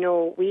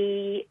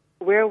 We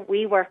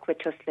work with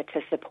TUSLA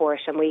to support,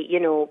 and we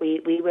will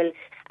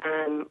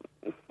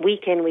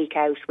week in, week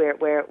out,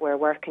 we're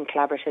working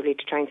collaboratively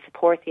to try and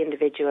support the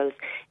individuals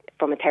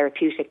from a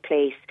therapeutic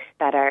place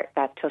that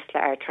TUSLA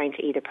are trying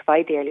to either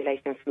provide the early life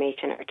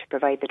information or to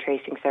provide the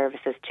tracing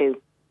services to.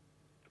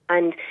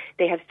 And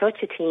they have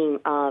such a team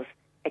of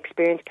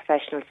experienced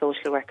professional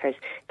social workers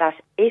that,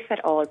 if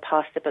at all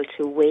possible,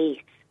 to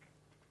wait,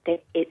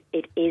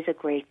 it is a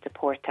great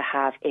support to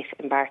have if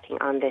embarking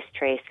on this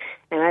trace.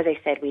 Now, as I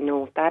said, we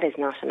know that is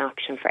not an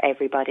option for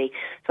everybody.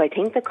 So I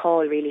think the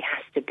call really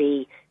has to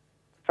be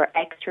for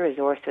extra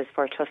resources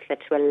for TUSLA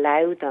to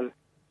allow them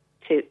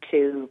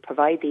to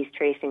provide these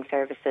tracing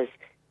services,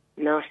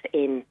 not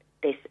in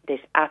this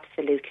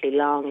absolutely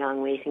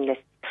long waiting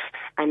list.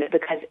 And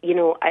because,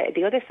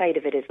 the other side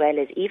of it as well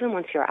is, even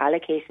once you're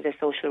allocated a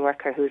social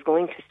worker who's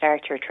going to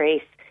start your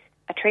trace,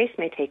 a trace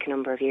may take a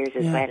number of years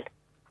as well.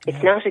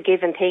 It's not a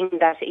given thing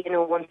that,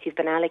 once you've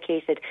been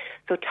allocated.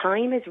 So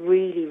time is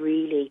really,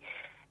 really,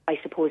 I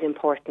suppose,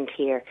 important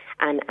here,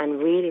 and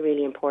really,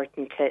 really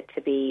important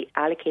to be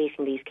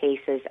allocating these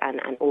cases and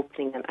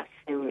opening them as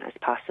soon as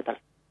possible.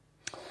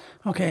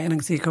 Okay, and I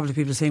can see a couple of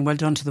people saying well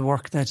done to the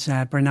work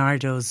that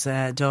Bernardo's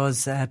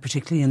does,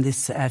 particularly in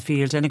this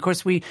field. And of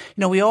course, we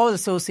all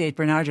associate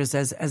Bernardo's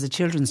as a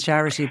children's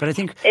charity, but I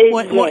think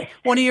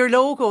one of your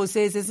logos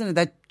is, isn't it,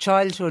 that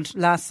childhood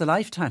lasts a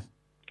lifetime?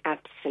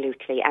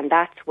 Absolutely, and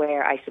that's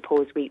where I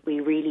suppose we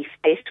really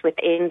fit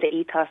within the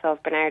ethos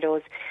of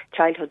Bernardo's.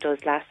 Childhood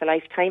does last a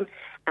lifetime,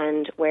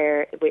 and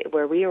where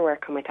we are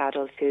working with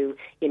adults who,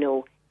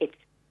 it's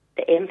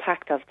the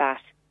impact of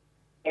that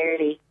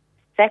early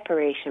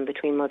separation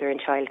between mother and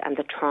child and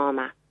the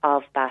trauma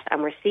of that.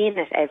 And we're seeing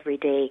it every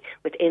day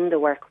within the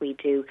work we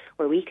do,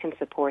 where we can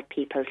support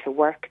people to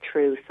work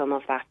through some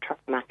of that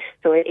trauma.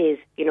 So it is,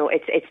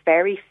 it's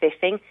very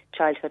fitting,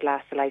 childhood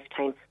lasts a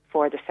lifetime,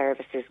 for the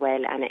service as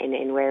well, and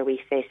in where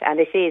we fit. And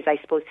it is, I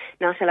suppose,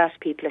 not a lot of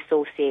people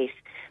associate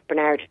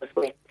Bernardo's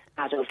with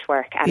adult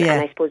work, and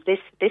I suppose this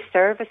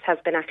service has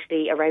been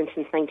actually around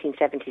since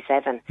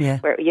 1977.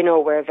 Where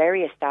we're a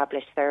very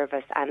established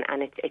service, and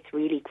it's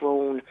really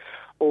grown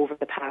over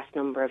the past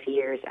number of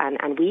years,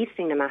 and we've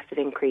seen a massive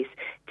increase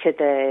to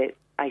the,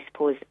 I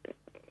suppose,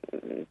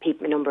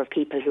 number of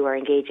people who are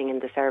engaging in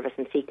the service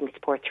and seeking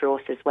support through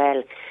us as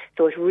well.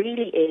 So it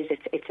really is,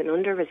 it's an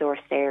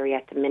under-resourced area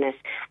at the minute,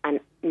 and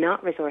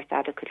not resourced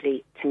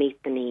adequately to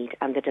meet the need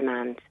and the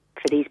demand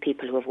for these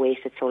people who have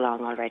waited so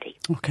long already.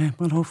 Okay,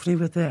 well, hopefully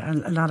with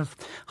a lot of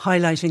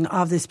highlighting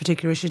of this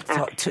particular issue,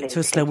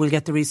 TUSLA will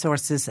get the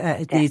resources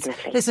it needs.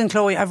 Listen,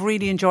 Chloe, I've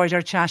really enjoyed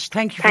our chat.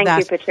 Thank you for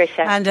that. Thank you,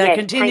 Patricia. And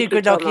continue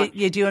good luck.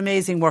 You do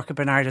amazing work at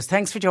Bernardo's.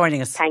 Thanks for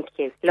joining us. Thank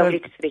you. Lovely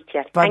to speak to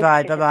you.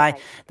 Bye-bye.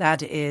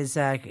 That is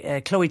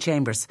Chloe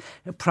Chambers,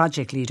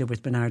 project leader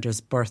with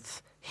Bernardo's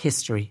Birth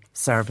History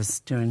Service,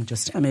 doing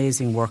just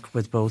amazing work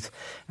with both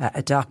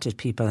adopted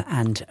people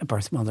and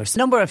birth mothers. A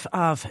number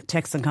of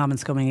texts and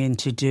comments coming in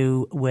to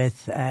do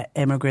with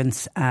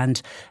immigrants,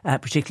 and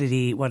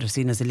particularly what are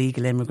seen as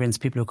illegal immigrants,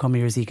 people who come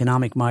here as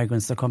economic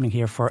migrants. They're coming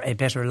here for a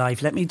better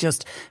life. Let me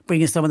just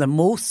bring you some of them.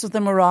 Most of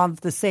them are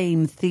of the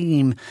same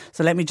theme,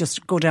 so let me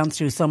just go down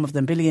through some of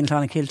them. Billy in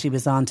Clonakilty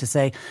was on to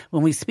say,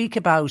 when we speak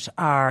about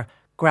our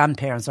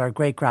grandparents, our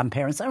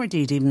great-grandparents, or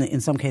indeed even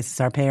in some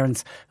cases our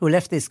parents, who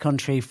left this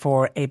country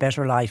for a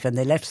better life, and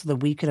they left so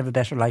that we could have a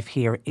better life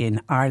here in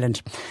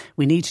Ireland.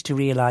 We need to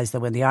realise that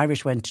when the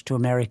Irish went to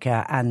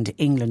America and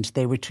England,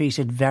 they were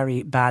treated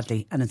very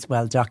badly, and it's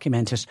well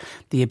documented.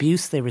 The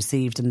abuse they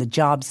received and the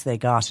jobs they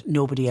got,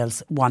 nobody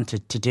else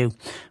wanted to do.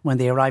 When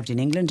they arrived in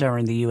England or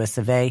in the US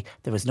of A,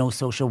 there was no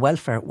social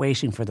welfare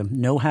waiting for them,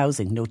 no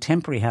housing, no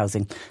temporary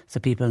housing. So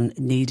people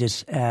needed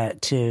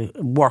to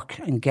work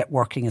and get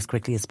working as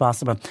quickly as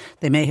possible.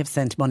 They may have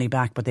sent money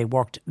back, but they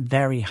worked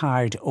very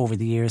hard over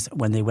the years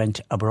when they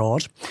went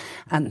abroad.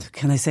 And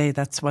can I say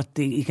that's what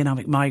the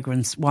economic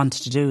migrants want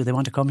to do? They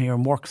want to come here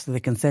and work so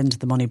they can send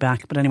the money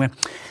back. But anyway,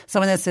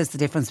 someone else says the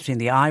difference between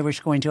the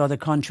Irish going to other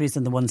countries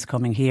and the ones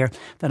coming here.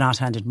 They're not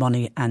handed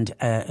money and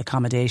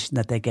accommodation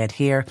that they get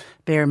here.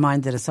 Bear in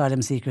mind that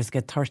asylum seekers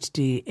get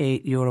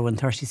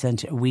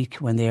 €38.30 a week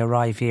when they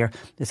arrive here.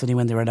 It's only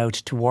when they're allowed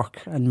to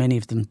work, and many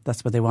of them,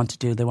 that's what they want to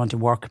do. They want to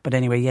work. But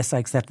anyway, yes, I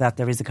accept that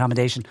there is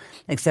accommodation,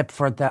 except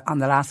for on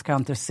the last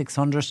count there's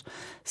 600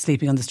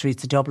 sleeping on the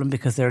streets of Dublin,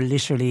 because there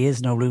literally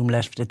is no room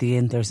left at the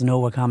inn. There's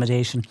no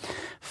accommodation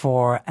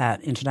for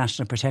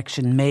international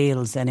protection.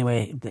 Males,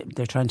 anyway,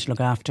 they're trying to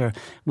look after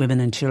women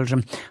and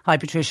children. Hi,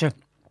 Patricia.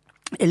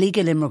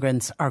 Illegal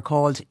immigrants are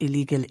called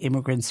illegal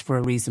immigrants for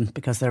a reason,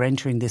 because they're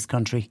entering this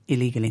country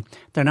illegally.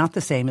 They're not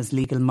the same as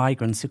legal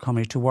migrants who come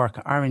here to work,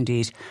 or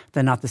indeed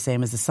they're not the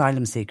same as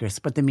asylum seekers,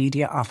 but the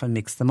media often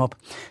mix them up.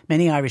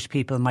 Many Irish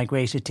people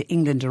migrated to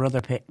England or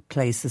other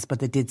places, but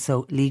they did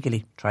so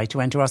legally. Try to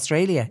enter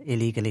Australia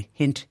illegally.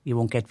 Hint, you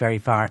won't get very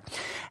far.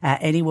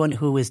 Anyone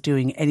who is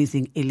doing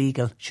anything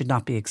illegal should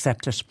not be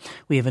accepted.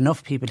 We have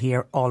enough people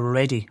here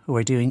already who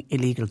are doing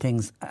illegal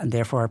things, and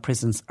therefore our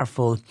prisons are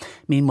full.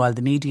 Meanwhile,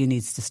 the media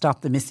needs to stop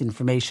the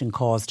misinformation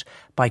caused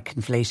by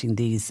conflating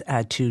these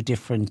two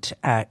different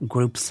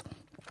groups.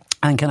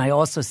 And can I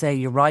also say,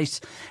 you're right,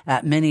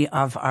 many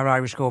of our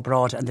Irish go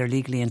abroad and they're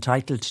legally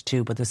entitled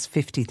to, but there's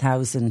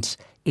 50,000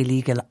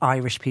 illegal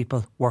Irish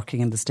people working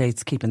in the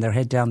States, keeping their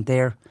head down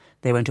there.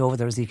 They went over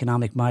there as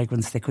economic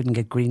migrants. They couldn't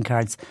get green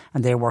cards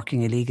and they're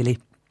working illegally.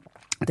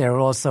 There are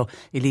also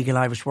illegal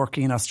Irish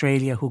working in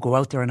Australia who go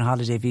out there on a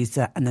holiday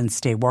visa and then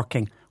stay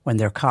working. When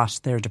they're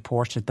caught, they're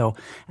deported, though,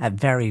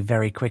 very,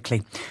 very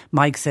quickly.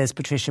 Mike says,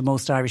 Patricia,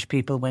 most Irish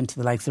people went to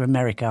the likes of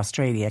America,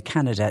 Australia,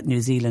 Canada, New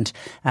Zealand.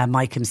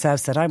 Mike himself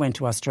said, I went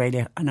to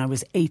Australia and I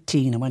was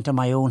 18. I went on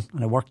my own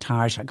and I worked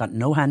hard. I got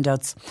no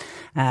handouts.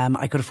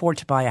 I could afford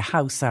to buy a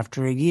house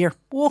after a year.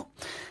 Whoa.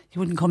 You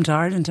wouldn't come to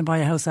Ireland and buy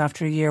a house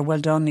after a year. Well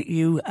done,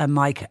 you,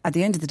 Mike. At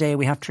the end of the day,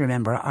 we have to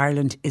remember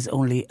Ireland is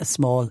only a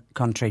small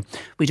country.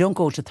 We don't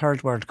go to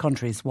third world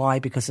countries. Why?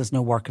 Because there's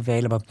no work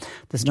available.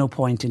 There's no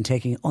point in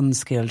taking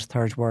unskilled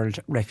third world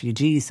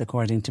refugees,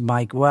 according to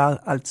Mike. Well,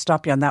 I'll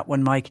stop you on that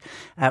one, Mike.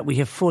 We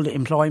have full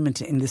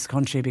employment in this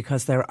country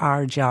because there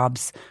are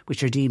jobs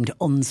which are deemed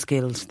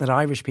unskilled that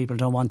Irish people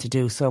don't want to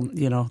do. So,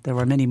 you know, there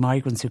are many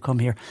migrants who come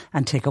here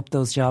and take up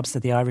those jobs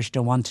that the Irish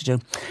don't want to do.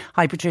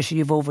 Hi, Patricia,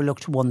 you've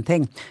overlooked one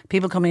thing.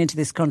 People coming into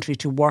this country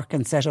to work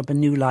and set up a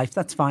new life,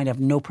 that's fine. I have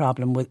no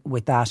problem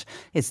with that.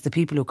 It's the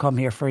people who come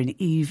here for an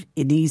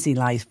easy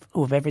life,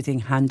 who have everything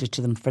handed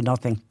to them for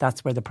nothing.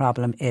 That's where the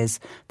problem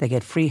is. They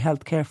get free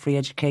healthcare, free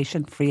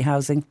education, free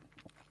housing,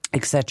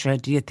 etc.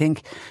 Do you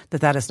think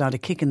that is not a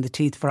kick in the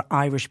teeth for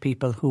Irish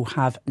people who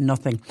have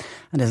nothing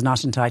and is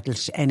not entitled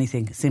to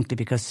anything simply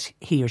because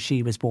he or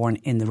she was born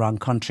in the wrong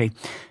country?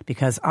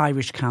 Because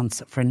Irish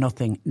counts for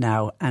nothing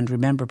now. And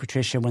remember,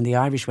 Patricia, when the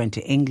Irish went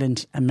to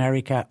England,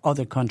 America,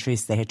 other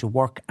countries, they had to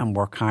work and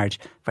work hard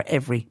for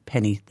every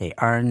penny they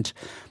earned.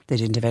 They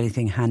didn't have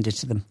anything handed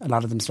to them. A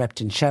lot of them slept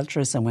in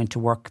shelters and went to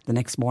work the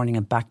next morning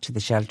and back to the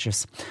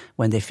shelters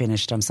when they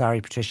finished. I'm sorry,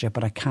 Patricia,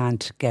 but I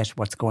can't get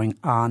what's going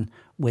on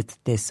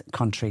with this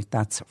country.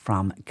 That's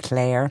from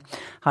Claire.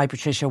 Hi,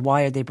 Patricia.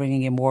 Why are they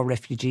bringing in more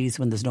refugees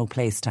when there's no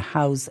place to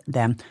house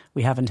them?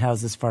 We haven't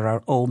houses for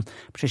our own.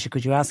 Patricia,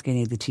 could you ask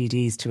any of the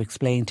TDs to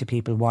explain to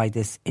people why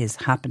this is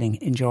happening?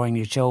 Enjoying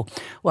your show.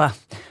 Well,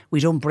 we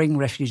don't bring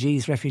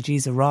refugees.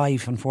 Refugees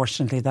arrive,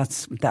 unfortunately.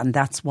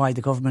 That's why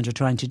the government are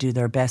trying to do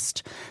their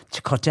best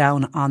to cut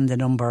down on the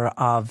number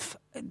of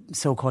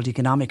so-called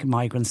economic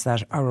migrants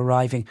that are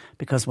arriving,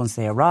 because once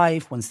they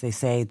arrive, once they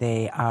say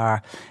they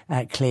are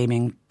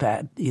claiming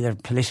either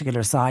political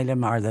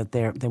asylum or that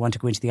they want to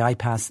go into the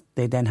IPAS,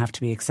 they then have to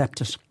be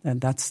accepted,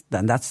 and that's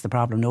the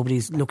problem.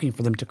 Nobody's looking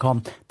for them to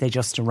come, they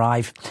just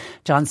arrive.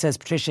 John says,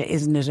 Patricia,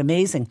 isn't it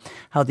amazing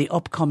how the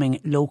upcoming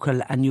local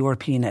and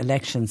European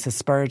elections has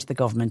spurred the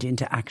government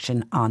into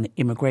action on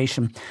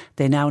immigration?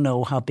 They now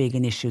know how big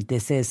an issue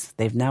this is.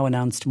 They've now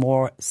announced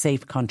more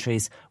safe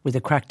countries with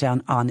a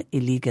crackdown on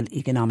illegal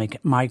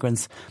economic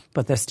migrants,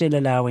 but they're still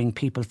allowing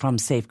people from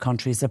safe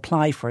countries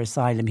apply for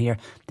asylum here.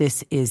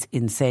 This is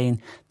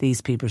insane.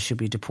 These people should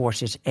be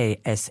deported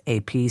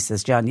ASAP,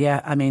 says John.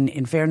 Yeah, I mean,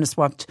 in fairness,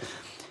 what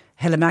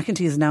Helen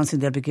McEntee is announcing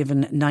they'll be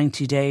given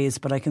 90 days,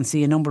 but I can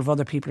see a number of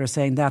other people are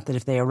saying that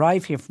if they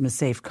arrive here from a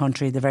safe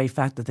country, the very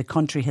fact that the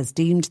country has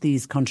deemed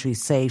these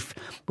countries safe,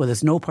 well,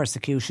 there's no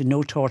persecution,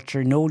 no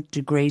torture, no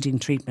degrading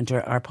treatment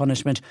or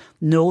punishment,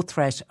 no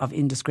threat of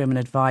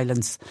indiscriminate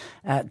violence.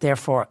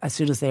 Therefore, as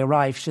soon as they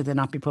arrive, should they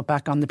not be put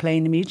back on the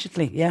plane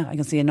immediately? Yeah, I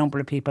can see a number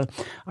of people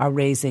are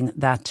raising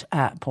that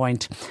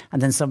point.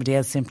 And then somebody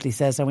else simply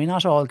says, are we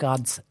not all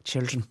God's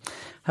children?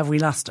 Have we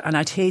lost? And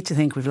I'd hate to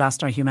think we've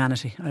lost our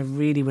humanity. I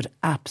really would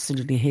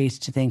absolutely hate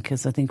to think,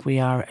 because I think we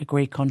are a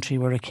great country.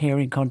 We're a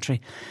caring country.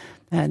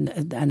 And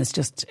it's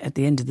just at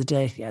the end of the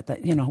day, yeah,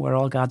 that, you know, we're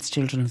all God's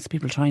children. It's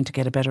people trying to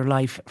get a better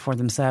life for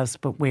themselves.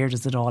 But where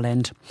does it all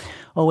end?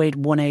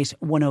 0818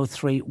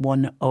 103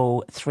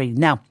 103.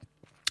 Now,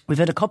 we've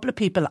had a couple of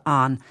people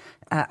on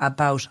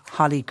about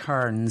Holly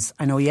Kearns.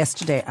 I know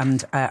yesterday,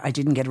 and I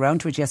didn't get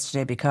around to it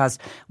yesterday because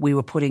we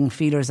were putting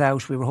feelers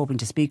out. We were hoping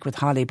to speak with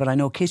Holly, but I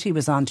know Kitty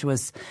was on to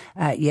us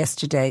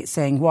yesterday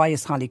saying, why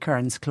is Holly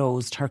Kearns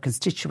closed her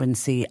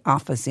constituency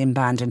office in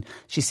Bandon?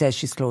 She says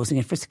she's closing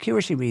it for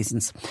security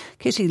reasons.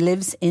 Kitty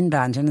lives in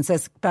Bandon and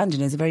says Bandon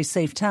is a very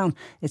safe town.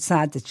 It's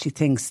sad that she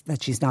thinks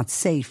that she's not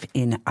safe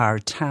in our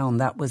town.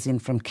 That was in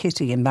from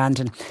Kitty in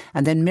Bandon.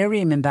 And then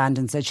Miriam in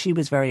Bandon said she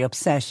was very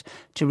upset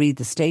to read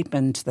the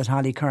statement that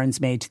Holly Kearns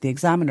made to the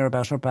Examiner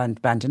about her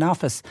Bandon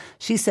office.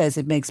 She says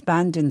it makes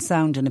Bandon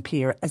sound and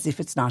appear as if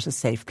it's not a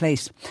safe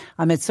place.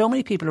 I met so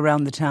many people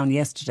around the town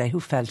yesterday who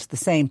felt the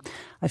same.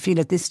 I feel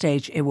at this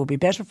stage it will be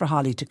better for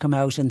Holly to come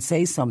out and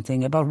say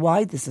something about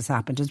why this has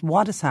happened, and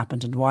what has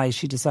happened, and why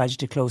she decided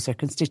to close her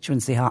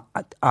constituency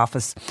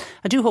office.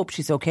 I do hope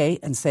she's okay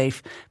and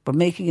safe, but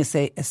making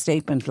a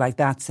statement like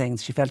that saying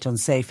she felt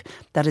unsafe,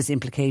 that has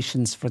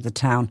implications for the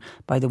town.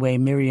 By the way,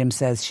 Miriam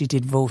says she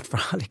did vote for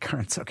Holly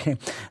Kearns,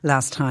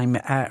 last time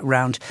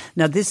round.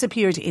 Now, this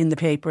appeared in the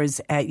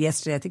papers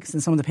yesterday. I think it's in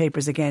some of the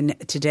papers again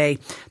today,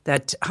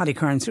 that Holly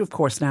Kearns, who of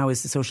course now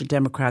is the Social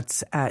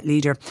Democrats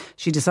leader,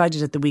 she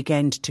decided at the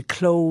weekend to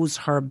close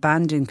her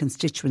Bandon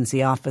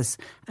constituency office,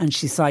 and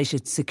she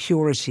cited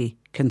security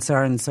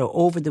concerns. So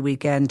over the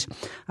weekend,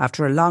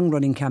 after a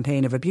long-running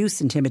campaign of abuse,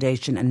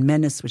 intimidation and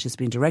menace which has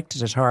been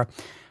directed at her,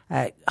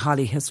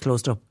 Holly has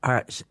closed up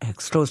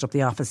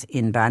the office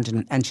in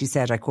Bandon, and she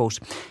said, I quote,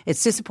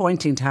 "It's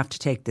disappointing to have to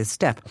take this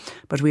step,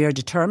 but we are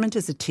determined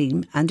as a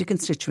team and a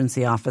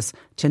constituency office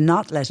to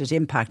not let it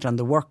impact on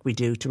the work we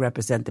do to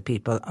represent the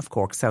people of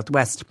Cork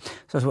Southwest."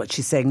 So what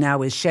she's saying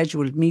now is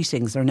scheduled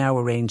meetings are now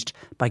arranged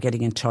by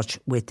getting in touch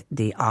with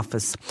the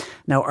office.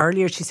 Now,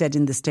 earlier she said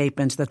in the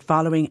statement that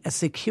following a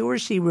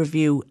security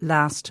review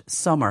last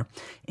summer,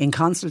 in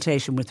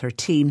consultation with her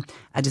team,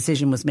 a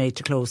decision was made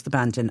to close the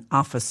Bandon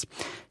office.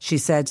 She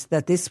said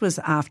that this was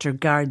after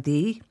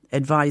Gardaí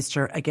advised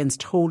her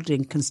against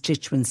holding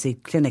constituency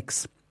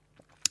clinics.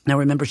 Now,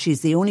 remember,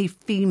 she's the only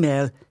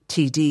female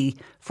TD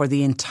for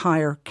the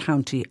entire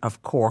county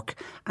of Cork,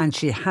 and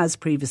she has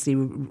previously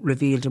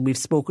revealed, and we've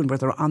spoken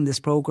with her on this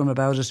programme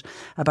about it,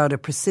 about a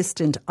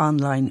persistent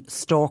online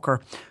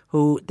stalker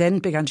who then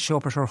began to show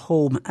up at her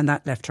home, and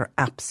that left her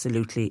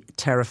absolutely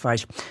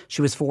terrified.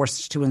 She was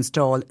forced to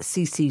install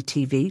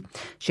CCTV.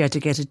 She had to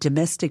get a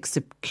domestic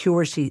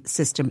security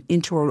system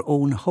into her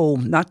own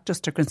home, not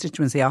just her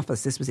constituency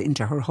office, this was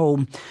into her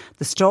home.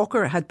 The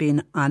stalker had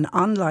been an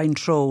online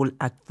troll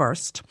at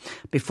first,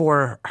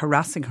 before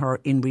harassing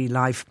her in real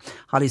life.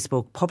 Holly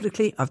spoke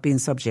publicly of being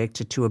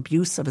subjected to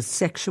abuse of a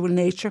sexual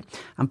nature,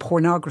 and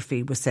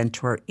pornography was sent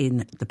to her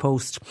in the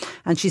post.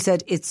 And she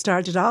said it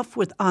started off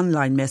with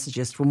online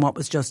messages from what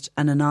was just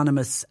an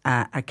anonymous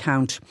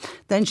account.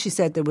 Then she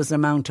said there was an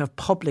amount of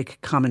public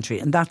commentary,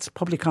 and that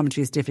public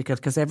commentary is difficult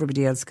because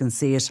everybody else can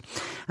see it.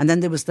 And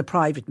then there was the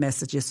private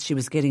messages. She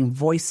was getting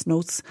voice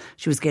notes,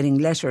 she was getting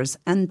letters,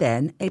 and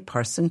then a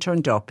person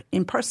turned up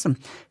in person.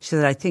 She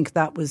said, I think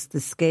that was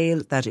the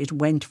scale that it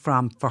went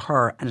from for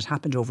her, and it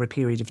happened over a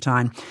period of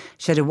time.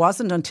 She said it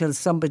wasn't until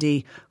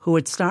somebody who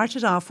had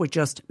started off with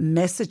just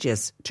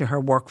messages to her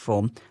work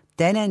phone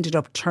then ended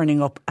up turning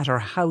up at her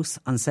house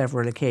on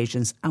several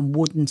occasions and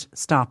wouldn't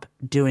stop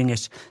doing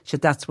it. She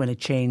said that's when it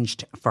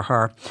changed for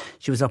her.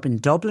 She was up in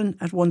Dublin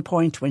at one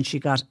point when she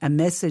got a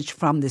message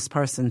from this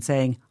person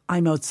saying,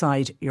 I'm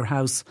outside your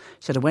house.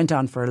 She said it went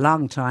on for a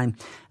long time,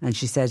 and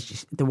she said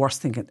the worst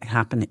thing that can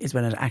happen is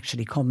when it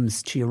actually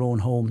comes to your own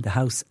home, the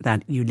house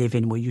that you live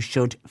in, where you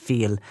should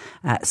feel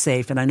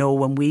safe. And I know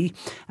when we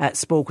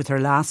spoke with her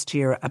last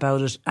year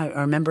about it, I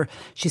remember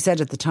she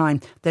said at the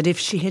time that if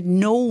she had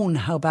known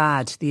how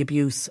bad the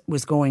abuse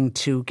was going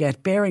to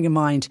get, bearing in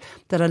mind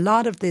that a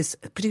lot of this,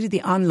 particularly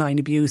the online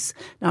abuse,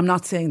 now I'm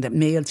not saying that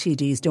male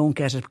TDs don't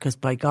get it, because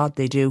by God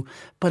they do,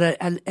 but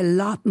a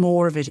lot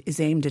more of it is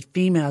aimed at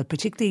female,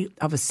 particularly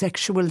of a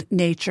sexual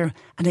nature,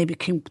 and they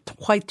became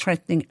quite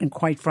threatening and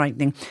quite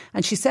frightening.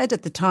 And she said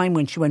at the time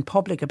when she went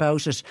public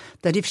about it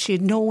that if she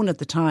had known at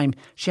the time,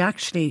 she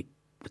actually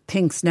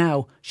thinks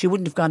now she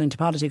wouldn't have gone into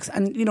politics.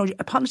 And, you know,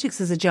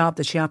 politics is a job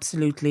that she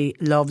absolutely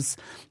loves.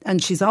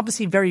 And she's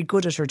obviously very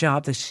good at her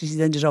job, that she's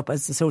ended up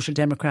as the Social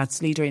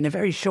Democrats leader in a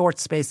very short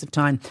space of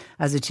time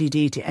as a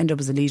TD, to end up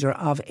as a leader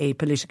of a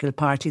political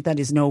party. That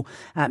is no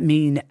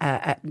mean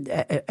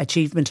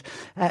achievement.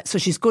 So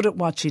she's good at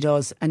what she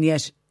does. And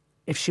yet,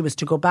 if she was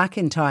to go back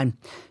in time,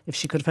 if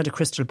she could have had a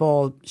crystal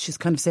ball, she's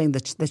kind of saying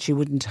that she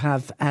wouldn't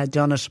have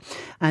done it.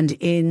 And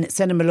in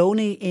Senator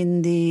Maloney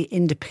in the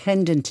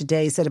Independent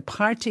today said a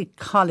party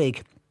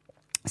colleague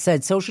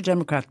said Social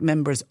Democrat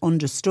members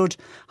understood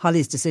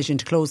Holly's decision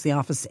to close the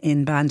office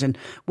in Bandon,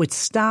 with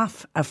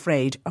staff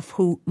afraid of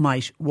who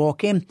might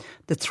walk in.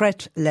 The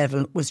threat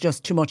level was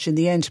just too much in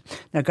the end.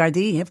 Now,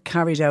 Gardaí have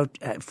carried out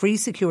free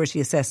security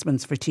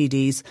assessments for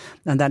TDs,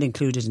 and that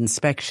included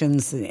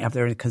inspections of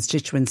their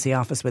constituency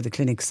office where the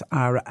clinics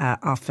are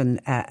often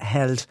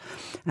held,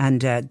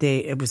 and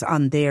it was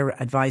on their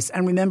advice.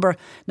 And remember,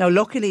 now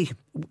luckily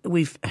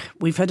we've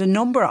had a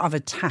number of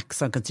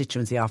attacks on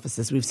constituency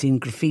offices. We've seen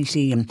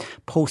graffiti and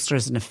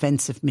posters and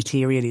offensive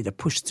material either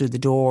pushed through the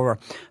door or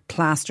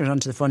plastered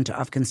onto the front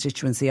of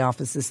constituency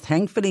offices.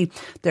 Thankfully,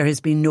 there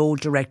has been no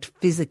direct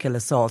physical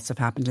assaults have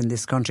happened in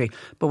this country,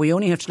 but we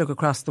only have to look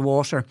across the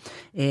water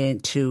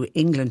to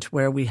England,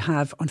 where we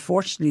have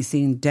unfortunately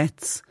seen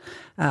deaths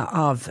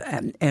of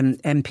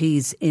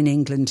MPs in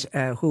England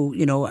who,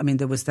 you know, I mean,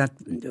 there was that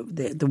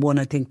the one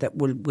I think that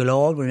we'll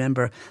all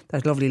remember,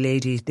 that lovely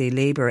lady, the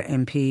Labour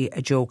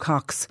MP Jo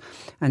Cox,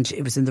 and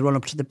it was in the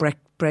run-up to the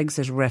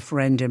Brexit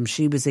referendum.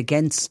 She was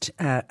against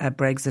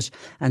Brexit,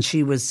 and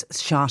she was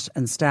shot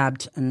and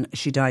stabbed, and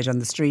she died on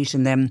the street.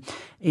 And then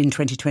in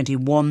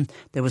 2021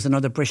 there was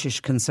another British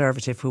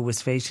Conservative who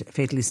was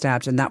fatally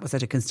stabbed, and that was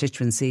at a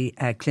constituency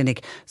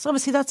clinic. So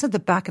obviously that's at the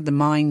back of the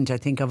mind, I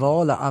think, of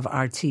all of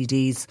our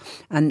TDs,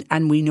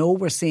 and we know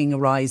we're seeing a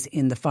rise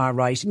in the far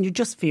right, and you're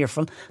just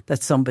fearful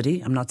that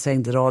somebody, I'm not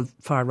saying that all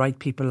far right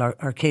people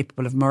are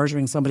capable of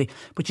murdering somebody,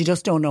 but you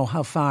just don't know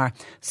how far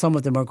some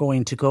of them are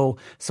going to go.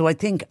 So I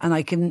think, and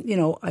I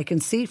can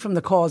see from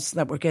the calls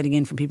that we're getting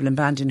in from people in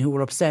Bandon who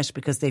were upset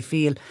because they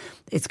feel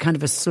it's kind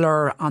of a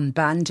slur on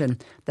Bandon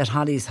that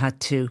Holly's had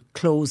to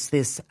close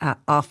this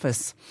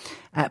office.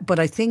 But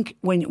I think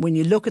when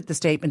you look at the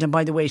statement, and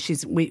by the way,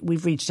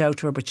 we've reached out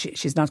to her, but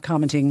she's not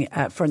commenting,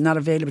 not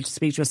available to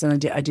speak to us.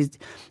 And I did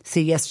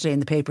see yesterday in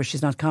the paper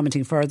she's not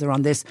commenting further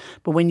on this.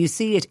 But when you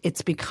see it,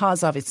 it's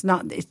because of it's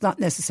not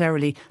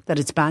necessarily that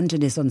it's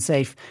Bandon is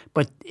unsafe,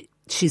 but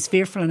she's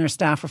fearful, and her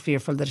staff are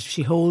fearful, that if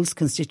she holds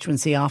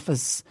constituency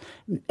office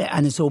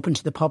and it's open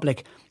to the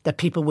public, that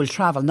people will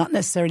travel. Not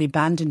necessarily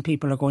Bandon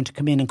people are going to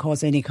come in and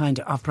cause any kind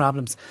of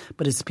problems,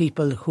 but it's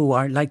people who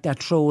are like that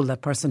troll,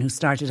 that person who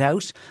started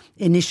out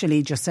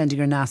initially just sending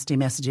her nasty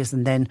messages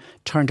and then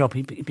turned up,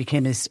 he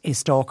became a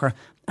stalker.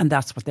 And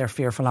that's what they're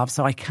fearful of.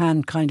 So I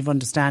can kind of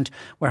understand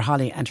where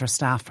Holly and her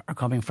staff are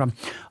coming from.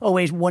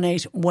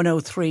 0818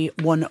 103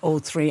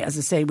 103. As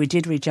I say, we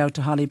did reach out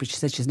to Holly, but she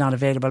said she's not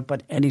available.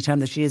 But anytime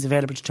that she is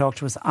available to talk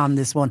to us on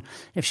this one,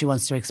 if she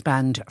wants to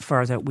expand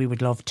further, we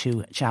would love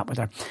to chat with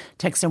her.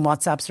 Text and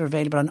WhatsApps are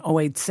available on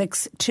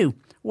 0862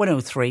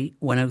 103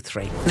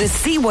 103. The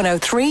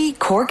C103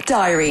 Cork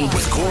Diary.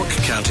 With Cork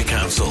County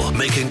Council,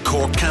 making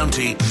Cork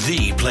County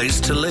the place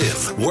to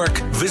live, work,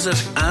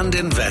 visit and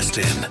invest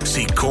in.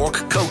 See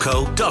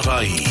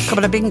corkcoco.ie. A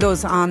couple of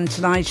bingos on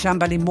tonight.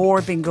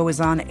 Shanballymore bingo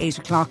is on 8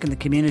 o'clock in the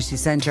community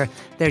centre.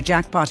 Their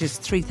jackpot is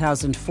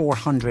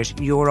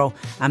 €3,400.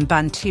 And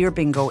Bantier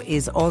bingo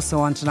is also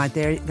on tonight.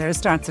 There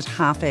starts at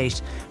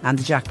 8:30, and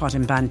the jackpot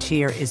in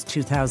Bantier is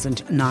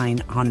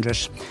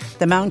 2,900.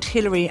 The Mount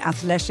Hillary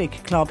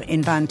Athletic Club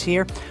in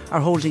Bantier are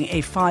holding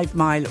a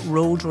 5-mile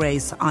road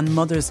race on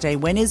Mother's Day.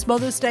 When is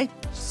Mother's Day?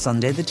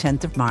 Sunday the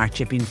 10th of March.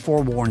 You've been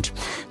forewarned.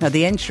 Now,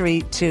 the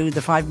entry to the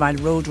 5-mile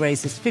road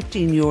race is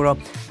 €15,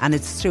 and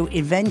it's through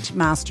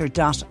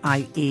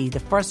eventmaster.ie. The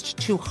first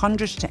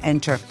 200 to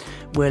enter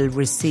will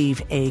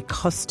receive a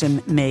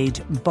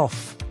custom-made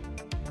buff.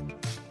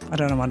 I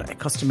don't know what a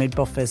custom-made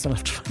buff is. I'll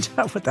have to find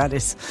out what that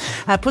is.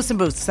 Puss in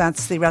Boots,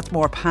 that's the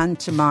Rathmore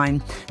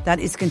pantomime. That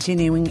is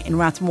continuing in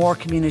Rathmore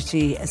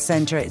Community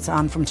Centre. It's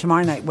on from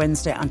tomorrow night,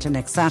 Wednesday, until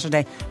next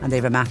Saturday, and they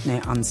have a matinee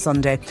on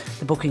Sunday.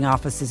 The booking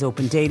office is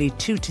open daily,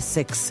 2 to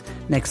 6,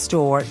 next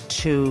door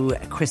to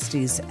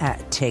Christie's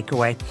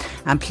Takeaway.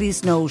 And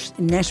please note,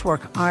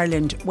 Network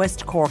Ireland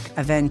West Cork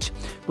event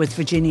with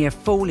Virginia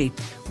Foley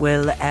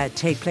will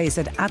take place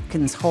at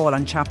Atkins Hall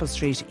on Chapel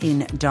Street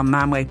in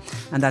Dunmanway,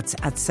 and that's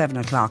at 7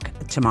 o'clock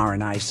tomorrow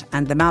night.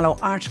 And the Mallow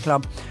Art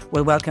Club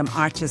will welcome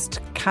artist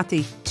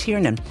Cathy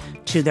Tiernan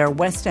to their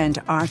West End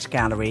Art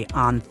Gallery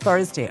on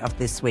Thursday of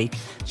this week.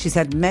 She's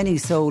had many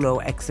solo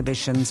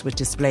exhibitions with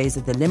displays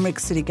at the Limerick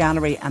City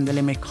Gallery and the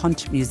Limerick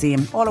Hunt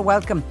Museum. All are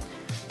welcome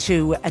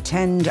to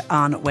attend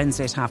on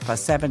Wednesday at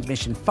 7:30.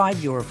 Admission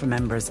 €5 for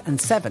members and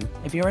 €7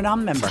 if you're a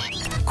non-member.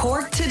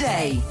 Cork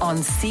Today on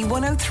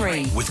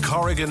C103. With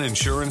Corrigan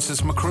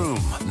Insurance's Macroom,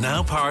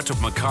 now part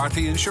of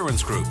McCarthy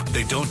Insurance Group.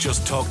 They don't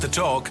just talk the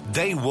talk,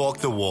 they walk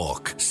the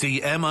walk.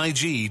 See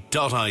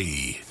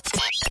MIG.ie.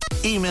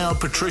 Email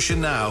Patricia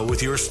now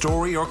with your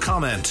story or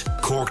comment.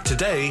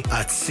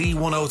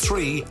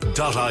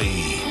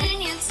 CorkToday@c103.ie.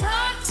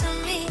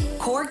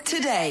 Cork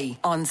Today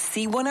on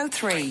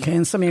C103. Okay,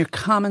 and some of your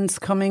comments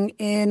coming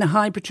in.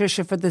 Hi,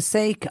 Patricia. For the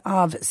sake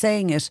of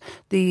saying it,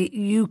 the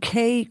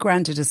UK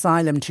granted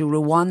asylum to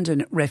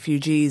Rwandan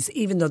refugees,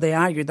 even though they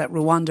argued that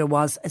Rwanda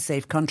was a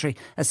safe country.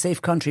 A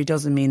safe country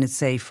doesn't mean it's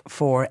safe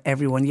for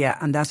everyone. Yeah,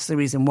 and that's the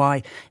reason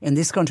why in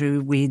this country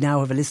we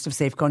now have a list of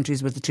safe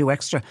countries with the two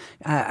extra,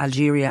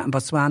 Algeria and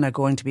Botswana,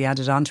 going to be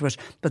added onto it.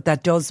 But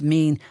that does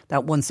mean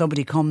that when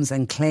somebody comes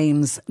and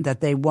claims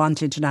that they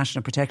want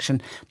international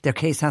protection, their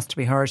case has to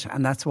be heard.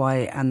 And that's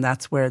why, and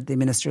that's where the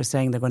Minister is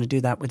saying they're going to do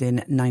that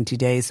within 90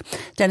 days.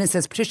 Dennis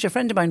says, Patricia, a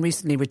friend of mine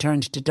recently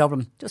returned to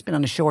Dublin, just been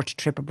on a short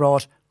trip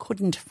abroad,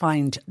 couldn't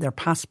find their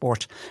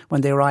passport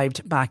when they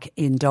arrived back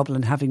in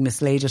Dublin, having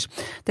mislaid it.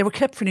 They were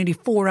kept for nearly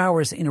 4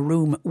 hours in a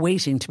room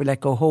waiting to be let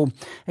go home.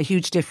 A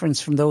huge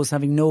difference from those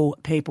having no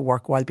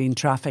paperwork while being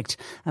trafficked.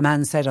 A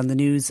man said on the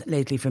news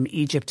lately from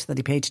Egypt that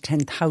he paid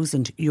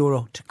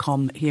 €10,000 to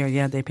come here.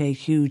 Yeah, they pay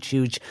huge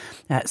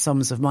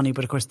sums of money.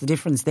 But of course the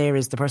difference there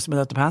is the person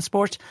without the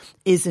passport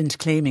isn't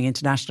claiming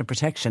international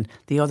protection.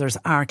 The others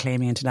are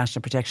claiming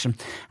international protection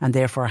and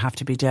therefore have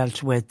to be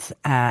dealt with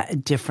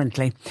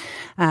differently.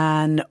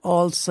 And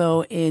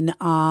also in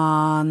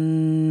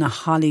on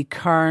Holly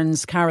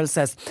Kearns, Carol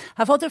says,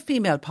 have other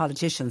female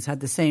politicians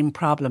had the same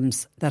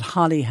problems that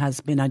Holly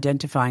has been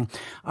identifying?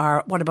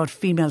 Or what about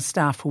female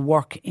staff who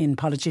work in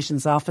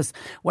politicians' office?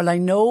 Well, I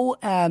know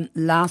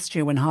last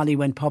year when Holly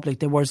went public,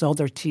 there was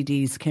other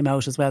TDs came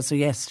out as well. So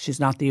yes,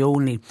 she's not the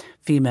only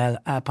female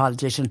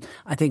politician.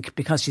 I think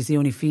because she's the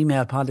only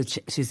female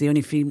she's the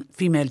only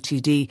female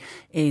TD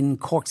in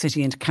Cork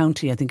City and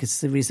County. I think it's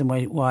the reason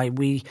why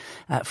we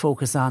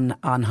focus on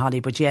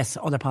Holly. But yes,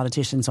 other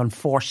politicians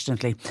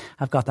unfortunately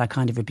have got that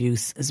kind of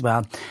abuse as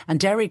well. And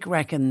Derek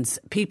reckons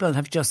people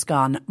have just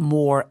gone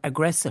more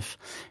aggressive.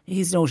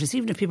 He's noticed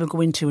even if people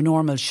go into a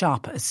normal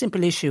shop, a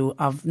simple issue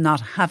of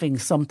not having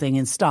something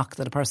in stock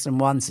that a person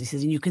wants, he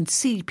says, and you can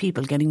see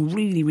people getting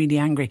really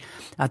angry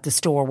at the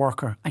store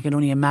worker. I can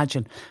only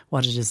imagine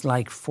what it is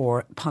like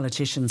for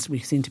politicians. We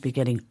seem to be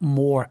getting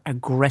more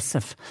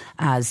aggressive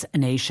as a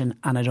nation,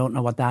 and I don't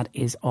know what that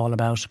is all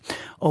about.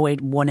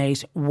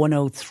 0818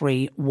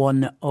 103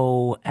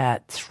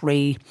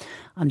 103.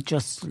 I'm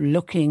just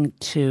looking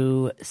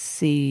to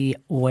see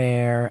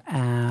where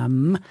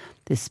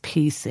this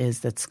piece is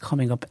that's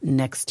coming up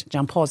next.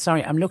 John Paul,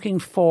 sorry, I'm looking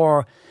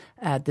for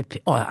I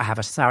have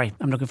it, sorry.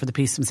 I'm looking for the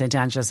piece from St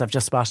Angela's. I've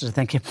just spotted it,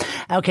 thank you.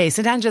 Okay,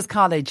 St Angela's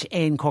College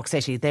in Cork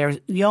City, their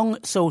young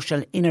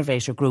social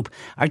innovator group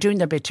are doing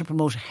their bit to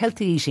promote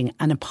healthy eating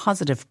and a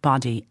positive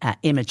body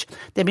image.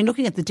 They've been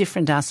looking at the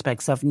different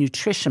aspects of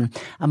nutrition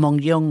among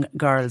young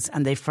girls,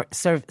 and they've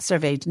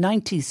surveyed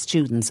 90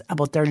 students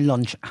about their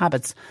lunch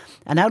habits.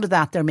 And out of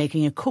that, they're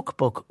making a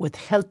cookbook with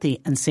healthy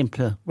and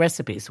simple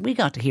recipes. We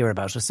got to hear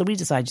about it, so we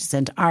decided to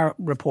send our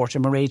reporter,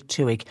 Mairead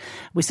Tuig.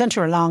 We sent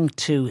her along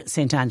to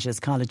St Angela's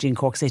College in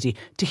Cork City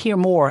to hear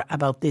more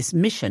about this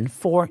mission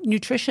for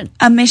nutrition.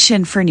 A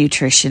mission for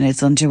nutrition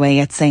is underway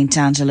at St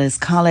Angela's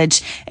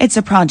College. It's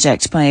a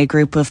project by a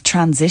group of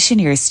transition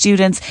year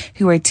students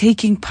who are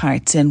taking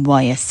part in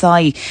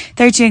YSI.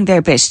 They're doing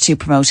their bit to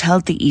promote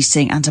healthy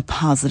eating and a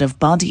positive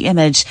body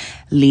image.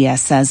 Leah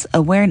says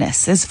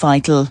awareness is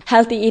vital.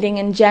 Healthy eating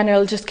in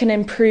general just can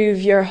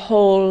improve your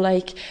whole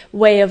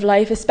way of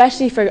life,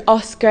 especially for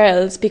us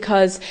girls,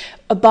 because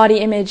a body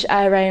image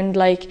around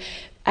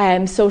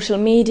social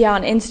media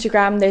on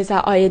Instagram, there's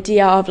that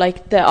idea of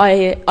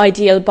the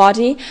ideal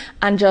body,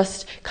 and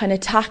just kind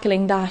of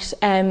tackling that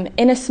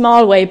in a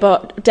small way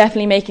but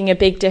definitely making a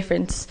big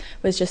difference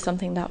was just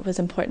something that was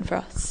important for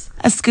us.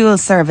 A school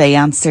survey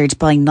answered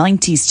by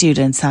 90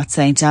 students at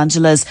St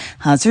Angela's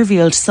has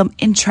revealed some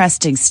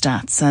interesting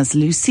stats, as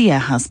Lucia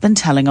has been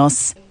telling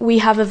us. We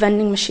have a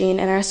vending machine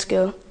in our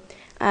school.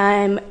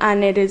 And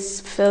it is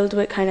filled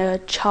with kind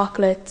of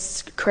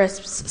chocolates,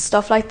 crisps,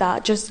 stuff like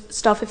that. Just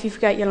stuff if you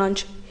forget your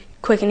lunch,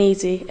 quick and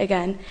easy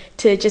again,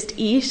 to just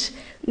eat.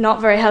 Not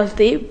very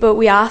healthy, but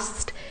we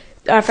asked,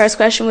 our first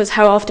question was,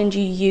 how often do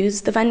you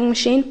use the vending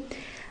machine?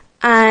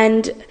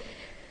 And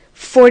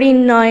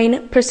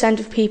 49%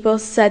 of people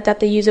said that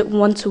they use it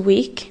once a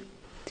week.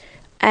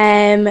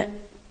 And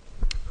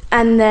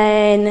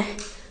then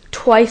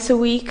twice a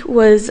week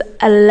was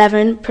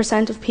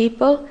 11% of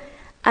people.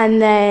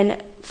 And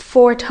then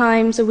 4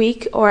 times a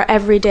week or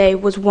every day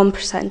was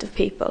 1% of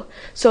people.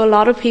 So a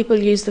lot of people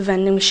use the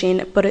vending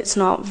machine, but it's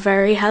not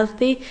very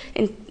healthy.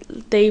 And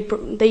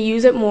they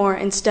use it more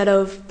instead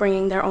of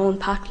bringing their own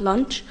packed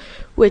lunch,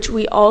 which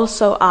we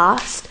also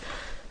asked.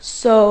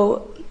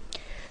 So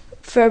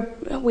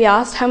we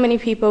asked how many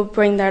people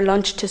bring their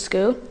lunch to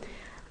school,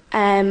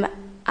 and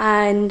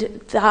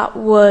that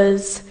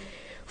was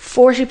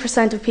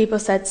 40% of people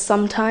said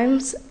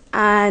sometimes,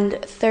 and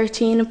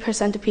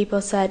 13% of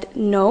people said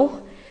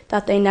no,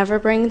 that they never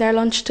bring their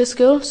lunch to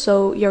school.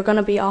 So you're going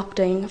to be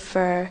opting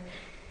for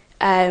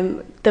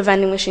the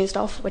vending machine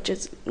stuff, which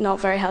is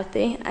not very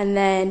healthy. And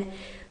then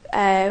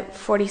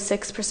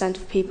 46%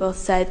 of people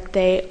said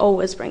they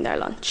always bring their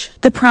lunch.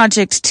 The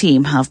project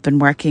team have been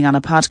working on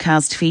a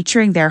podcast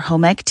featuring their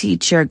home ec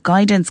teacher,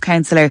 guidance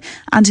counsellor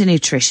and a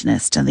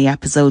nutritionist, and the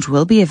episode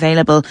will be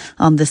available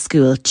on the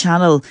school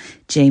channel.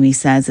 Jamie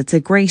says it's a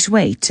great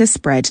way to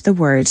spread the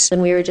word.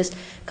 And we were just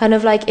kind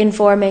of like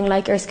informing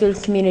like our school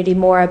community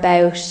more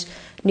about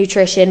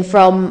nutrition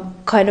from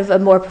kind of a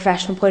more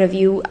professional point of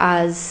view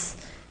as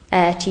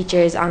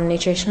teachers and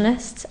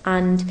nutritionists,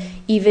 and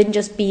even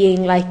just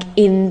being like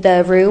in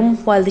the room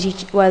while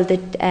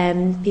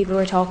the people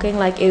were talking,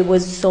 like it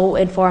was so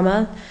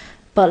informal,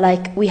 but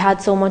like we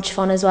had so much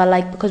fun as well,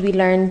 like because we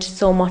learned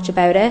so much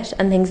about it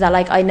and things that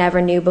like I never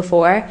knew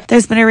before.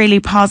 There's been a really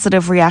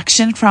positive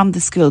reaction from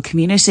the school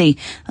community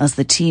as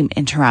the team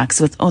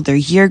interacts with other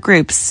year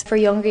groups. For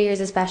younger years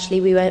especially,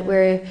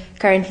 we're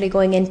currently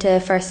going into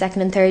first,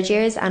 second and third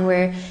years, and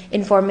we're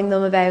informing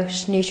them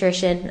about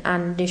nutrition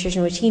and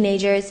nutrition with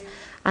teenagers,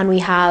 and we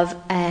have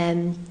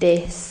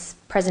this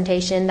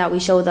presentation that we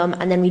show them,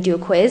 and then we do a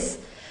quiz.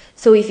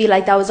 So we feel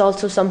like that was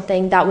also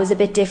something that was a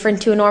bit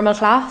different to a normal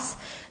class,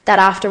 that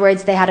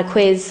afterwards they had a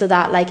quiz so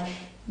that like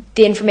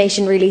the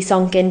information really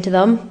sunk into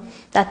them,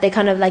 that they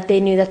kind of like they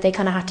knew that they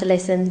kind of had to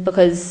listen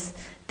because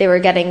they were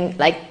getting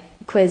like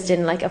quizzed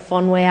in like a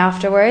fun way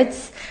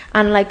afterwards.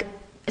 And like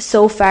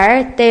so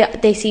far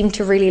they seem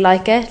to really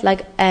like it.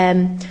 Like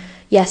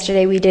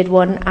yesterday we did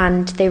one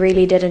and they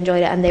really did enjoy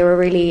it and they were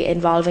really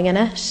involving in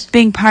it.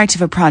 Being part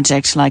of a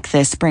project like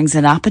this brings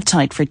an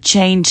appetite for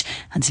change,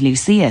 and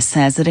Lucia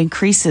says it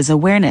increases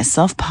awareness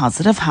of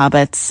positive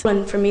habits.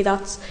 And for me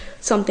that's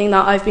something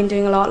that I've been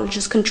doing a lot,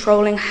 just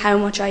controlling how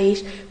much I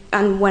eat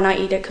and when I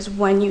eat it, because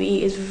when you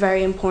eat is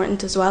very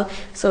important as well.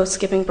 So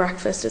skipping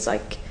breakfast is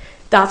like,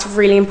 that's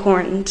really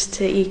important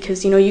to eat,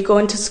 because you know you go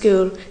into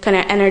school kind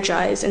of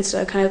energised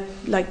instead of kind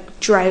of like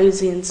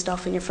drowsy and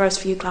stuff in your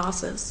first few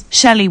classes.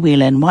 Shelley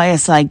Whelan,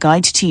 YSI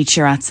guide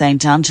teacher at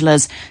St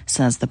Angela's,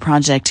 says the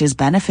project is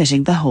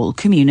benefiting the whole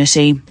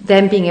community.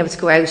 Them being able to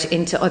go out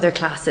into other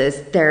classes,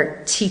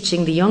 they're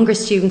teaching the younger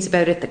students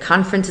about it. The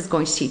conference is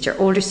going to teach our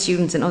older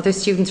students and other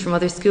students from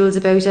other schools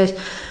about it.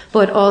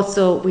 But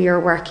also we are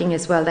working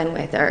as well then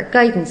with our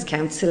guidance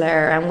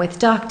counsellor and with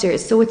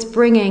doctors. So it's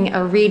bringing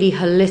a really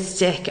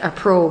holistic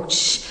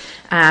approach,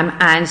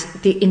 and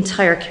the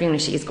entire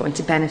community is going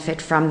to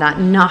benefit from that,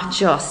 not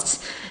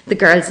just the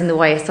girls in the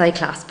YSI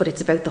class, but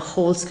it's about the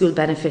whole school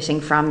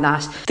benefiting from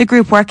that. The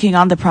group working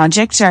on the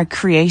project are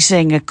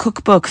creating a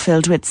cookbook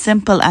filled with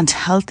simple and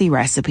healthy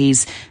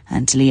recipes,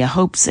 and Leah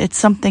hopes it's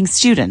something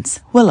students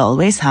will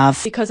always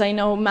have. Because I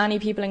know many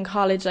people in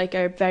college like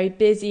are very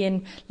busy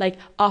and like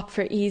opt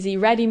for easy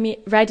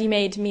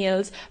ready-made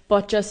meals,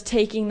 but just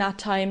taking that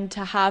time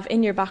to have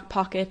in your back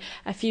pocket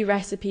a few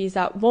recipes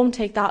that won't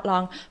take that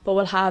long but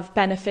will have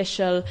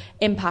beneficial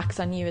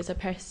impacts on you as a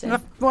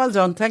person. Well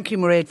done. Thank you,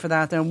 Mairead, for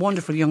that. They're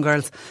wonderful young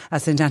girls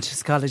at St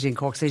Angela's College in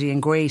Cork City, and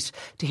great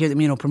to hear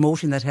them, you know,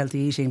 promoting that healthy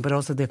eating, but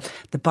also the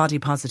body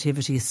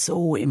positivity is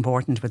so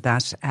important with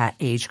that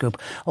age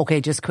group.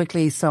 Okay, just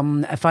quickly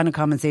some final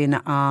comments in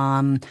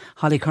on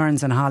Holly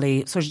Kearns and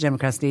Holly, Social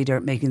Democrats leader,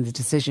 making the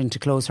decision to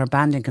close her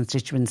Bandon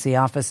constituency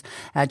office.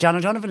 John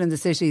O'Donovan in the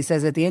city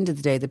says at the end of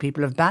the day the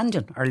people of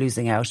Bandon are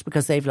losing out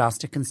because they've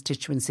lost a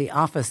constituency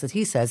office that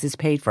he says is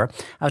paid for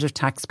out of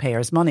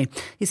taxpayers' money.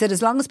 He said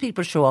as long as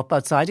people show up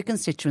outside a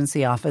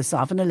constituency office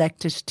of an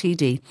elected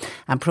TD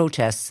and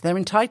protests, they're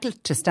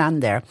entitled to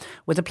stand there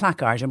with a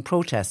placard and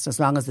protest as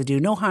long as they do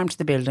no harm to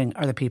the building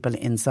or the people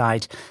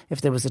inside.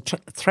 If there was a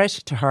threat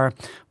to her,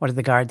 what are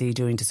the Gardaí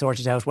doing to sort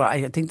it out? Well,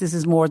 I think this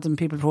is more than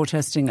people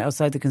protesting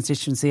outside the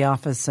constituency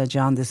office,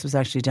 John. This was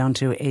actually down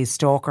to a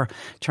stalker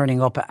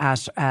turning up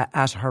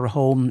at her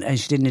home, and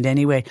she didn't in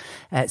any way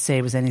say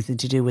it was anything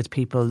to do with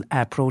people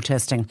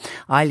protesting.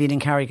 Eileen in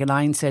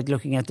Carrigaline said,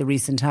 looking at the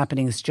recent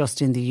happenings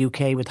just in the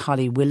UK with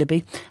Holly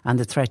Willoughby and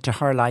the threat to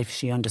her life,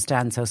 she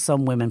understands how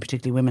some women,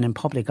 particularly women in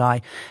public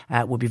eye,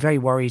 would be very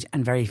worried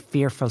and very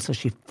fearful. So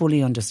she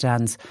fully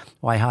understands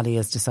why Holly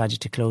has decided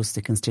to close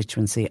the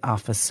constituency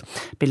office.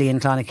 Billy in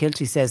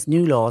Clonakilty says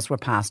new laws were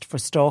passed for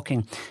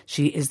stalking.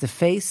 She is the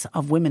face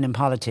of women in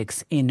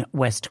politics in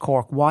West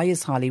Cork. Why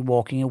is Holly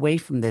walking away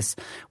from this?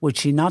 Would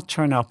she not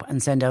turn up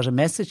and send out a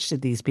message to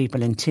these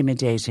people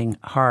intimidating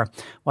her?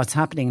 What's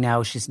happening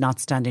now? She's not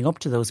standing up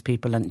to those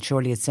people, and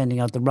surely it's sending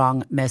out the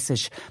wrong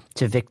message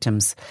to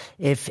victims.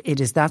 If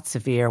it is that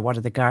severe, what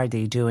are the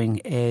Gardaí doing?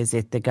 Is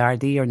it the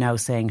Gardaí are now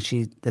saying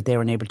that they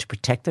were unable to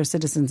protect their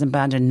citizens in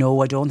Bandon?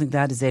 No, I don't think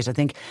that is it. I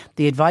think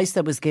the advice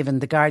that was given,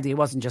 the Gardaí, it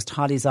wasn't just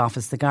Holly's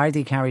office, the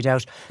Gardaí carried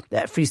out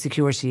free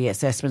security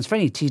assessments for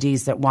any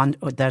TDs that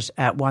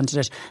wanted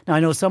it. Now, I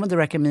know some of the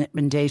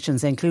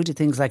recommendations included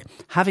things like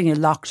having a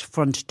locked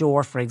front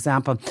door, for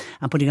example,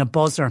 and putting a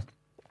buzzer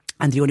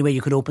And the only way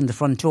you could open the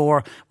front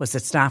door was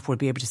that staff would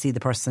be able to see the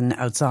person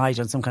outside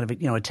on some kind of, a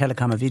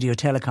video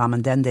telecom,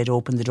 and then they'd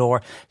open the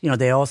door.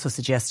 They also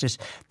suggested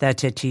that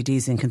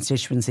TDs in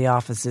constituency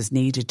offices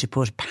needed to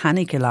put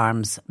panic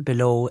alarms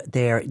below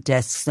their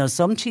desks. Now,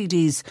 some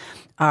TDs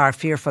are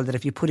fearful that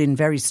if you put in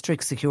very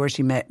strict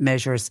security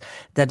measures,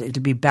 that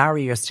it'll be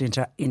barriers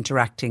to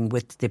interacting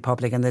with the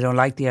public, and they don't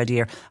like the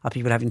idea of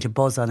people having to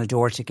buzz on a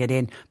door to get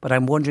in. But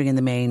I'm wondering, in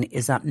the main,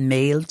 is that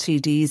male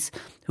TDs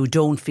who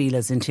don't feel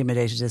as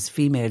intimidated as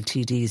female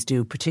TDs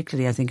do?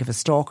 Particularly, I think if a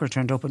stalker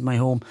turned up at my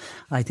home,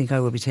 I think I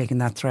would be taking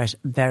that threat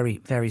very,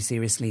 very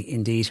seriously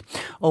indeed.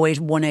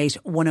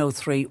 0818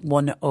 103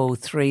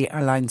 103.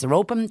 Our lines are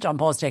open. John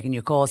Paul's taking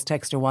your calls.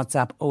 Text or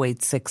WhatsApp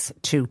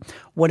 0862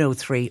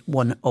 103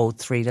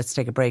 103. Let's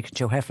take a break.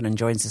 Joe Heffernan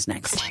joins us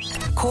next.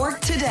 Cork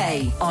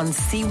Today on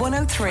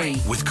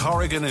C103. With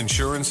Corrigan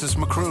Insurance's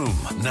Macroom,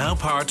 now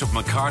part of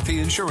McCarthy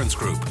Insurance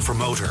Group, for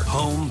motor,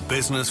 home,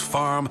 business,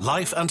 farm,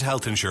 life and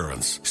health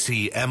insurance.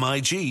 See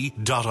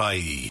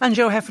MIG.ie. And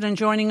Joe Heffernan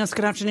joining us.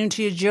 Good afternoon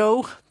to you,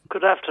 Joe.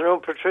 Good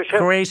afternoon, Patricia.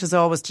 Great as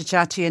always to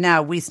chat to you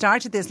now. We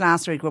started this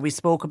last week where we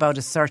spoke about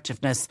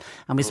assertiveness,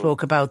 and we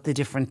spoke about the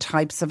different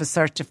types of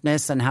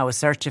assertiveness and how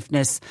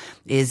assertiveness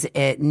is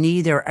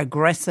neither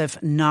aggressive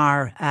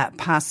nor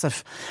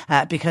passive.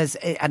 Because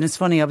it's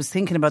funny, I was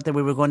thinking about that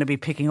we were going to be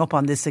picking up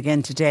on this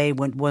again today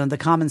when one of the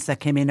comments that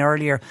came in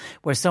earlier,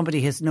 where somebody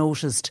has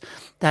noticed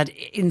that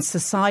in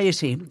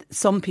society,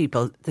 some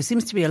people, there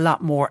seems to be a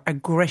lot more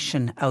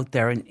aggression out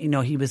there. And,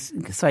 he was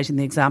citing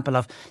the example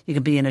of you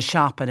can be in a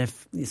shop, and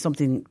if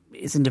something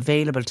isn't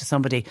available to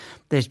somebody,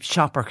 the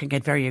shopper can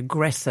get very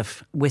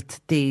aggressive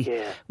with the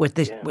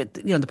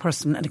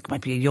person, and it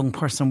might be a young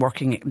person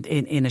working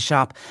in a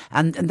shop,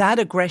 and that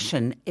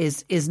aggression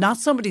is not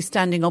somebody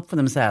standing up for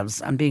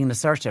themselves and being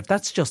assertive.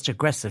 That's just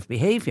aggressive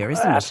behaviour,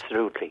 isn't it?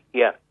 Absolutely,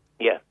 yeah,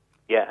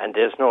 and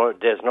there's no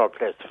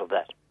place for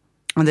that.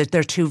 And that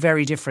they're two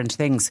very different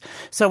things.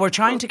 So we're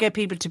trying to get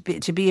people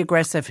to be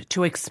aggressive,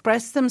 to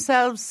express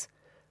themselves.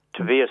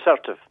 To be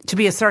assertive. To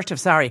be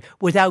assertive,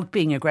 without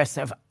being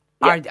aggressive.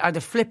 Yeah. Or the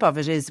flip of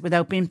it is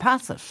without being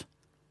passive.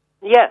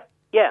 Yeah,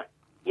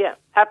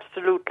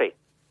 absolutely.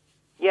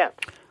 Yeah.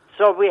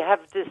 So we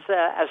have this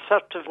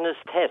assertiveness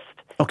test.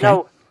 Okay.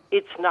 Now,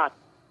 it's not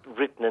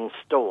written in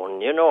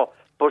stone,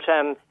 but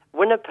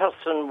when a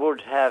person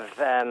would have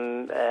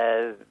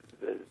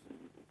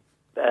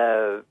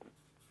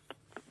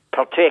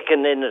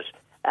partaken in it,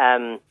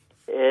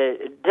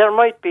 there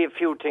might be a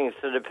few things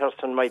that a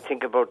person might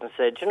think about and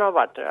say, you know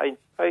what,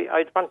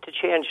 I'd want to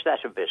change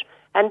that a bit.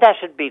 And that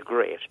would be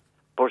great.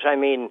 But,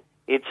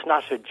 it's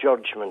not a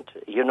judgment,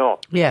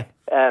 Yeah.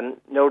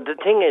 No, the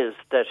thing is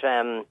that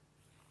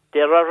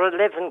there are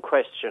 11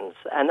 questions,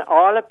 and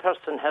all a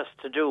person has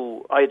to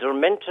do, either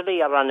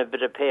mentally or on a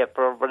bit of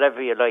paper or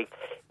whatever you like,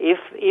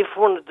 if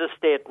one of the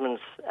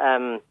statements,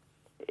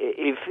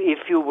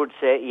 if you would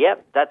say, yeah,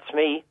 that's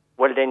me,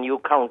 well, then you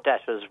count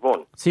that as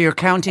one. So you're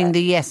counting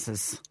the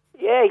yeses?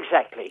 Yeah,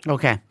 exactly.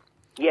 Okay.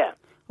 Yeah.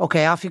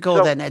 Okay, off you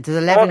go then. There's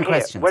 11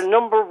 questions. Well,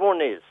 number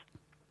one is,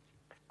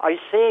 I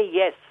say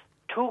yes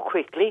too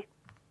quickly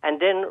and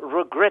then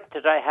regret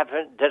that I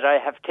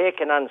have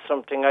taken on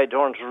something I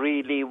don't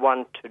really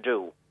want to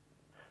do.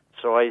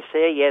 So I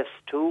say yes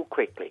too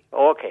quickly.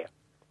 Okay.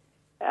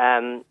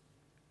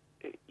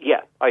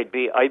 Yeah, I'd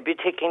be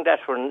taking that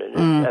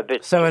one a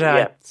bit. So would I.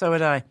 Yeah. So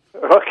would I.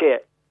 Okay.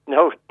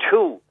 Now,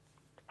 two.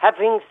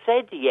 Having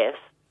said yes,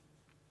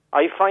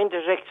 I find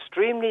it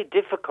extremely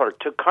difficult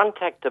to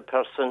contact the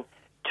person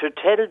to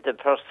tell the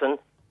person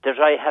that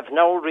I have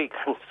now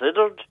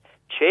reconsidered,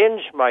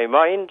 changed my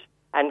mind,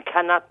 and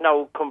cannot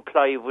now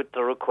comply with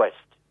the request.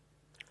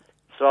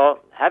 So,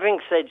 having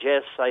said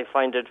yes, I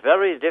find it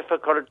very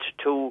difficult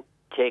to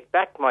take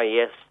back my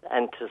yes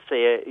and to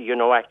say,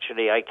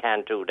 actually, I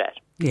can't do that.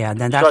 Yeah,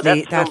 and then that's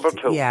number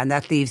two. Yeah, and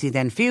that leaves you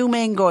then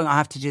fuming, going, I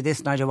have to do this,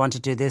 and I don't want to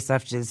do this, I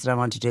have to do this, and I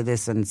want to do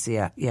this, and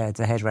yeah, it's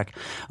a head wreck.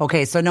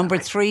 Okay, so number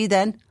three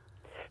then?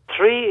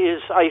 Three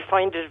is, I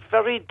find it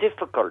very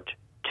difficult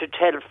to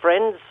tell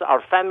friends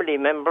or family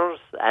members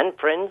and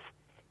friends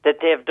that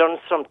they have done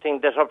something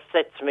that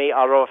upsets me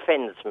or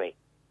offends me.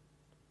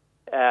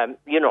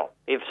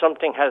 If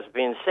something has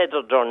been said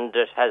or done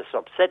that has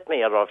upset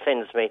me or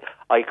offends me,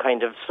 I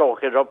kind of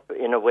soak it up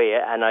in a way,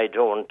 and I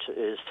don't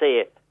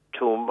say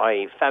to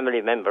my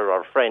family member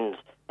or friends,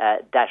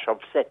 that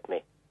upset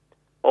me.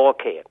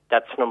 Okay,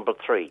 that's number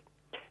three.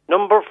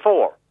 Number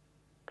four,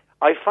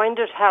 I find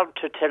it hard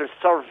to tell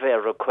survey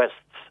requests,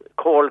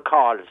 cold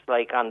calls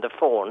like on the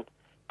phone,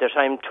 that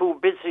I'm too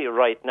busy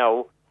right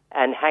now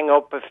and hang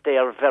up if they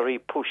are very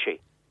pushy.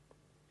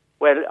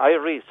 Well, I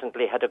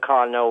recently had a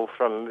call now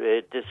from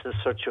this is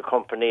such a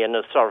company in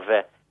a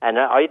survey, and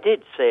I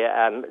did say,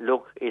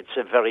 look, it's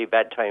a very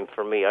bad time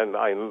for me. I'm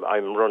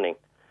running.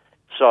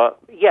 So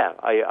yeah,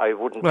 I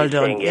wouldn't be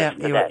saying yes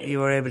to that. You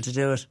were able to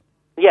do it.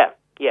 Yeah.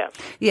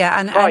 Yeah,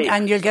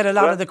 and you'll get a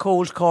lot of the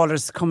cold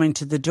callers coming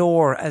to the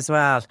door as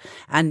well,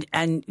 and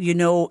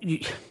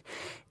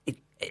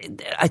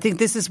I think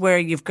this is where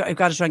you've got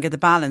to try and get the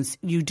balance.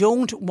 You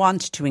don't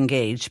want to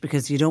engage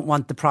because you don't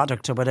want the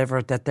product or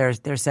whatever that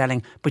they're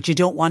selling, but you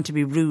don't want to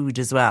be rude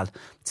as well.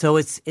 So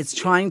it's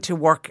trying to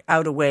work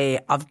out a way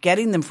of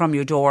getting them from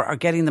your door or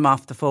getting them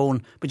off the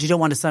phone, but you don't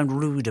want to sound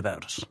rude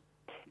about it.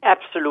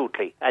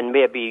 Absolutely. And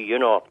maybe,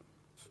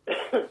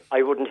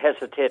 I wouldn't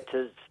hesitate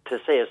to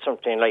say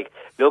something like,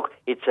 look,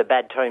 it's a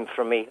bad time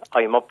for me.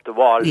 I'm up the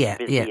wall,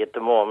 busy at the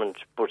moment,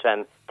 but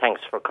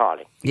thanks for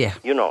calling. Yeah.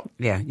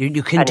 Yeah,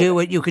 you can do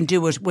it. You can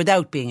do it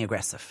without being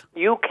aggressive.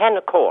 You can,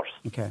 of course.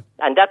 Okay.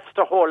 And that's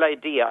the whole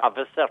idea of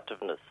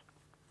assertiveness.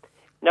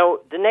 Now,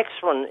 the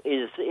next one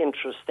is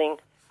interesting.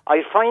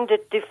 I find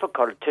it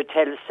difficult to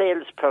tell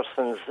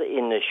salespersons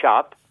in a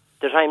shop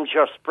that I'm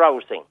just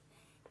browsing.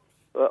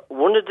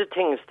 One of the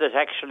things that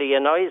actually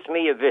annoys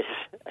me a bit,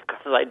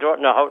 because I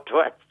don't know how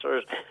to answer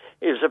it,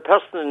 is a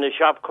person in the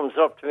shop comes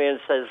up to me and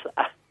says,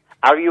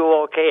 "Are you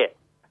okay?"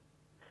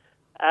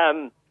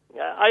 I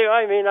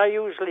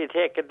usually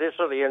take it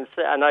literally and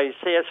I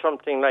say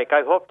something like,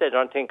 "I hope they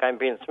don't think I'm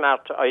being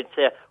smart." I'd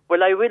say,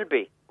 "Well, I will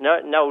be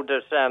now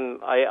that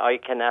I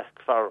can ask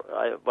for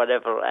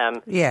whatever."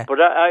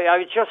 But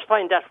I just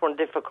find that one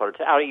difficult.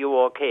 Are you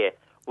okay?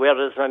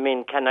 Whereas,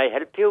 can I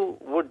help you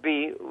would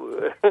be,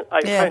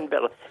 find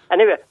better.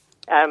 Anyway,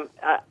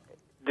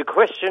 the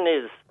question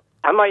is,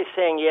 am I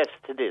saying yes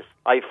to this?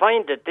 I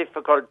find it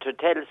difficult to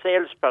tell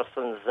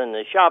salespersons in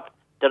the shop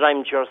that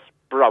I'm just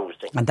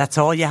browsing. And that's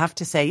all you have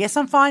to say. Yes,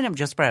 I'm fine, I'm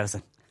just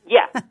browsing.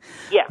 Yeah.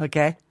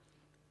 Okay.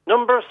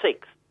 Number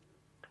 6,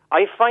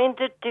 I find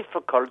it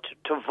difficult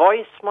to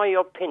voice my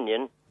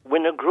opinion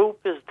when a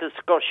group is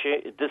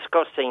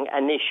discussing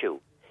an issue,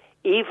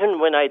 even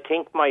when I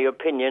think my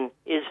opinion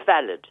is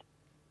valid.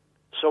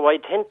 So I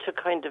tend to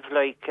kind of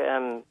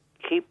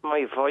keep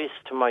my voice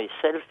to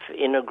myself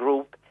in a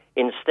group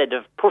instead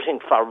of putting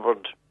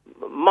forward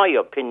my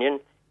opinion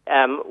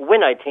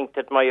when I think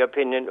that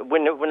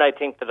when I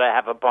think that I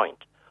have a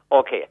point.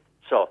 Okay,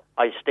 so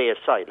I stay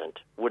silent.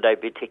 Would I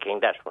be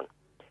ticking that one?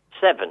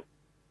 7,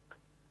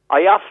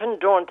 I often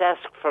don't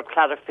ask for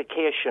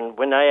clarification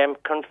when I am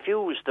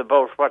confused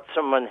about what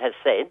someone has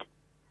said,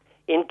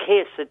 in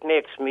case it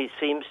makes me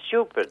seem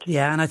stupid.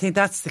 Yeah, and I think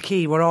that's the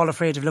key. We're all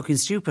afraid of looking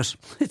stupid.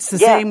 It's the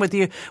same with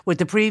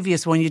the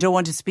previous one. You don't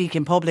want to speak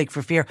in public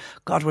for fear,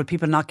 God, will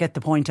people not get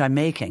the point I'm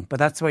making? But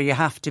that's where you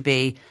have to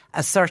be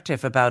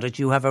assertive about it.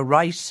 You have a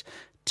right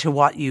to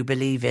what you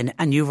believe in,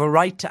 and you have a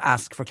right to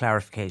ask for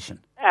clarification.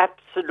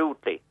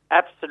 Absolutely.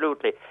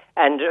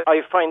 And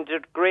I find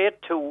it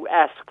great to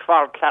ask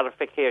for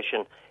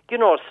clarification.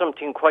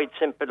 Something quite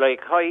simple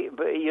like, "Hi,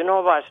 you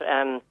know what,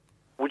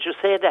 would you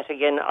say that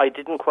again? I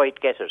didn't quite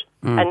get it."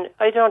 And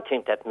I don't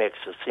think that makes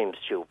us seem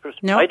stupid.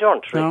 No, I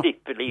don't really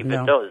believe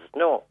it does,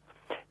 no.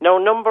 Now,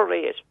 number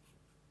 8,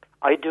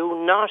 I do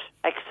not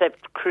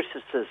accept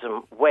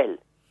criticism well.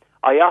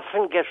 I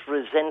often get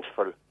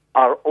resentful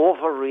or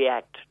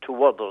overreact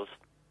to others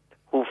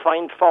who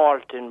find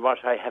fault in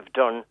what I have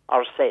done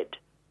or said.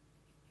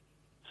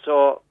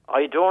 So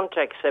I don't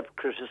accept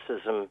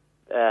criticism.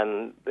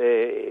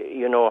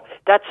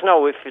 That's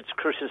now if it's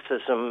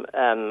criticism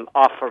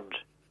offered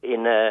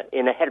in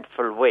a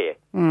helpful way.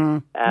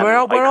 We're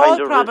all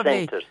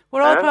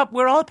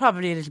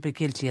probably a little bit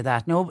guilty of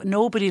that.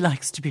 Nobody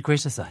likes to be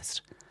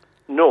criticised.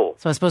 No.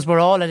 So I suppose we're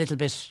all a little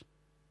bit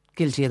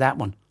guilty of that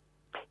one.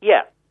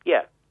 Yeah.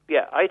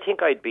 I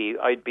think I'd be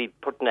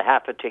putting a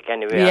half a tick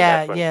anyway on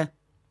that one.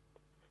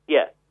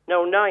 Yeah.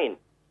 Now 9.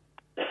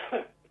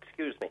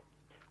 Excuse me.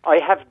 I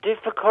have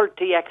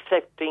difficulty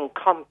accepting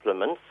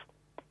compliments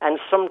and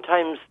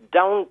sometimes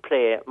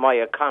downplay my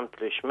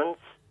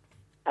accomplishments,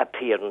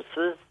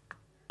 appearances,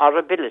 or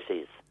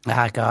abilities.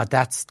 Ah, God,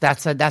 that's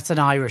an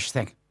Irish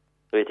thing.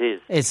 It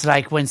is. It's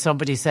like when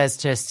somebody says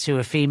to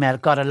a female,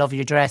 "God, I love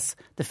your dress."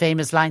 The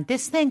famous line,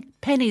 "This thing,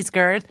 pennies,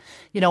 girl."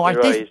 Or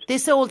right.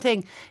 this old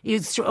thing.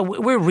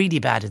 We're really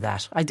bad at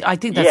that. I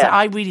think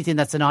I really think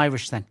that's an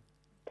Irish thing.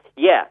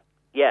 Yeah.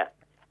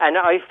 And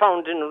I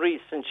found in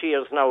recent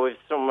years now, if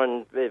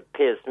someone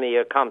pays me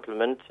a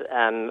compliment,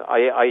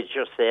 I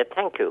just say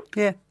thank you.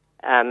 Yeah.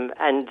 And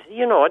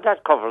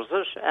that covers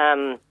it.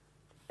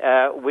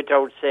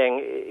 Without saying,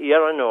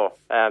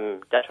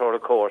 that whole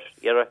course,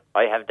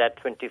 I have that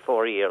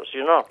 24 years,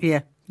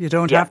 Yeah, you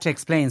don't have to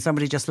explain.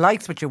 Somebody just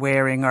likes what you're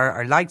wearing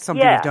or likes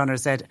something you've done or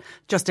said.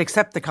 Just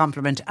accept the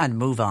compliment and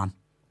move on.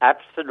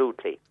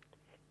 Absolutely.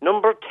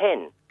 Number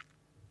 10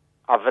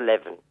 of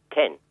 11,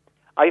 10.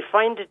 I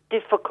find it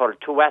difficult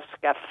to ask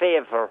a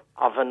favour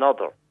of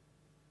another.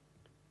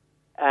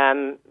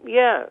 I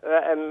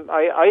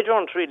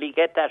don't really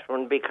get that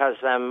one because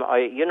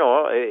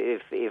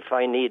if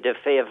I need a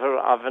favour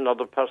of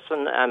another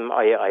person,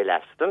 I'll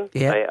ask them.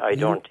 Yeah, I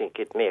don't think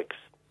it makes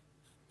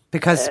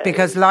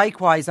because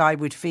likewise I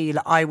would feel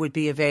I would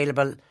be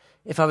available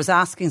if I was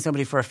asking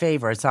somebody for a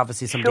favour. It's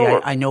obviously somebody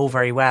I know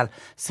very well.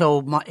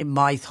 So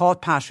my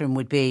thought pattern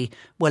would be,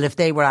 well, if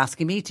they were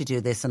asking me to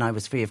do this and I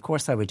was free, of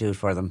course I would do it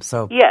for them.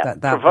 So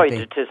that provided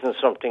it isn't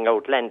something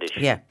outlandish.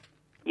 Yeah.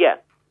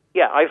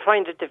 Yeah, I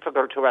find it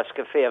difficult to ask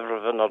a favour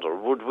of another.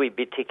 Would we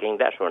be ticking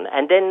that one?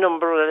 And then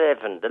number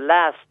 11, the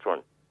last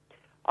one.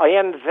 I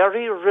am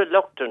very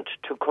reluctant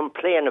to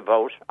complain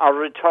about or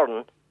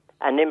return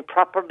an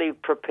improperly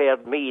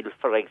prepared meal,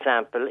 for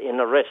example, in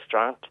a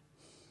restaurant,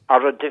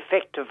 or a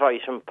defective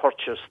item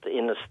purchased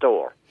in a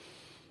store.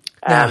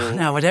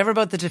 Now, whatever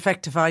about the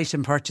defective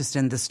item purchased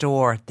in the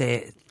store,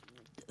 the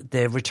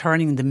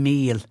returning the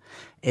meal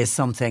is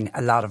something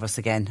a lot of us,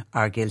 again,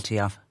 are guilty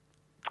of.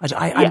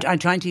 I'm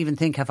trying to even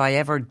think, have I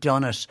ever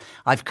done it?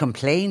 I've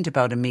complained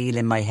about a meal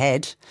in my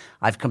head.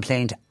 I've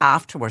complained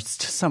afterwards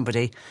to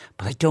somebody,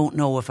 but I don't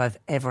know if I've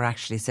ever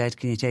actually said,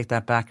 can you take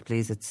that back,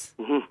 please? It's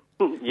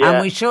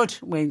And we should.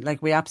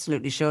 We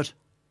absolutely should.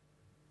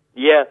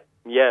 Yeah.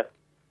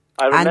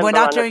 And we're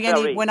not doing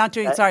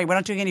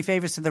any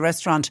favours to the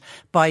restaurant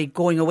by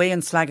going away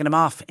and slagging them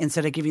off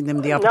instead of giving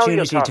them the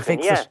opportunity to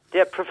fix it. Yeah,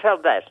 they prefer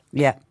that.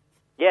 Yeah.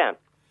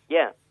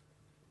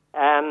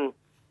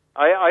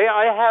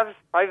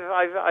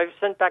 I've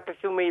sent back a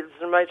few meals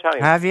in my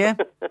time. Have you?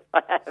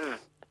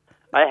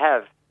 I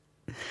have.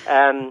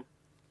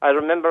 I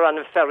remember on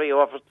a ferry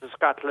over to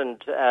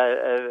Scotland,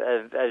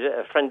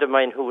 a friend of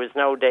mine who is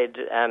now dead,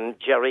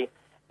 Jerry.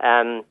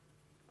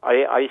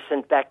 I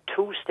sent back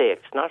 2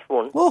 steaks, not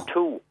one,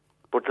 2.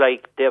 But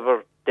they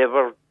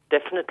were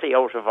definitely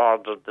out of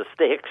order. The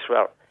steaks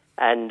were,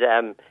 and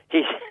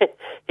he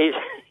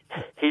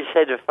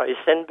said if I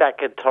send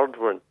back a third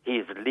one,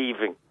 he's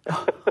leaving.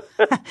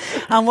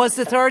 And was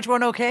the third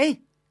one okay?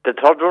 The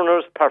third one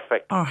was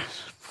perfect. Oh.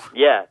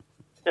 Yeah.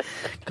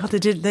 God, they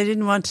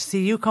didn't want to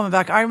see you coming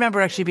back. I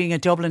remember actually being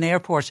at Dublin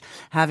Airport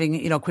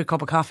having, a quick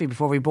cup of coffee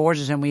before we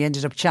boarded, and we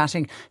ended up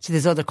chatting to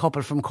this other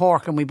couple from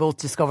Cork, and we both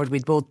discovered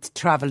we'd both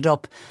travelled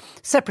up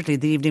separately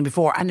the evening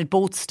before, and had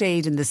both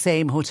stayed in the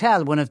same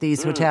hotel, one of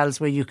these hotels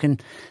where you can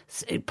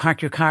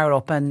park your car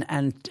up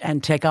and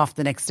take off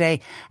the next day.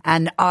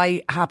 And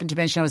I happened to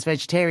mention I was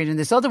vegetarian, and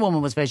this other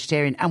woman was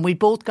vegetarian, and we'd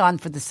both gone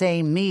for the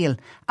same meal,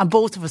 and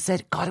both of us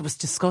said, God, it was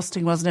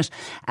disgusting, wasn't it?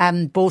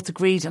 And both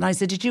agreed, and I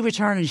said, did you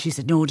return? And she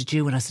said, no, did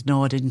you? And I said,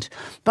 no, I didn't.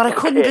 But I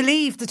couldn't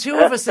believe the two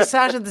of us that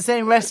sat in the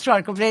same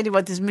restaurant complaining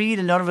about this meal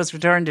and none of us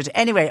returned it.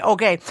 Anyway,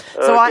 okay.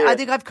 So I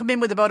think I've come in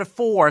with about a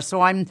 4.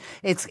 So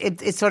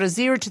it's sort of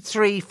 0 to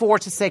 3, 4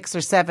 to 6,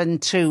 or 7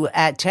 to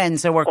 10.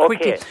 So we're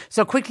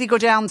quickly go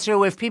down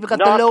through if people got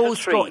the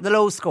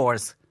low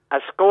scores. A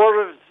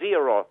score of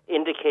 0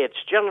 indicates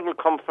general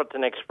comfort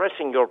in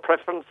expressing your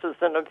preferences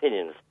and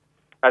opinions,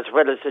 as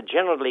well as a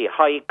generally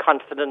high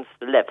confidence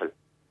level.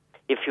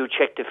 If you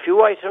checked a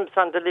few items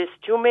on the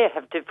list, you may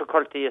have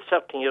difficulty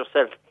asserting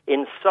yourself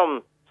in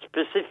some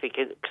specific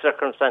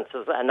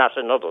circumstances and not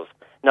in others.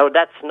 Now,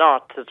 that's 0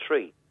 to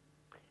 3.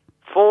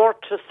 4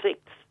 to 6.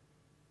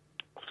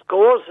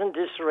 Scores in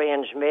this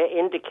range may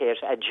indicate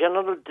a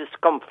general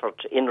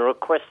discomfort in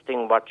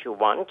requesting what you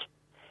want,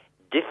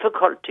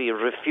 difficulty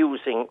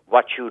refusing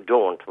what you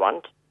don't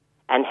want,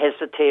 and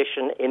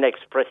hesitation in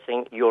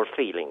expressing your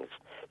feelings.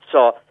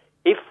 So,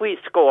 if we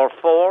score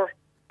 4,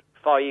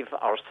 5,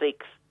 or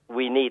 6,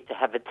 we need to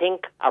have a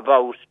think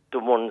about the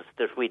ones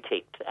that we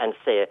ticked and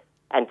say,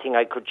 anything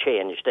I could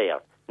change there.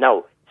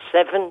 Now,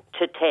 7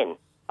 to 10,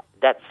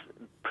 that's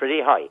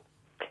pretty high.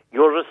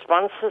 Your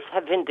responses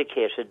have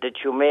indicated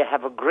that you may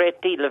have a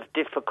great deal of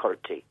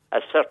difficulty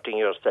asserting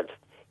yourself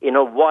in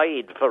a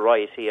wide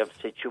variety of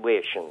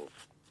situations.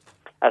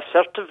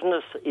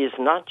 Assertiveness is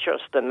not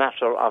just a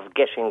matter of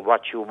getting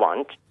what you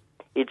want,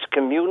 it's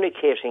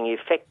communicating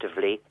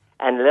effectively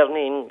and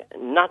learning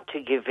not to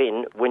give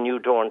in when you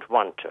don't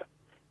want to.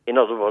 In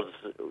other words,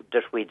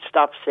 that we'd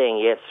stop saying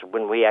yes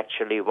when we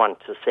actually want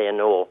to say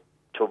no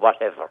to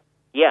whatever.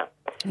 Yeah.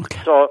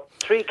 Okay. So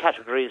 3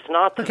 categories,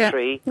 not the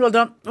 3. Well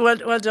done.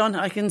 Well done.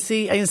 I can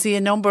see a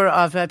number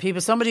of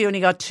people. Somebody only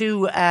got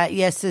 2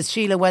 yeses.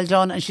 Sheila, well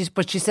done. And she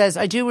says,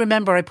 I do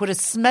remember I put a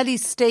smelly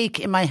steak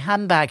in my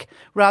handbag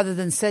rather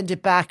than send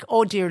it back.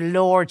 Oh dear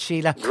Lord,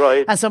 Sheila.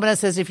 Right. And someone else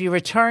says, if you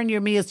return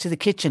your meals to the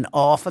kitchen,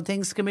 awful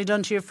things can be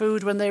done to your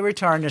food when they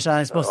return it. And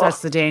I suppose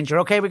that's the danger.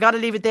 Okay, we got to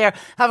leave it there.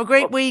 Have a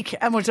great week,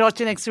 and we'll talk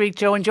to you next week,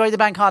 Joe. Enjoy the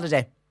bank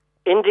holiday.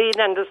 Indeed,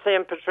 and the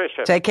same,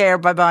 Patricia. Take care.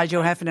 Bye-bye.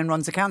 Joe Heffernan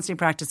runs a counselling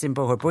practice in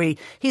Boherbue.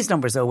 His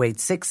number is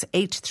 086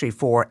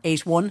 834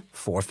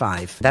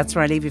 8145. That's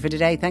where I leave you for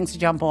today. Thanks to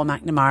John Paul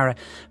McNamara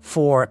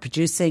for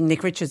producing.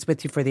 Nick Richards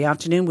with you for the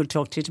afternoon. We'll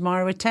talk to you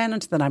tomorrow at 10.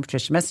 Until then, I'm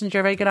Patricia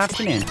Messenger. Very good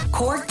afternoon.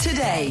 Cork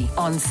Today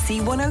on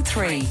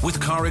C103. With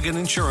Corrigan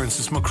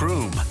Insurance's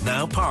Macroom,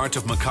 now part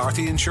of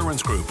McCarthy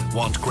Insurance Group.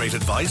 Want great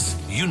advice?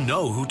 You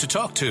know who to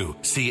talk to.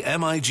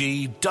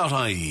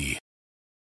 CMIG.ie.